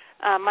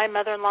 My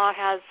mother-in-law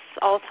has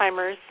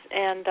Alzheimer's,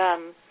 and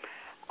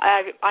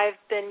I've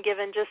been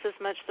given just as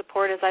much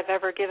support as I've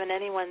ever given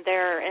anyone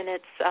there, and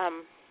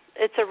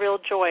it's a real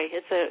joy.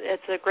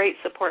 It's a great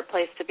support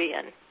place to be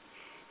in.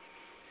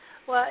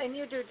 Well, and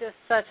you do just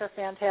such a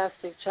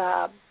fantastic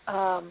job.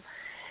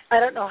 I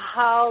don't know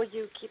how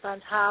you keep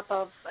on top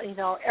of,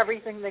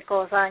 everything that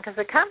goes on, because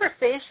the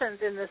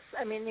conversations in this,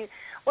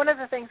 one of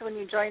the things when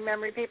you join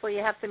Memory People, you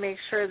have to make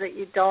sure that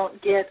you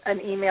don't get an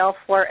email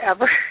for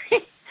every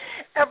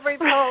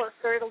post,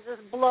 or it'll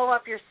just blow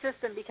up your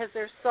system because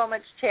there's so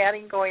much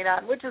chatting going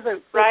on, which is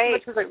a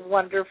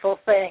wonderful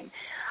thing.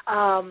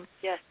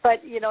 Yes.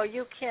 But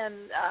you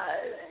can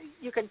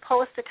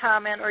post a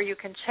comment, or you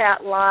can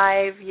chat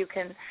live. You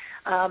can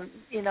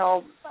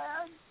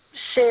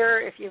share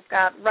if you've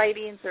got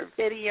writings or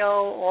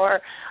video,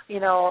 or you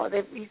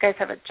guys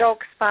have a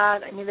joke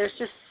spot. There's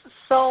just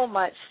so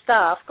much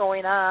stuff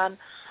going on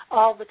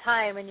all the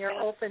time, and you're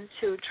open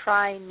to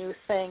trying new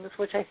things,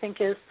 which I think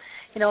is,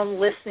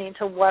 listening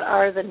to what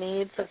are the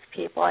needs of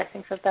people. I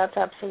think that's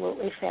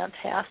absolutely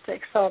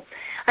fantastic. So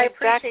I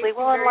appreciate you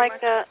very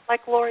much.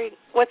 Like Lori,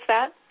 what's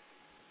that?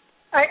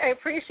 I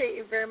appreciate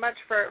you very much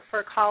for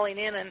calling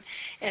in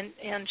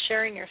and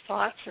sharing your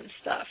thoughts and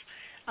stuff.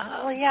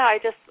 I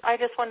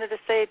just wanted to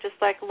say, just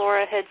like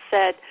Laura had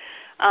said,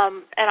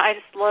 and I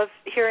just love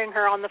hearing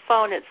her on the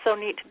phone. It's so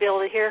neat to be able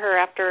to hear her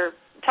after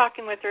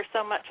talking with her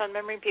so much on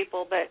Memory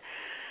People. But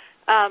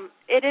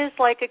it is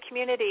like a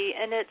community,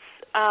 and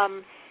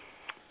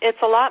it's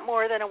a lot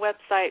more than a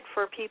website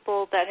for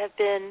people that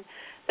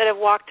have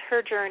walked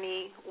her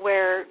journey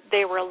where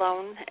they were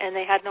alone and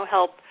they had no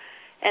help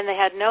and they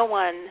had no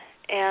one.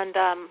 And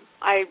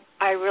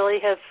I really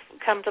have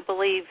come to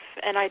believe,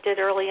 and I did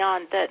early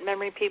on, that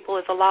Memory People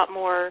is a lot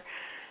more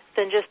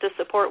than just a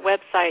support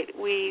website.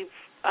 We've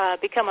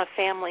become a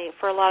family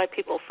for a lot of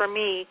people, for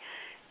me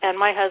and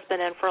my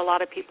husband, and for a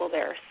lot of people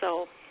there.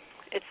 So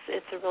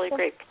it's a really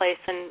great place,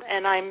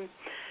 and I'm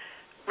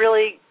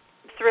really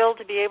thrilled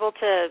to be able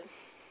to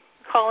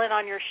call in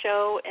on your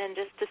show and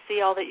just to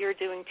see all that you're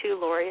doing too,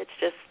 Lori. It's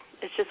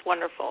just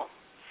wonderful.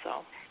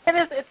 So it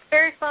is. It's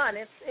very fun.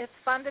 It's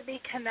fun to be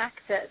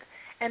connected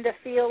and to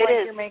feel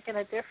like you're making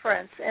a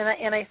difference.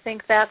 And I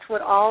think that's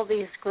what all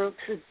these groups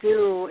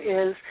do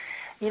is,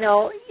 you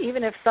know,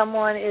 even if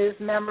someone is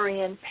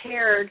memory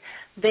impaired,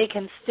 they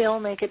can still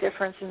make a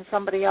difference in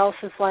somebody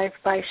else's life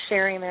by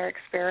sharing their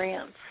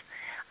experience.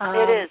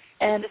 It is.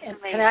 And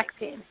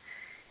connecting.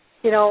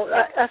 You know,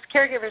 us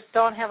caregivers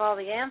don't have all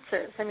the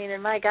answers. I mean,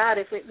 and my God,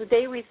 the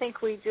day we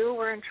think we do,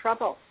 we're in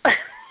trouble.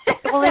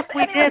 Well, if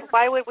we did,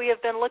 why would we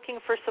have been looking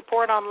for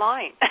support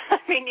online? I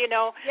mean, you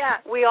know,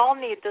 we all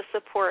need the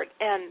support,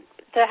 and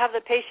to have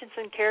the patients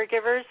and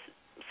caregivers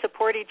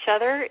support each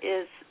other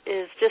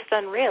is just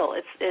unreal.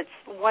 It's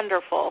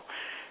wonderful.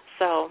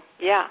 So,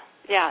 yeah,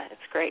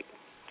 it's great.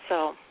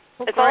 So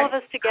it's all of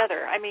us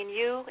together. I mean,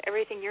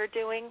 everything you're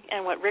doing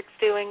and what Rick's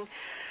doing,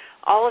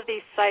 all of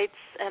these sites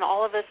and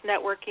all of us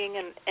networking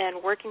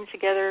and working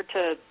together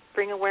to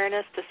bring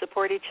awareness, to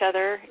support each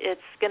other, it's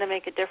going to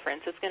make a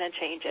difference. It's going to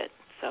change it.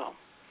 So.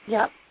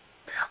 Yep.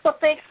 Well,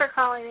 thanks for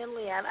calling in,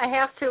 Leanne. I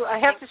have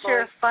to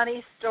share a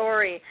funny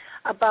story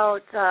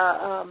about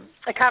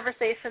a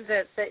conversation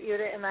that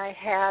Yuta and I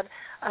had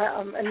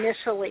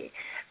initially,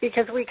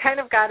 because we kind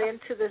of got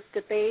into this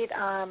debate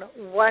on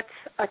what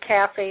a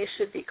cafe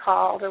should be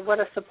called or what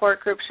a support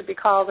group should be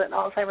called, an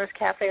Alzheimer's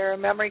cafe or a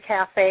memory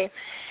cafe.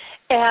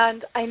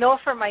 And I know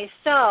for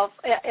myself,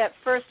 at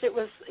first it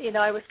was, you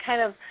know, I was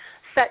kind of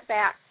set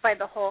back by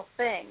the whole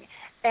thing.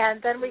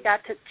 And then we got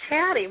to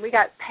chatting. We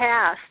got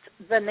past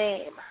the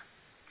name.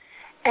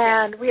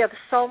 And we have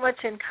so much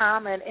in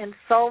common and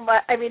so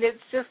much. I mean, it's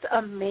just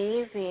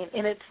amazing.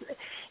 And it's,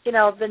 you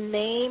know, the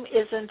name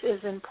isn't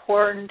as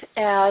important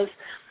as,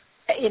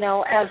 you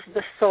know, as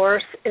the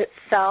source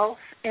itself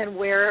and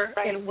where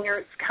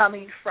it's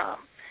coming from,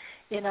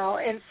 you know.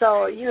 And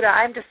so, Yuta,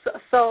 I'm just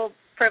so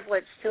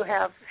privileged to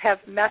have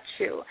met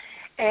you.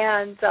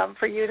 And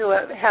for you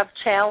to have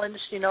challenged,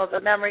 you know,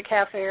 the Memory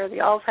Cafe or the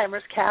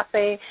Alzheimer's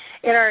Cafe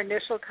in our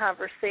initial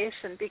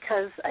conversation,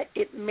 because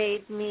it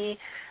made me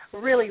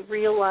really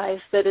realize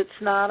that it's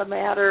not a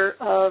matter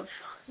of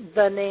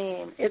the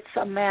name; it's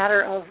a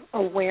matter of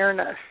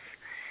awareness.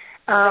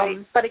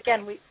 But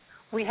again,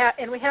 we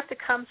have to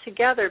come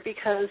together,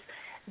 because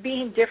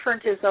being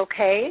different is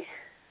okay.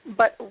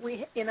 But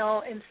we, you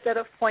know, instead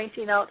of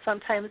pointing out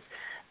sometimes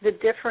the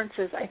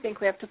differences, I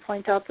think we have to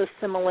point out the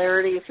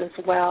similarities as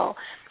well,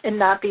 and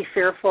not be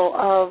fearful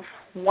of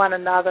one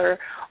another,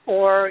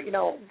 or, you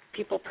know,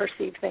 people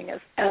perceive things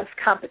as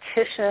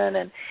competition,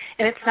 and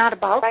it's not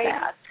about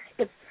that.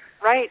 It's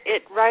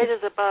it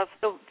rises above,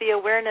 the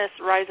awareness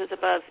rises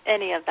above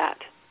any of that,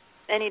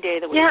 any day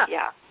of the week.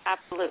 Yeah,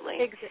 absolutely.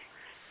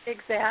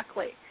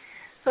 Exactly.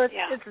 So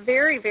it's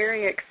very,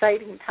 very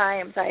exciting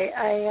times.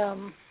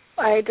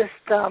 I just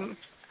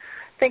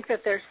think that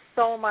there's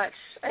so much.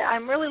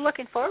 I'm really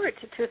looking forward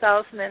to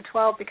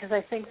 2012, because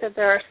I think that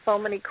there are so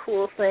many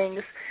cool things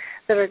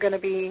that are going to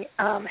be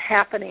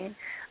happening.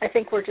 I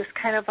think we're just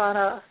kind of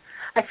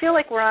I feel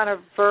like we're on a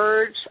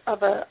verge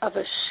of a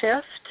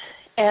shift,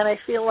 and I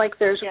feel like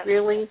there's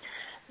really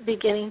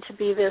beginning to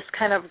be this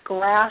kind of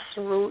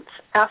grassroots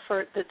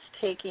effort that's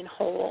taking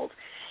hold.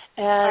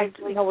 And,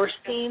 you know, we're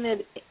seeing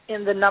it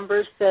in the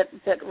numbers that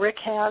Rick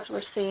has.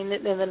 We're seeing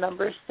it in the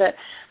numbers that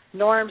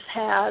Norms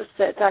has,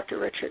 that Dr.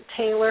 Richard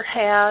Taylor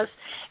has,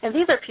 and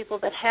these are people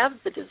that have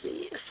the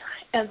disease,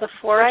 and the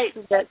force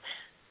that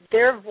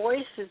their voice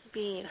is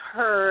being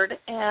heard,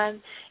 and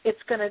it's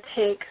going to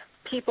take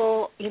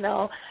people, you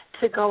know,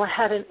 to go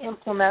ahead and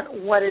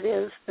implement what it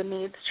is the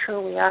needs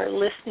truly are,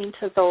 listening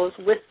to those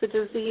with the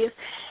disease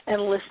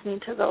and listening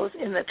to those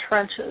in the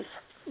trenches,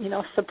 you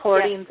know,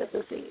 supporting the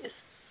disease.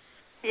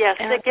 Yes,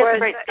 and it gets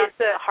right to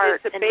the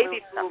heart. It's a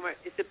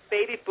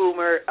baby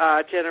boomer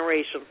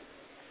generation.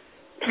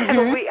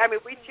 Mm-hmm.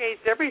 We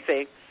changed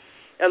everything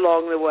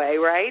along the way,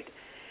 right?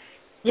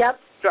 Yep.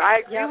 So I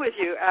agree with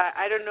you.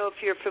 I don't know if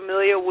you're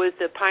familiar with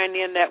the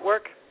Pioneer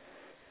Network.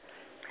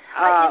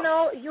 You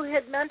know, you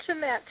had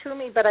mentioned that to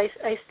me, but I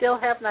still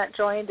have not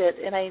joined it,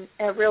 and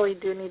I really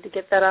do need to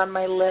get that on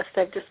my list.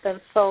 I've just been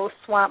so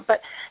swamped.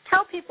 But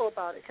tell people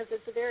about it, because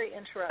it's very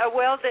interesting.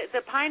 Well,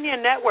 the Pioneer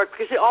Network,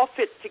 because it all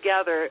fits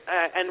together,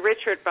 and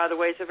Richard, by the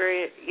way, is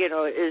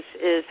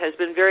has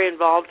been very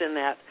involved in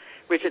that.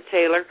 Richard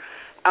Taylor.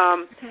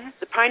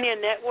 The Pioneer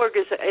Network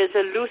is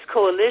a loose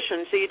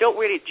coalition, so you don't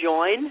really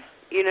join.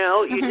 You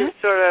know, you just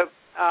sort of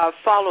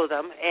follow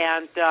them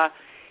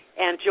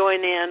and join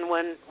in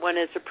when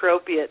it's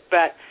appropriate.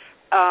 But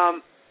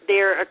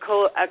they're a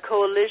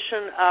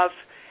coalition of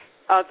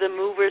the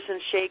movers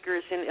and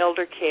shakers in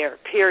elder care,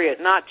 period,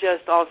 not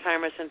just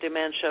Alzheimer's and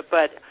dementia,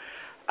 but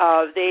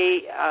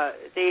they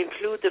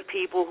include the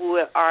people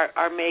who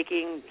are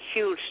making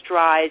huge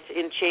strides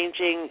in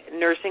changing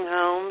nursing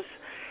homes.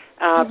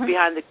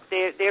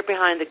 They're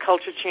behind the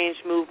culture change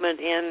movement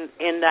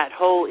in that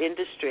whole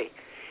industry,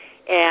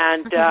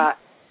 and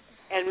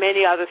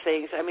many other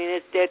things. I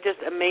mean, they're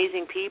just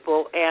amazing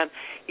people, and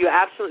you're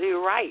absolutely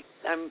right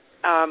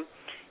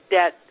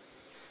that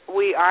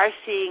we are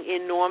seeing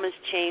enormous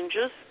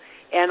changes,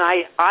 and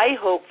I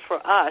hope for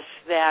us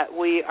that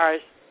we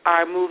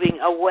are moving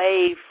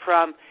away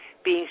from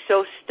being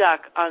so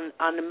stuck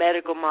on the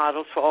medical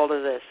models for all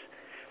of this.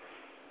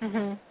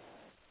 Mm-hmm.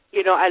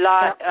 You know,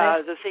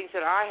 the things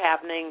that are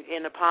happening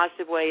in a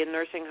positive way in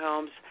nursing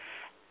homes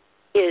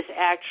is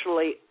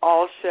actually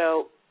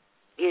also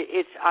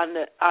it's on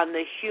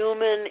the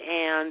human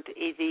and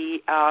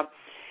the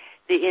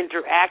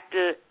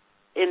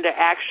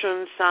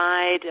interaction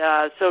side,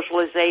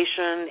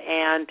 socialization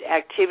and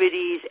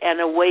activities, and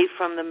away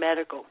from the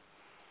medical.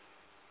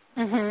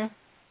 Mhm.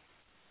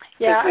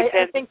 Yeah,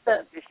 I think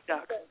that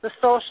the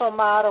social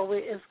model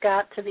has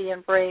got to be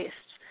embraced,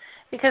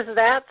 because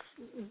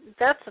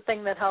that's the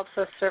thing that helps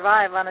us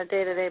survive on a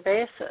day-to-day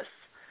basis.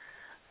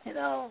 You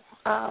know,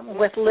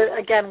 with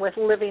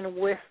living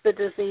with the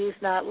disease,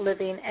 not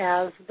living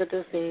as the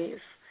disease.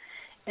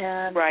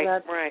 And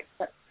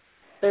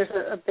there's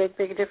a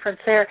big difference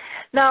there.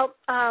 Now,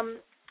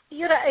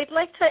 Yuta, I'd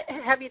like to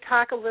have you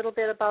talk a little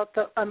bit about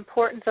the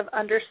importance of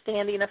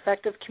understanding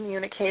effective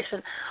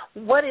communication.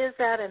 What is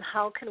that, and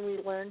how can we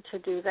learn to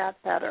do that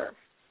better?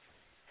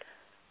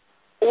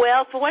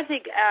 Well, for one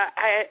thing,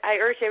 I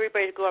urge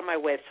everybody to go on my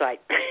website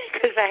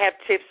because I have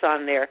tips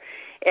on there,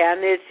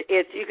 and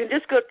it's you can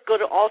just go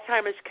to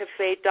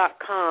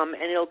alzheimerscafe.com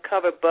and it'll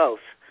cover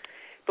both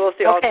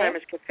the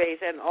Alzheimer's cafes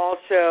and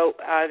also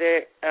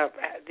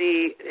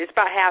it's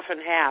about half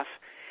and half.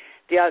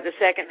 The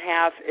second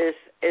half is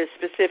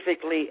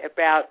specifically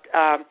about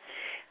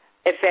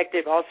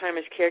effective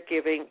Alzheimer's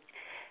caregiving.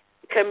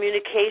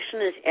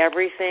 Communication is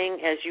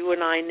everything, as you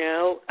and I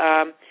know,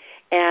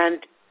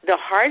 and the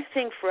hard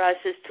thing for us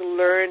is to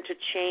learn to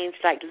change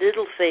like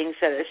little things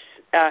that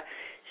are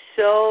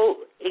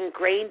so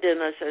ingrained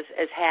in us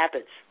as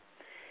habits,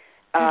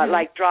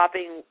 like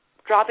dropping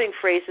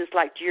phrases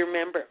like "Do you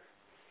remember?"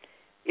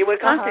 We're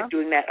constantly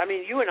doing that. I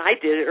mean, you and I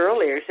did it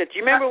earlier. Said, "Do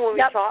you remember when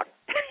we talked?"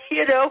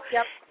 You know,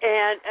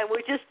 and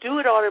we just do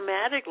it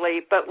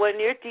automatically. But when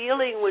you're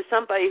dealing with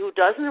somebody who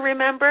doesn't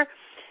remember,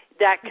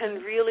 that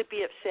can really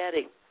be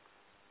upsetting.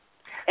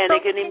 And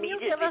it can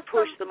immediately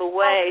push them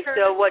away.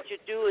 So what you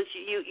do is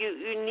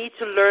you need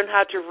to learn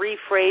how to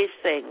rephrase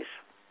things.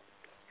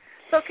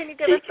 So can you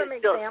give us some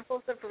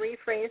examples of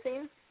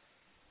rephrasing?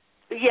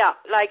 Yeah,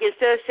 like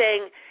instead of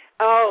saying,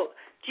 "Oh,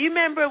 do you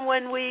remember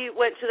when we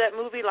went to that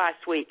movie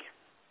last week?"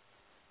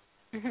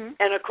 Mm-hmm.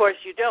 And, of course,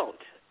 you don't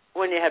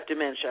when you have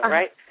dementia,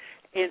 right?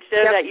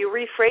 Instead of that, you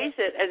rephrase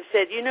it and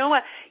said, "You know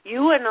what,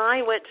 you and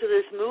I went to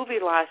this movie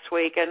last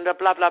week and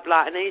blah, blah,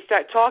 blah." And then you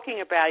start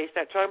talking about it. You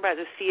start talking about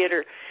the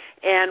theater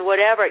and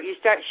whatever. You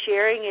start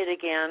sharing it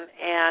again.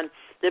 And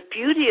the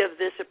beauty of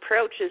this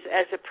approach is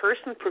as a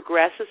person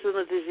progresses in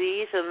the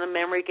disease and the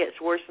memory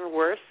gets worse and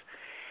worse,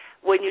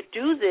 when you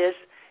do this,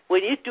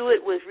 when you do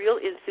it with real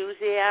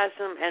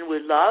enthusiasm and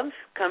with love,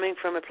 coming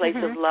from a place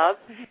of love,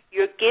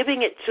 you're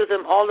giving it to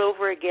them all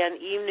over again,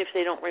 even if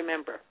they don't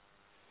remember.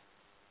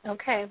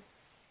 Okay.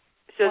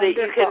 So that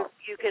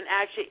you can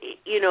actually,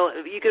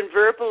 you can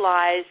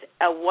verbalize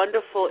a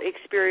wonderful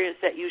experience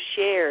that you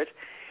shared,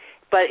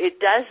 but it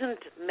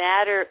doesn't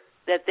matter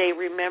that they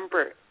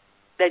remember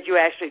that you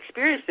actually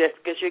experienced it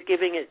because you're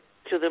giving it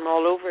to them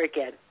all over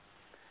again.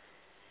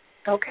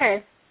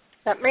 Okay.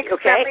 That makes and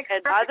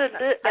sense.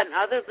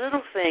 Other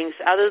little things,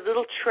 other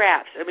little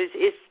traps. I mean,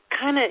 it's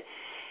kind of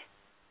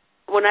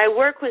when I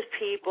work with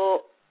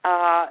people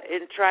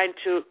in trying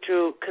to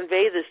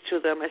convey this to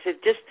them, I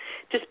said just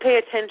pay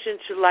attention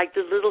to like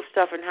the little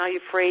stuff and how you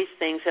phrase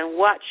things, and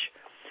watch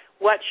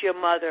your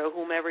mother or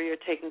whomever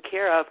you're taking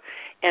care of,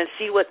 and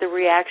see what the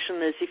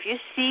reaction is. If you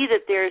see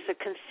that there's a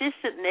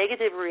consistent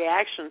negative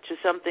reaction to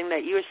something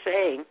that you're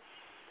saying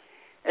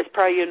as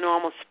part of your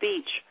normal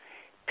speech,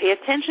 pay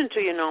attention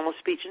to your normal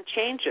speech and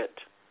change it.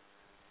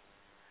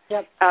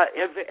 Yep.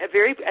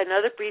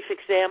 Another brief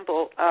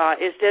example,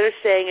 instead of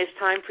saying it's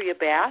time for your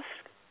bath,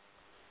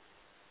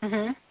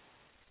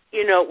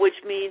 which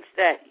means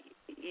that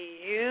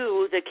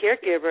you, the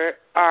caregiver,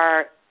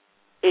 are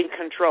in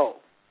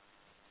control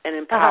and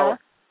empowered.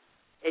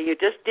 And you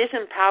just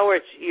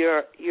disempowered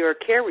your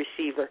care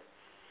receiver.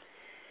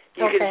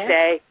 You can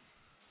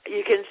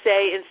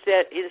say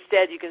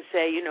instead you can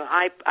say,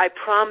 I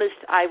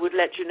promised I would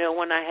let you know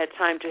when I had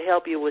time to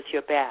help you with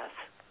your bath.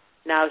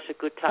 Now is a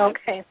good time.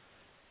 Okay.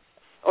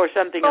 Or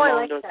something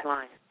along those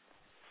lines.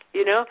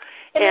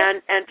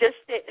 And just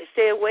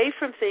stay away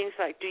from things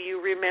like do you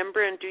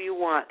remember and do you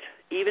want?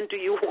 Even do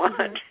you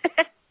want?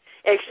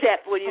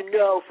 Except when you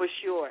know for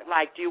sure.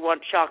 Like do you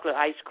want chocolate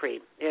ice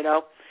cream,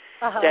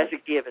 That's a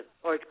given,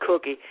 or a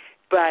cookie.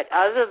 But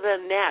other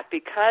than that,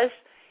 because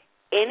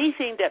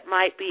anything that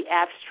might be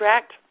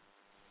abstract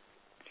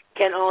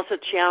can also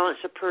challenge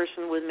a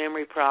person with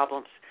memory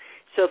problems.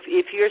 So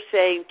if you're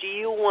saying, do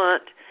you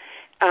want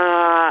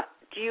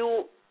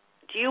lasagna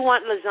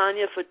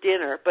for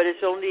dinner, but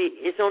it's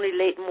only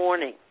late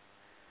morning?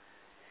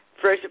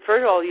 First of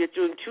all, you're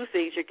doing two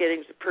things. You're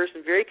getting the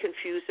person very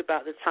confused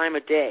about the time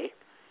of day,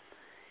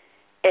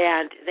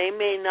 and they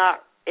may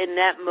not, in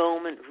that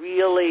moment,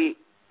 really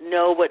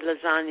know what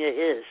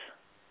lasagna is.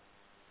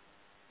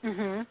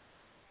 Mhm.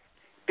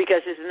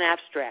 Because it's an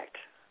abstract.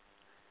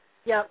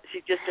 Yep. So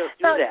you just don't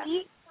do that.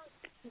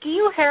 Do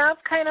you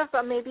have kind of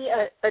maybe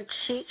a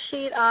cheat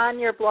sheet on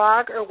your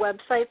blog or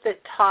website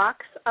that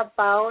talks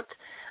about,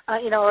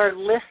 or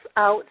lists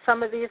out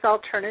some of these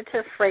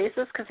alternative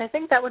phrases? Because I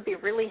think that would be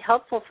really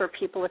helpful for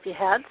people if you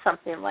had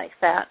something like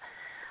that.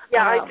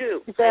 Yeah, I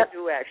do. I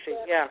do actually.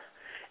 Yeah.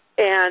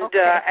 And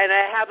and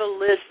I have a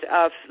list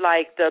of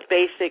like the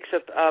basics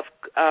of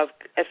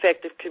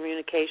effective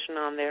communication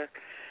on there.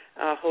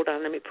 Hold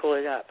on, let me pull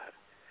it up.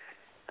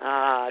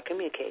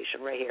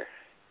 Communication right here.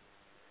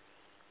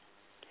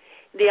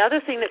 The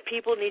other thing that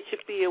people need to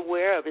be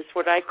aware of is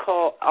what I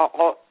call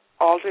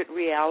altered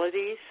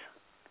realities,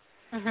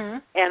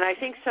 and I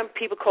think some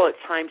people call it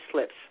time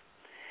slips,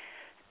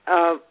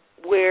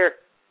 where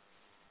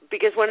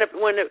because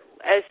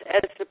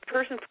as the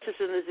person passes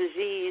in the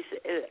disease,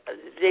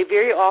 they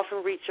very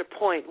often reach a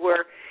point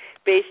where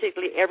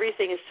basically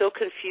everything is so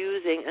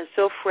confusing and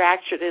so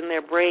fractured in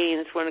their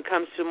brains when it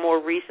comes to more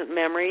recent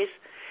memories,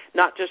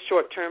 not just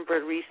short-term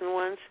but recent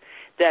ones,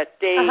 that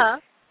the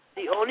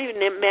only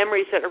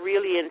memories that are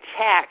really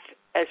intact,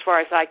 as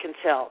far as I can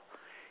tell,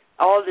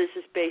 all this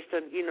is based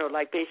on,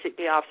 like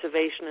basically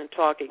observation and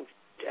talking,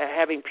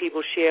 having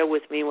people share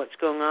with me what's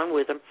going on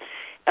with them.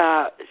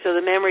 So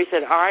the memories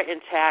that are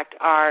intact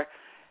are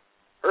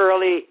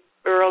early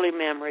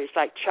memories,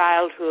 like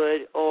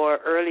childhood or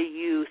early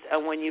youth,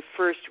 and when you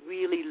first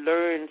really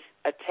learned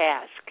a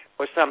task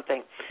or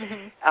something,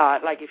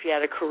 like if you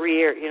had a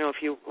career,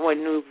 when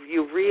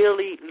you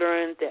really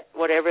learned that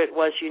whatever it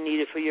was you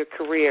needed for your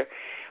career,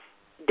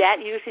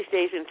 that usually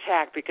stays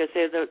intact because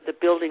they're the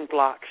building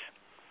blocks.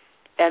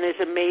 And it's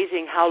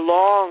amazing how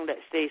long that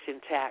stays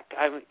intact.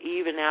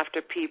 Even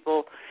after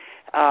people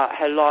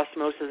had lost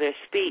most of their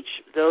speech,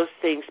 those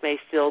things may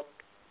still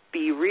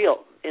be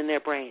real in their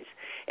brains.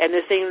 And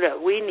the thing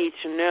that we need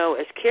to know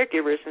as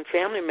caregivers and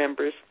family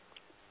members,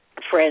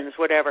 friends,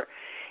 whatever,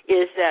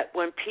 is that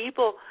when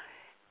people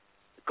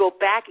go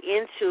back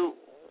into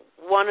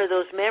one of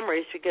those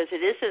memories, because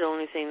it is the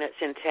only thing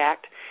that's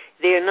intact,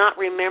 they are not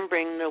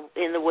remembering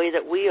in the way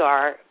that we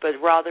are, but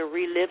rather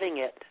reliving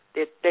it.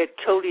 They're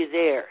totally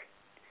there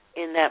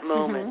in that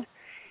moment.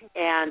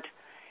 And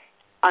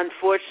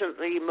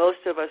unfortunately,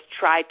 most of us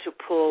try to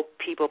pull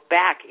people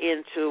back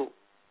into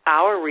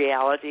our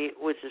reality,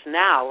 which is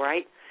now,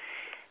 right?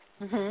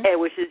 And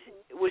which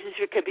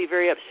could be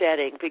very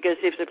upsetting, because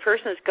if the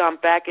person has gone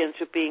back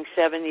into being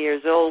 7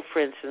 years old, for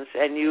instance,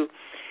 and you,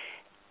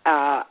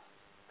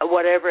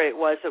 whatever it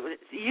was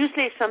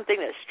usually something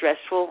that's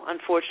stressful,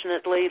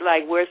 unfortunately,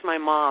 like, where's my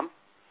mom?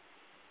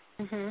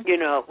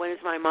 When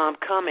is my mom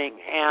coming?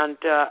 And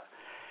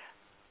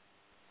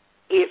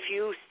if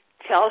you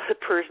tell the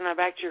person, I've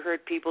actually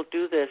heard people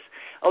do this,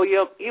 what are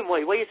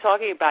you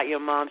talking about, your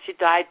mom? She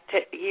died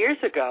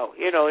years ago.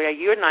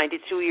 You're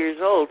 92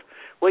 years old.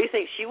 What do you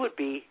think she would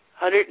be,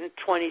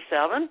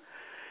 127?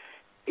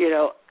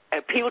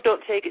 People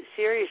don't take it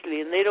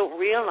seriously, and they don't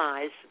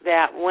realize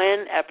that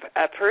when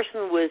a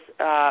person with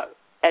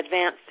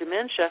advanced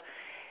dementia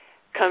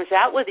comes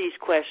out with these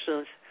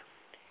questions,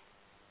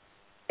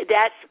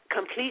 that's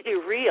completely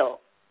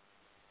real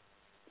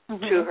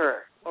to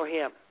her or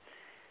him.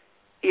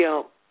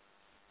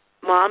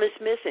 Mom is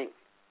missing.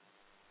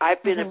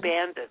 I've been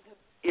abandoned.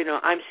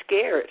 I'm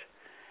scared.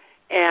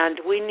 And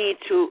we need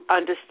to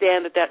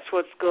understand that that's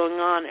what's going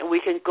on, and we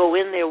can go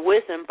in there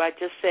with them by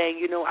just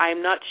saying,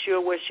 I'm not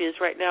sure where she is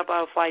right now, but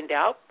I'll find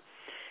out.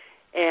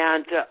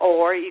 And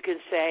or you can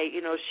say,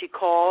 she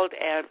called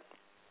and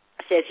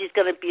said she's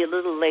going to be a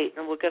little late,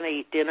 and we're going to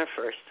eat dinner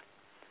first.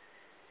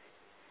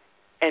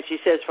 And she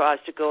says for us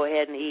to go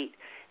ahead and eat.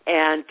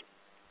 And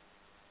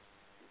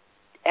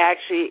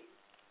actually,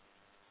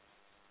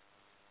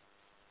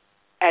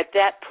 at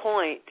that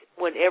point,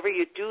 whenever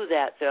you do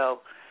that,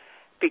 though,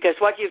 because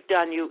what you've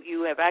done,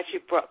 you have actually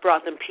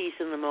brought them peace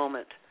in the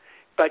moment,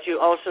 but you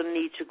also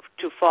need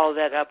to follow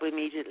that up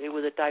immediately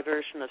with a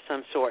diversion of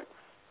some sort.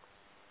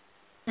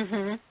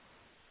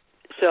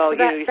 So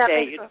you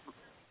say,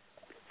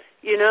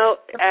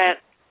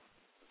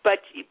 but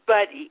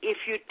if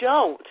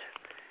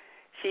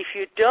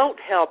you don't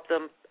help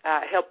them,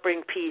 help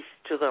bring peace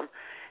to them,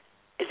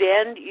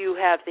 then you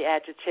have the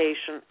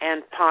agitation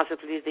and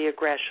possibly the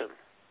aggression.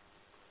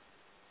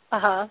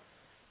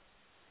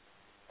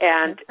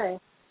 And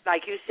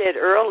like you said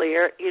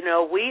earlier,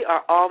 we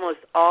are almost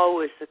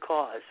always the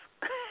cause.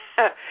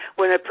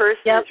 When a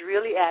person is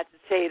really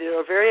agitated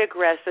or very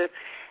aggressive,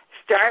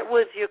 start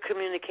with your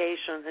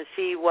communication and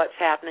see what's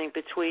happening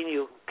between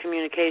you.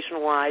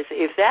 communication-wise,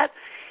 if that's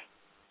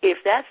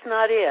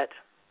not it,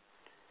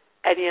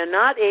 and you're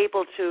not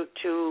able to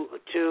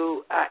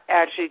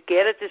actually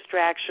get a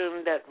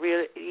distraction that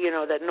really,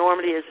 that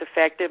normally is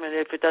effective, and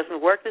if it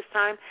doesn't work this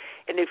time,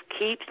 and if it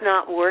keeps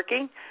not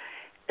working,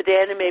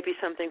 then it may be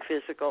something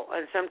physical,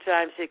 and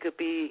sometimes it could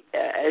be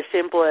as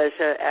simple as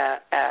a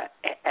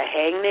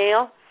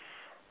hangnail.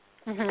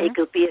 Mm-hmm. It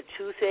could be a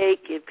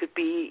toothache. It could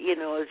be,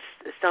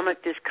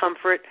 stomach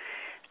discomfort,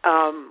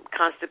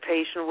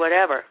 constipation,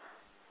 whatever.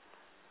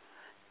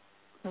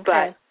 Okay.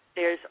 But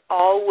there's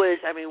always,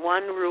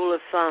 one rule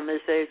of thumb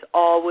is there's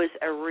always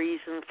a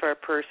reason for a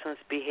person's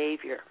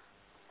behavior.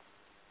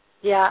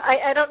 Yeah,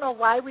 I don't know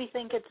why we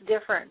think it's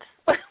different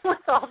with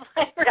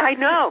Alzheimer's. I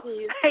know.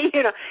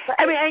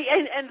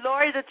 And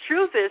Lori, the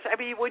truth is,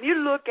 when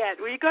you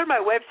go to my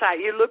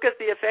website, you look at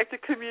the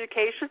effective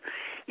communication,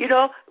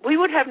 we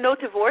would have no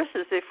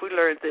divorces if we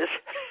learned this.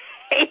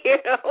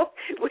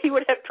 We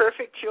would have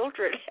perfect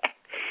children.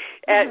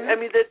 And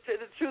the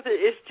truth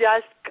is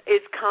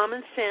it's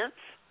common sense.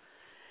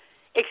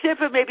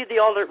 Except for maybe the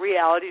alternate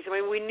realities.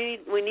 We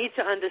need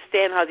to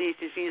understand how these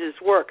diseases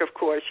work, of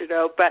course,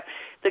 but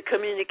the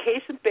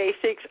communication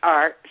basics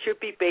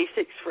should be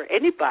basics for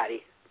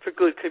anybody for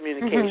good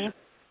communication.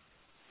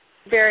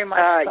 Mm-hmm. Very much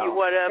so. You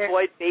want to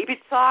avoid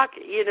baby talk,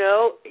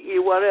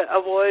 you want to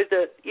avoid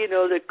the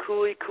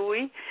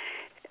cooey.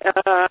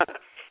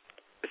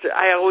 So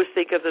I always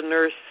think of the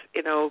nurse,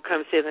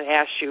 comes in and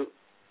asks you,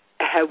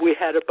 have we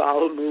had a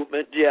bowel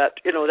movement yet?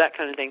 That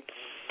kind of thing.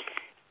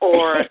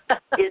 Or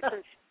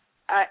isn't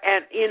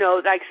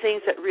like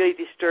things that really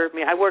disturb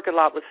me. I work a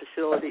lot with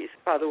facilities,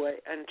 by the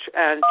way, and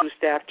do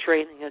staff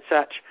training and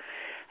such.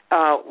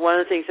 One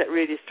of the things that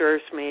really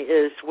disturbs me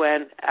is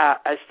when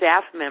a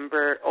staff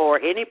member or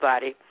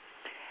anybody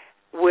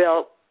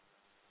will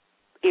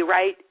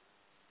write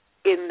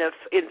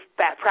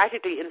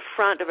practically in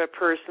front of a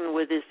person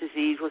with this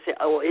disease will say,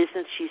 "Oh,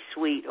 isn't she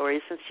sweet?" or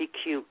 "Isn't she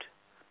cute?"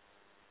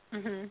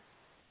 Mm-hmm.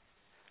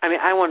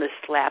 I want to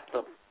slap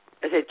them.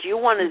 I said, do you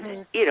want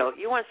to,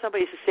 you want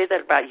somebody to say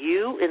that about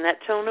you in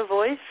that tone of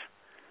voice?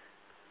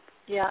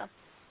 Yeah.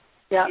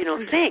 Yeah.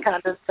 Think.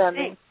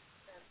 Condescending.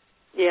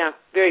 Yeah,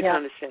 very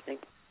condescending.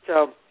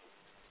 So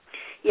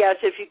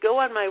if you go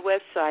on my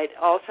website,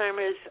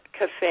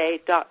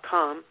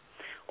 alzheimerscafe.com,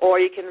 or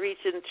you can reach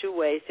it in two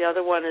ways. The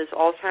other one is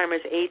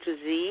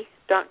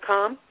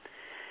alzheimersaToZ.com,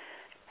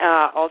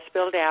 all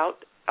spelled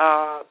out.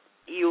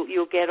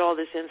 You'll get all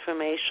this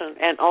information.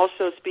 And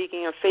also,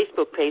 speaking of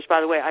Facebook page,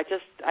 by the way, I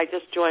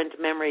just joined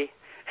the memory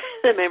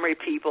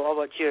people. I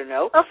want you to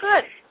know. Oh,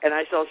 good. And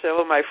I saw some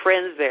of my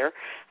friends there.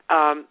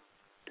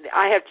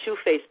 I have two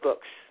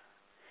Facebooks.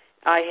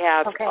 I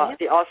have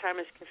the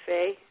Alzheimer's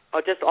Cafe,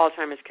 or just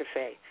Alzheimer's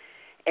Cafe,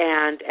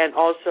 and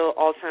also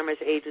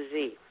Alzheimer's A to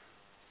Z.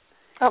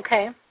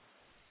 Okay.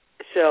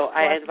 So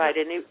I invite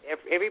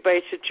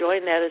everybody to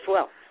join that as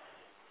well,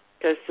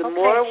 because the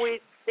more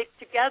we stick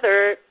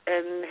together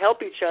and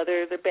help each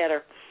other, the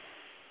better.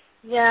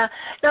 Yeah.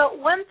 Now,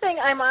 one thing,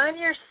 I'm on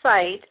your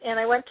site, and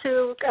I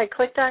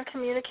clicked on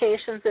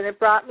communications, and it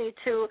brought me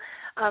to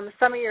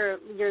some of your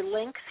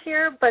links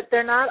here, but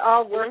they're not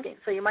all working,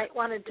 so you might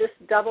want to just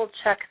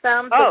double-check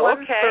them. The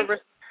one for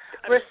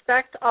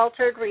Respect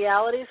Altered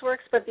Realities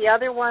works, but the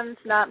other one's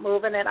not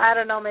moving, and I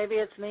don't know, maybe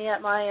it's me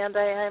at my end.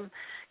 I'm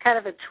kind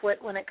of a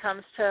twit when it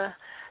comes to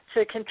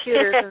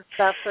computers and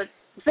stuff, but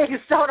things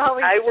don't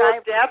always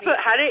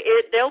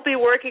they'll be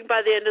working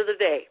by the end of the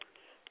day.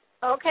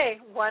 Okay,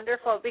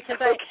 wonderful.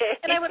 Because I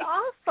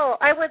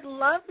would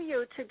love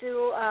you to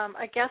do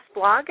a guest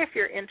blog if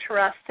you're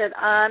interested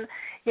on,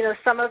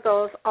 some of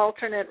those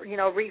alternate,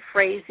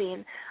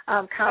 rephrasing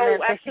comments. Oh,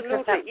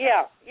 absolutely.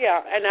 Yeah.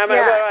 And what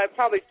I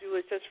probably do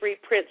is just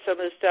reprint some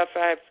of the stuff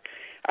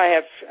I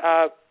have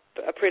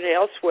printed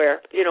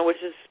elsewhere,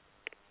 which is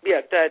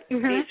that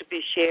needs to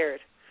be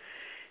shared.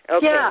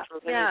 Okay.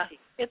 Yeah.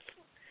 It's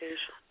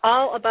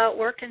all about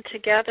working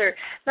together.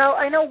 Now,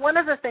 I know one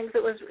of the things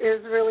that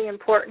is really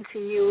important to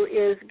you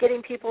is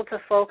getting people to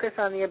focus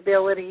on the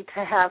ability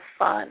to have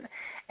fun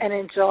and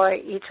enjoy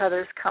each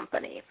other's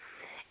company.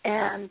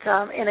 And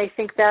I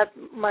think that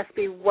must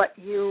be what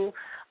you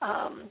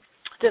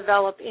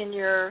develop in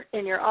your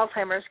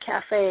Alzheimer's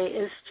Cafe,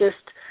 is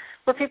just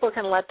where people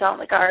can let down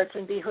the guards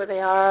and be who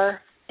they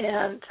are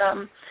and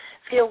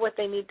feel what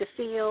they need to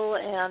feel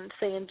and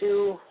say and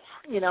do,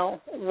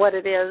 what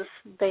it is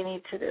they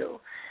need to do.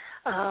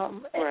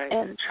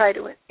 And try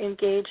to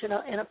engage in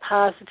a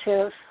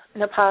positive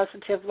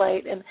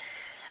light. And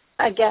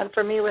again,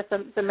 for me with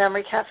the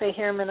Memory Cafe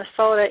here in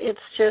Minnesota, it's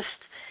just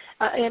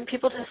and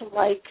people just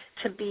like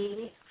to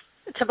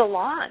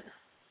belong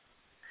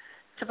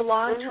to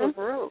a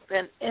group.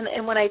 And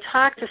when I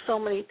talk to so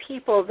many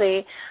people,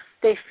 they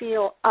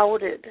feel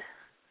outed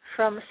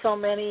from so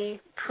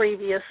many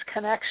previous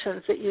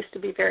connections that used to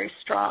be very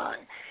strong.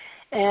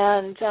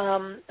 And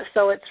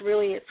so it's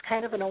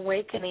kind of an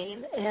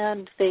awakening,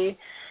 and they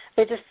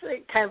just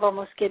kind of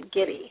almost get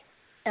giddy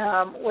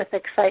with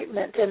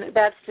excitement, and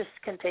that's just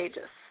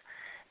contagious.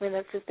 I mean,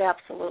 it's just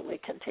absolutely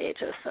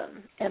contagious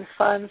and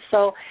fun.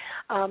 So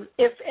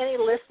if any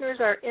listeners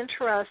are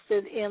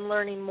interested in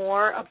learning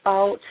more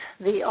about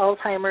the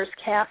Alzheimer's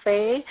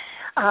Cafe,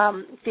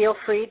 feel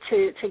free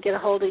to get a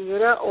hold of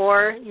Yuta,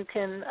 or you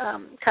can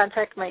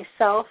contact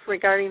myself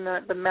regarding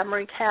the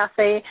Memory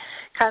Cafe.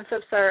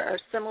 Concepts are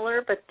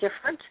similar but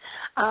different,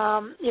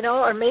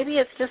 or maybe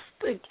it's just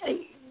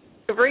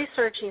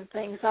researching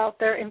things out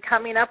there and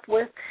coming up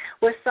with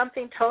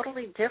something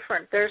totally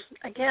different. There's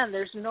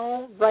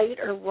no right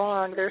or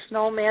wrong. There's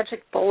no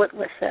magic bullet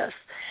with this.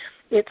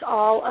 It's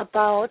all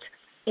about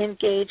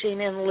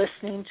engaging and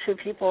listening to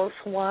people's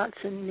wants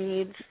and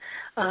needs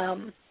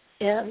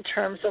in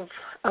terms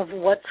of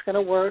what's going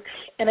to work.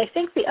 And I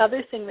think the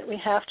other thing that we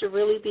have to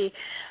really be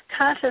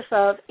conscious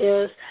of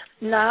is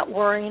not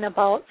worrying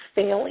about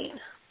failing,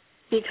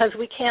 because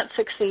we can't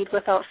succeed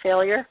without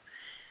failure.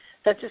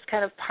 That's just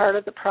kind of part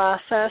of the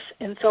process,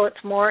 and so it's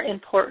more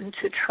important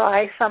to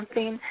try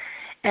something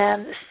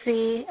and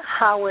see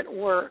how it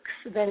works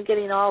than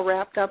getting all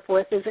wrapped up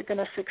with, is it going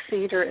to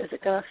succeed or is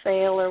it going to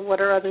fail or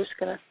what are others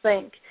going to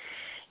think.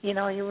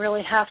 You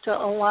really have to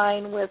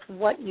align with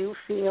what you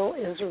feel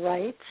is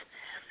right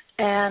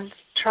and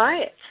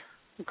try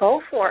it.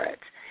 Go for it.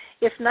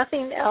 If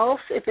nothing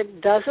else, if it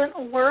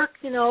doesn't work,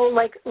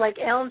 like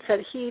Alan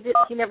said, he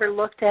never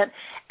looked at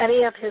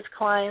any of his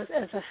clients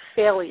as a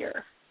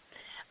failure.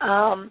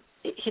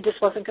 He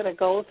just wasn't going to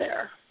go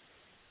there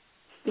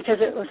because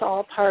it was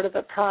all part of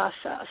the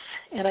process.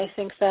 And I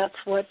think that's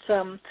what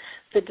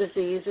the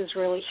disease is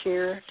really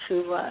here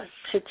to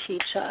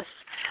teach us.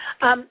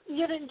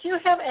 Do you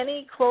have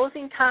any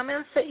closing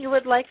comments that you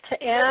would like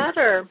to add?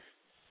 Or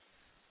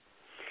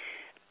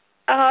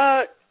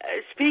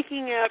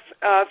speaking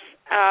of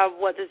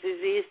what the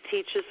disease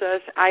teaches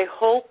us, I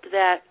hope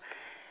that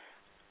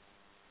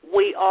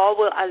we all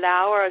will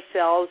allow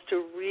ourselves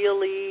to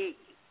really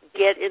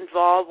get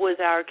involved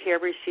with our care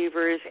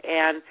receivers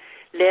and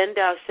lend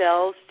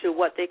ourselves to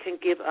what they can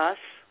give us.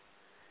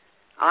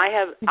 I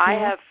have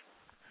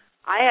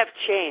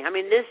changed. I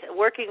mean,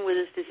 working with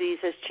this disease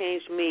has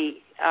changed me,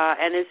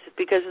 and it's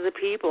because of the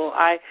people.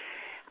 I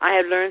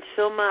have learned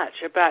so much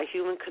about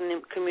human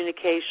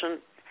communication,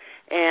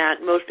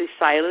 and mostly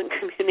silent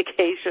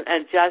communication,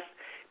 and just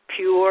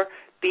pure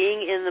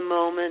being in the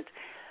moment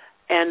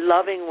and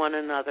loving one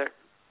another,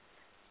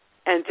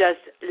 and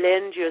just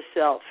lend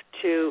yourself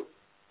to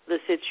the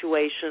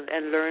situation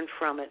and learn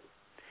from it.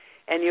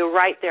 And you're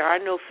right, there are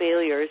no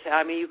failures.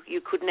 I mean,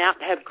 you could not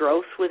have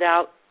growth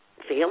without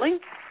failing,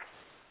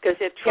 because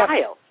they're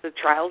trials. Yep. The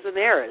trials and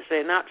errors.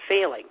 They're not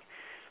failing.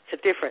 It's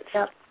a difference.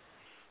 Yep.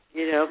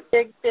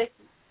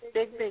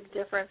 Big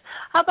difference.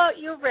 How about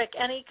you, Rick?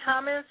 Any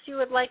comments you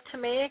would like to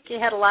make? You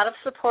had a lot of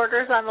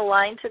supporters on the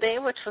line today,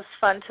 which was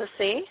fun to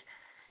see.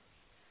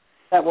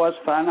 That was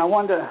fun. I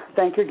wanted to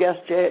thank your guest,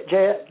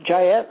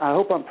 Jayette, I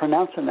hope I'm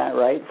pronouncing that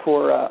right,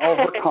 for all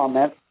her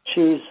comments.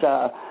 She's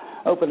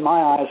opened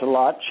my eyes a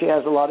lot. She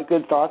has a lot of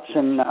good thoughts,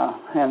 and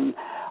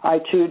I,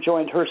 too,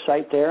 joined her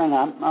site there, and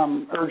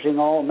I'm urging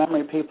all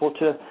memory people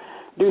to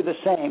do the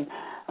same.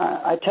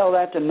 I tell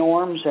that to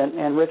Norms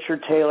and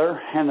Richard Taylor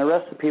and the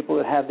rest of the people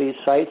that have these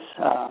sites.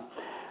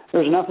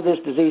 There's enough of this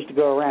disease to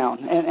go around.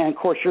 And of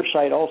course, your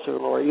site also,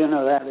 Laura, you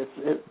know that.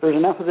 There's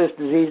enough of this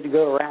disease to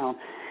go around.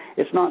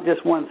 It's not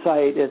just one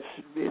site.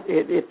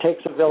 It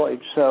takes a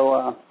village.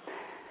 So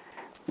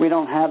we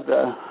don't have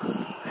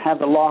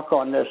the lock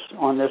on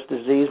this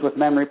disease with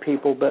memory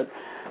people,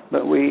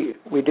 but we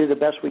do the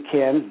best we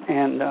can,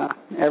 and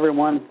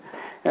everyone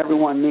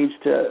needs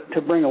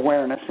to bring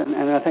awareness, and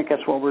I think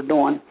that's what we're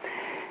doing.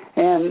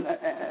 And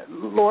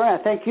Laura,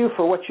 I thank you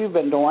for what you've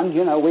been doing.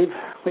 You know,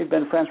 we've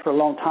been friends for a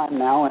long time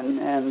now,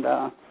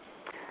 and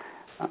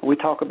we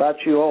talk about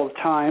you all the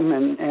time,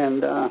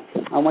 and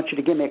I want you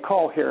to give me a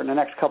call here in the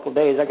next couple of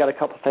days. I got a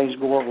couple of things to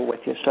go over with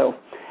you. So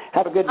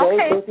have a good day,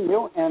 both of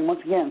you, and once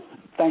again,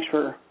 thanks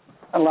for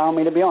allowing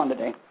me to be on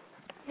today.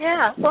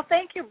 Yeah, well,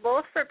 thank you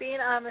both for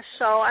being on the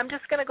show. I'm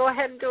just going to go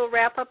ahead and do a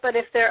wrap-up, but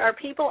if there are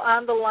people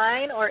on the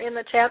line or in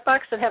the chat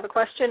box that have a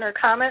question or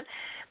comment,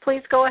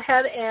 please go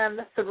ahead and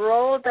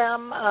throw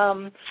them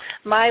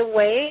my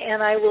way,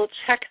 and I will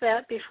check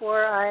that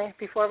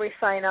before we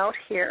sign out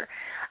here.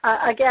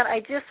 Again, I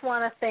just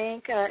want to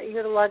thank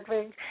Yuta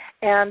Ludwig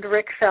and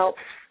Rick Phelps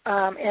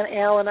and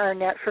Alan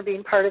Arnett for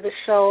being part of the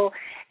show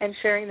and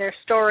sharing their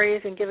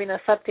stories and giving us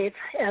updates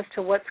as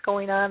to what's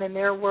going on in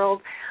their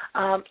world.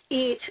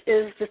 Each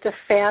is just a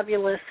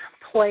fabulous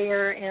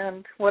player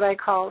and what I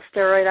call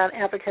steroid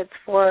advocates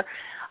for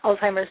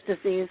Alzheimer's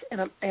disease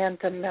and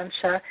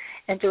dementia,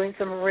 and doing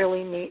some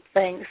really neat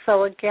things.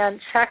 So again,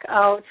 check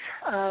out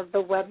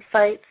the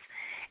websites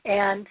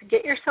and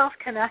get yourself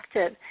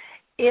connected.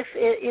 If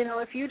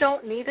you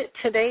don't need it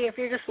today, if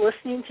you're just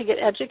listening to get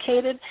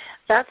educated,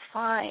 that's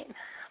fine.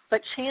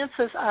 But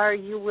chances are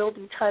you will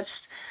be touched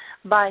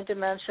by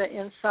dementia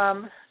in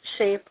some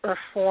shape or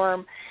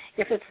form.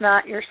 If it's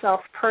not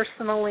yourself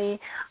personally,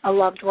 a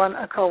loved one,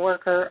 a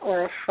coworker,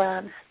 or a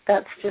friend.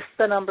 That's just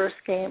the numbers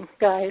game,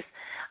 guys.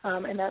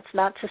 and that's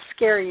not to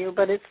scare you,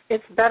 but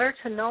it's better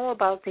to know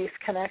about these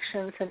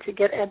connections and to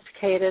get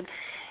educated.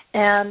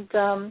 And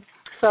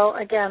so,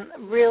 again,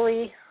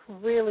 really,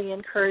 really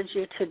encourage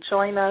you to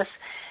join us,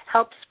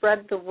 help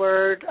spread the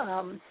word,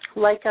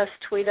 like us,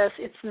 tweet us.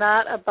 It's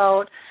not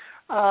about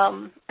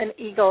an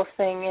ego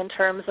thing in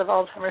terms of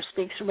Alzheimer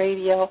Speaks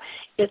Radio.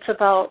 It's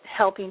about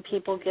helping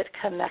people get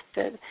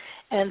connected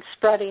and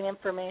spreading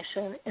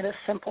information in a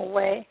simple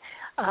way.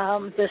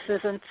 This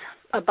isn't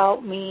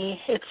about me.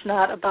 It's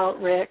not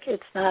about Rick.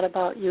 It's not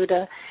about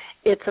Yuda.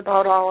 It's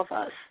about all of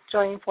us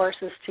joining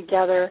forces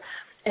together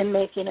and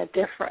making a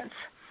difference.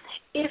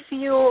 If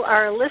you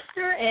are a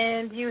listener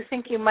and you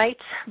think you might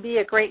be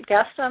a great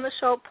guest on the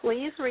show,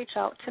 please reach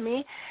out to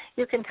me.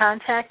 You can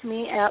contact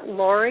me at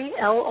Lori,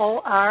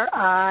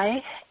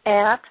 Lori,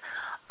 at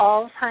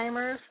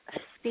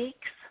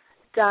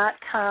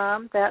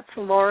AlzheimersSpeaks.com. That's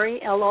Lori,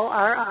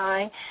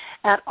 Lori,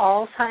 at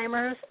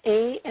Alzheimer's,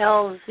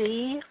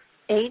 AlzheimerS,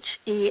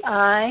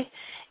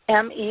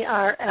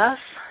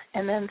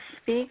 and then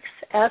Speaks,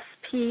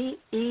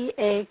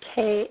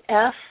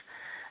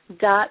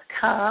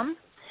 SPEAKS.com.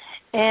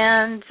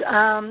 And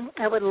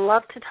I would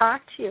love to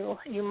talk to you.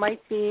 You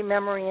might be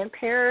memory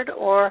impaired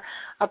or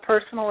a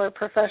personal or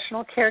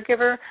professional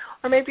caregiver,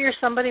 or maybe you're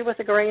somebody with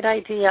a great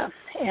idea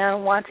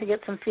and want to get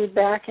some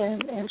feedback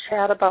and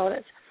chat about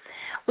it.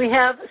 We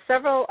have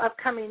several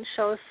upcoming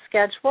shows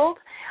scheduled.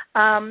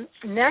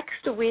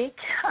 Next week,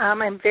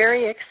 I'm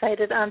very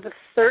excited. On the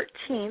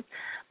 13th,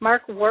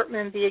 Mark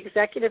Wortman, the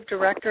Executive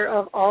Director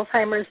of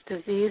Alzheimer's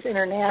Disease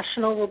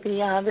International, will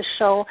be on the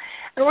show,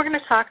 and we're going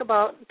to talk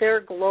about their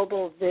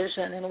global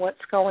vision and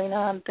what's going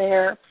on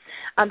there.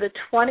 On the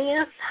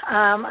 20th,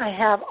 I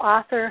have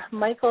author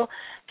Michael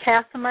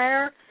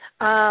Kathmeyer,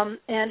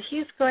 and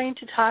he's going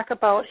to talk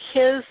about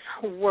his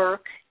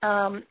work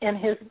and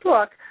his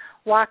book,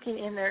 Walking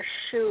in Their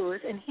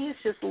Shoes, and he's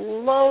just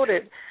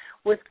loaded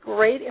with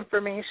great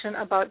information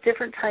about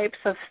different types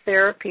of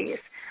therapies.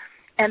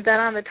 And then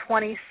on the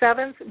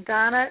 27th,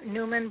 Donna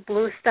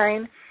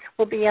Newman-Bluestein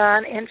will be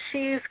on, and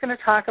she's going to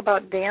talk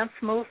about dance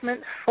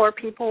movement for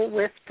people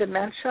with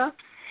dementia.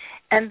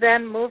 And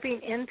then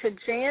moving into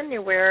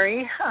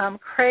January,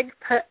 Craig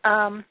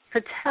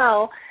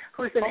Patel,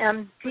 who's an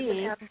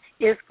MD,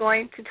 is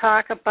going to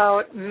talk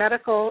about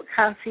medical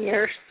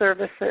concierge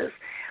services.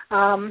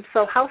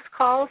 So house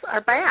calls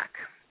are back,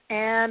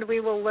 and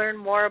we will learn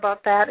more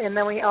about that. And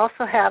then we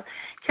also have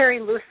Carrie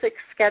Lusick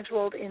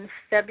scheduled in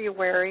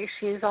February.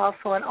 She's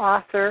also an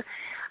author,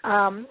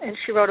 and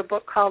she wrote a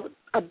book called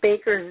A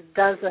Baker's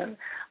Dozen,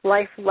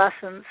 Life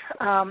Lessons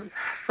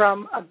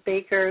from a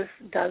Baker's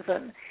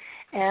Dozen.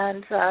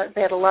 And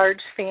they had a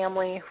large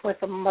family with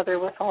a mother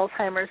with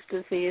Alzheimer's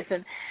disease.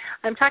 And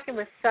I'm talking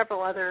with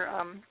several other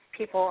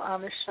people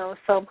on the show.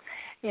 So,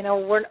 you know,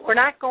 we're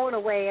not going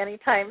away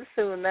anytime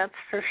soon, that's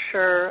for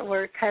sure.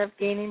 We're kind of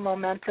gaining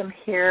momentum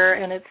here,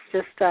 and it's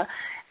just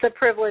it's a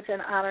privilege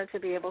and honor to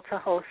be able to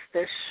host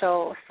this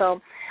show.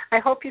 So I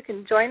hope you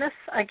can join us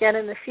again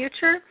in the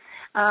future.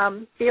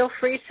 Feel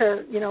free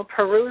to,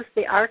 peruse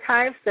the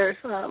archives. There's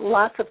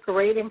lots of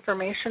great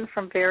information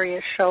from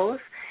various shows.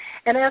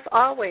 And as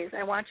always,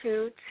 I want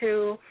you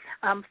to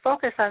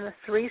focus on the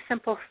three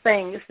simple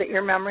things that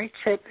your memory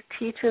chip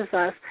teaches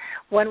us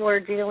when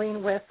we're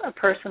dealing with a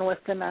person with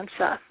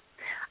dementia.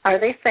 Are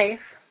they safe?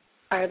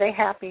 Are they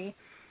happy?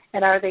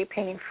 And are they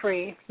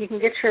pain-free? You can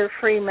get your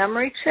free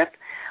memory chip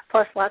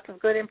plus lots of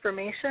good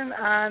information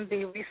on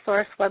the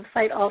resource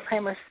website,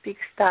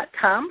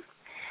 AlzheimersSpeaks.com.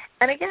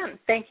 And again,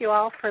 thank you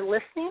all for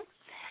listening,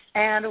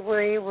 and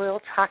we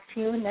will talk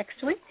to you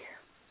next week.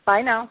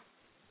 Bye now.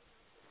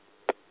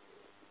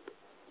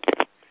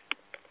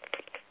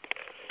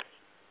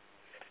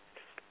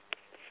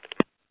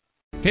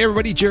 Hey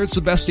everybody, Jared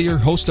Sebestier,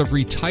 host of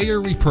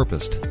Retire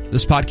Repurposed.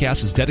 This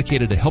podcast is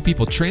dedicated to help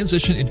people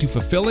transition into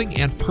fulfilling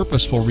and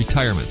purposeful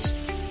retirements.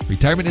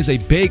 Retirement is a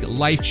big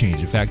life change.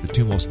 In fact, the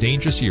two most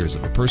dangerous years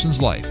of a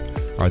person's life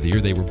are the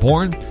year they were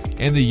born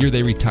and the year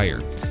they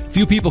retire.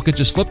 Few people can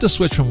just flip the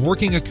switch from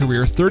working a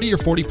career 30 or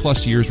 40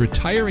 plus years,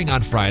 retiring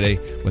on Friday,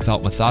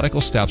 without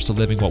methodical steps to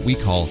living what we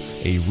call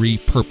a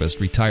repurposed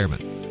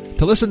retirement.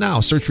 To listen now,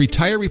 search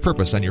Retire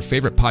Repurposed on your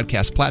favorite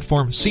podcast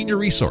platform, Senior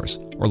Resource,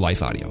 or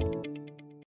Life Audio.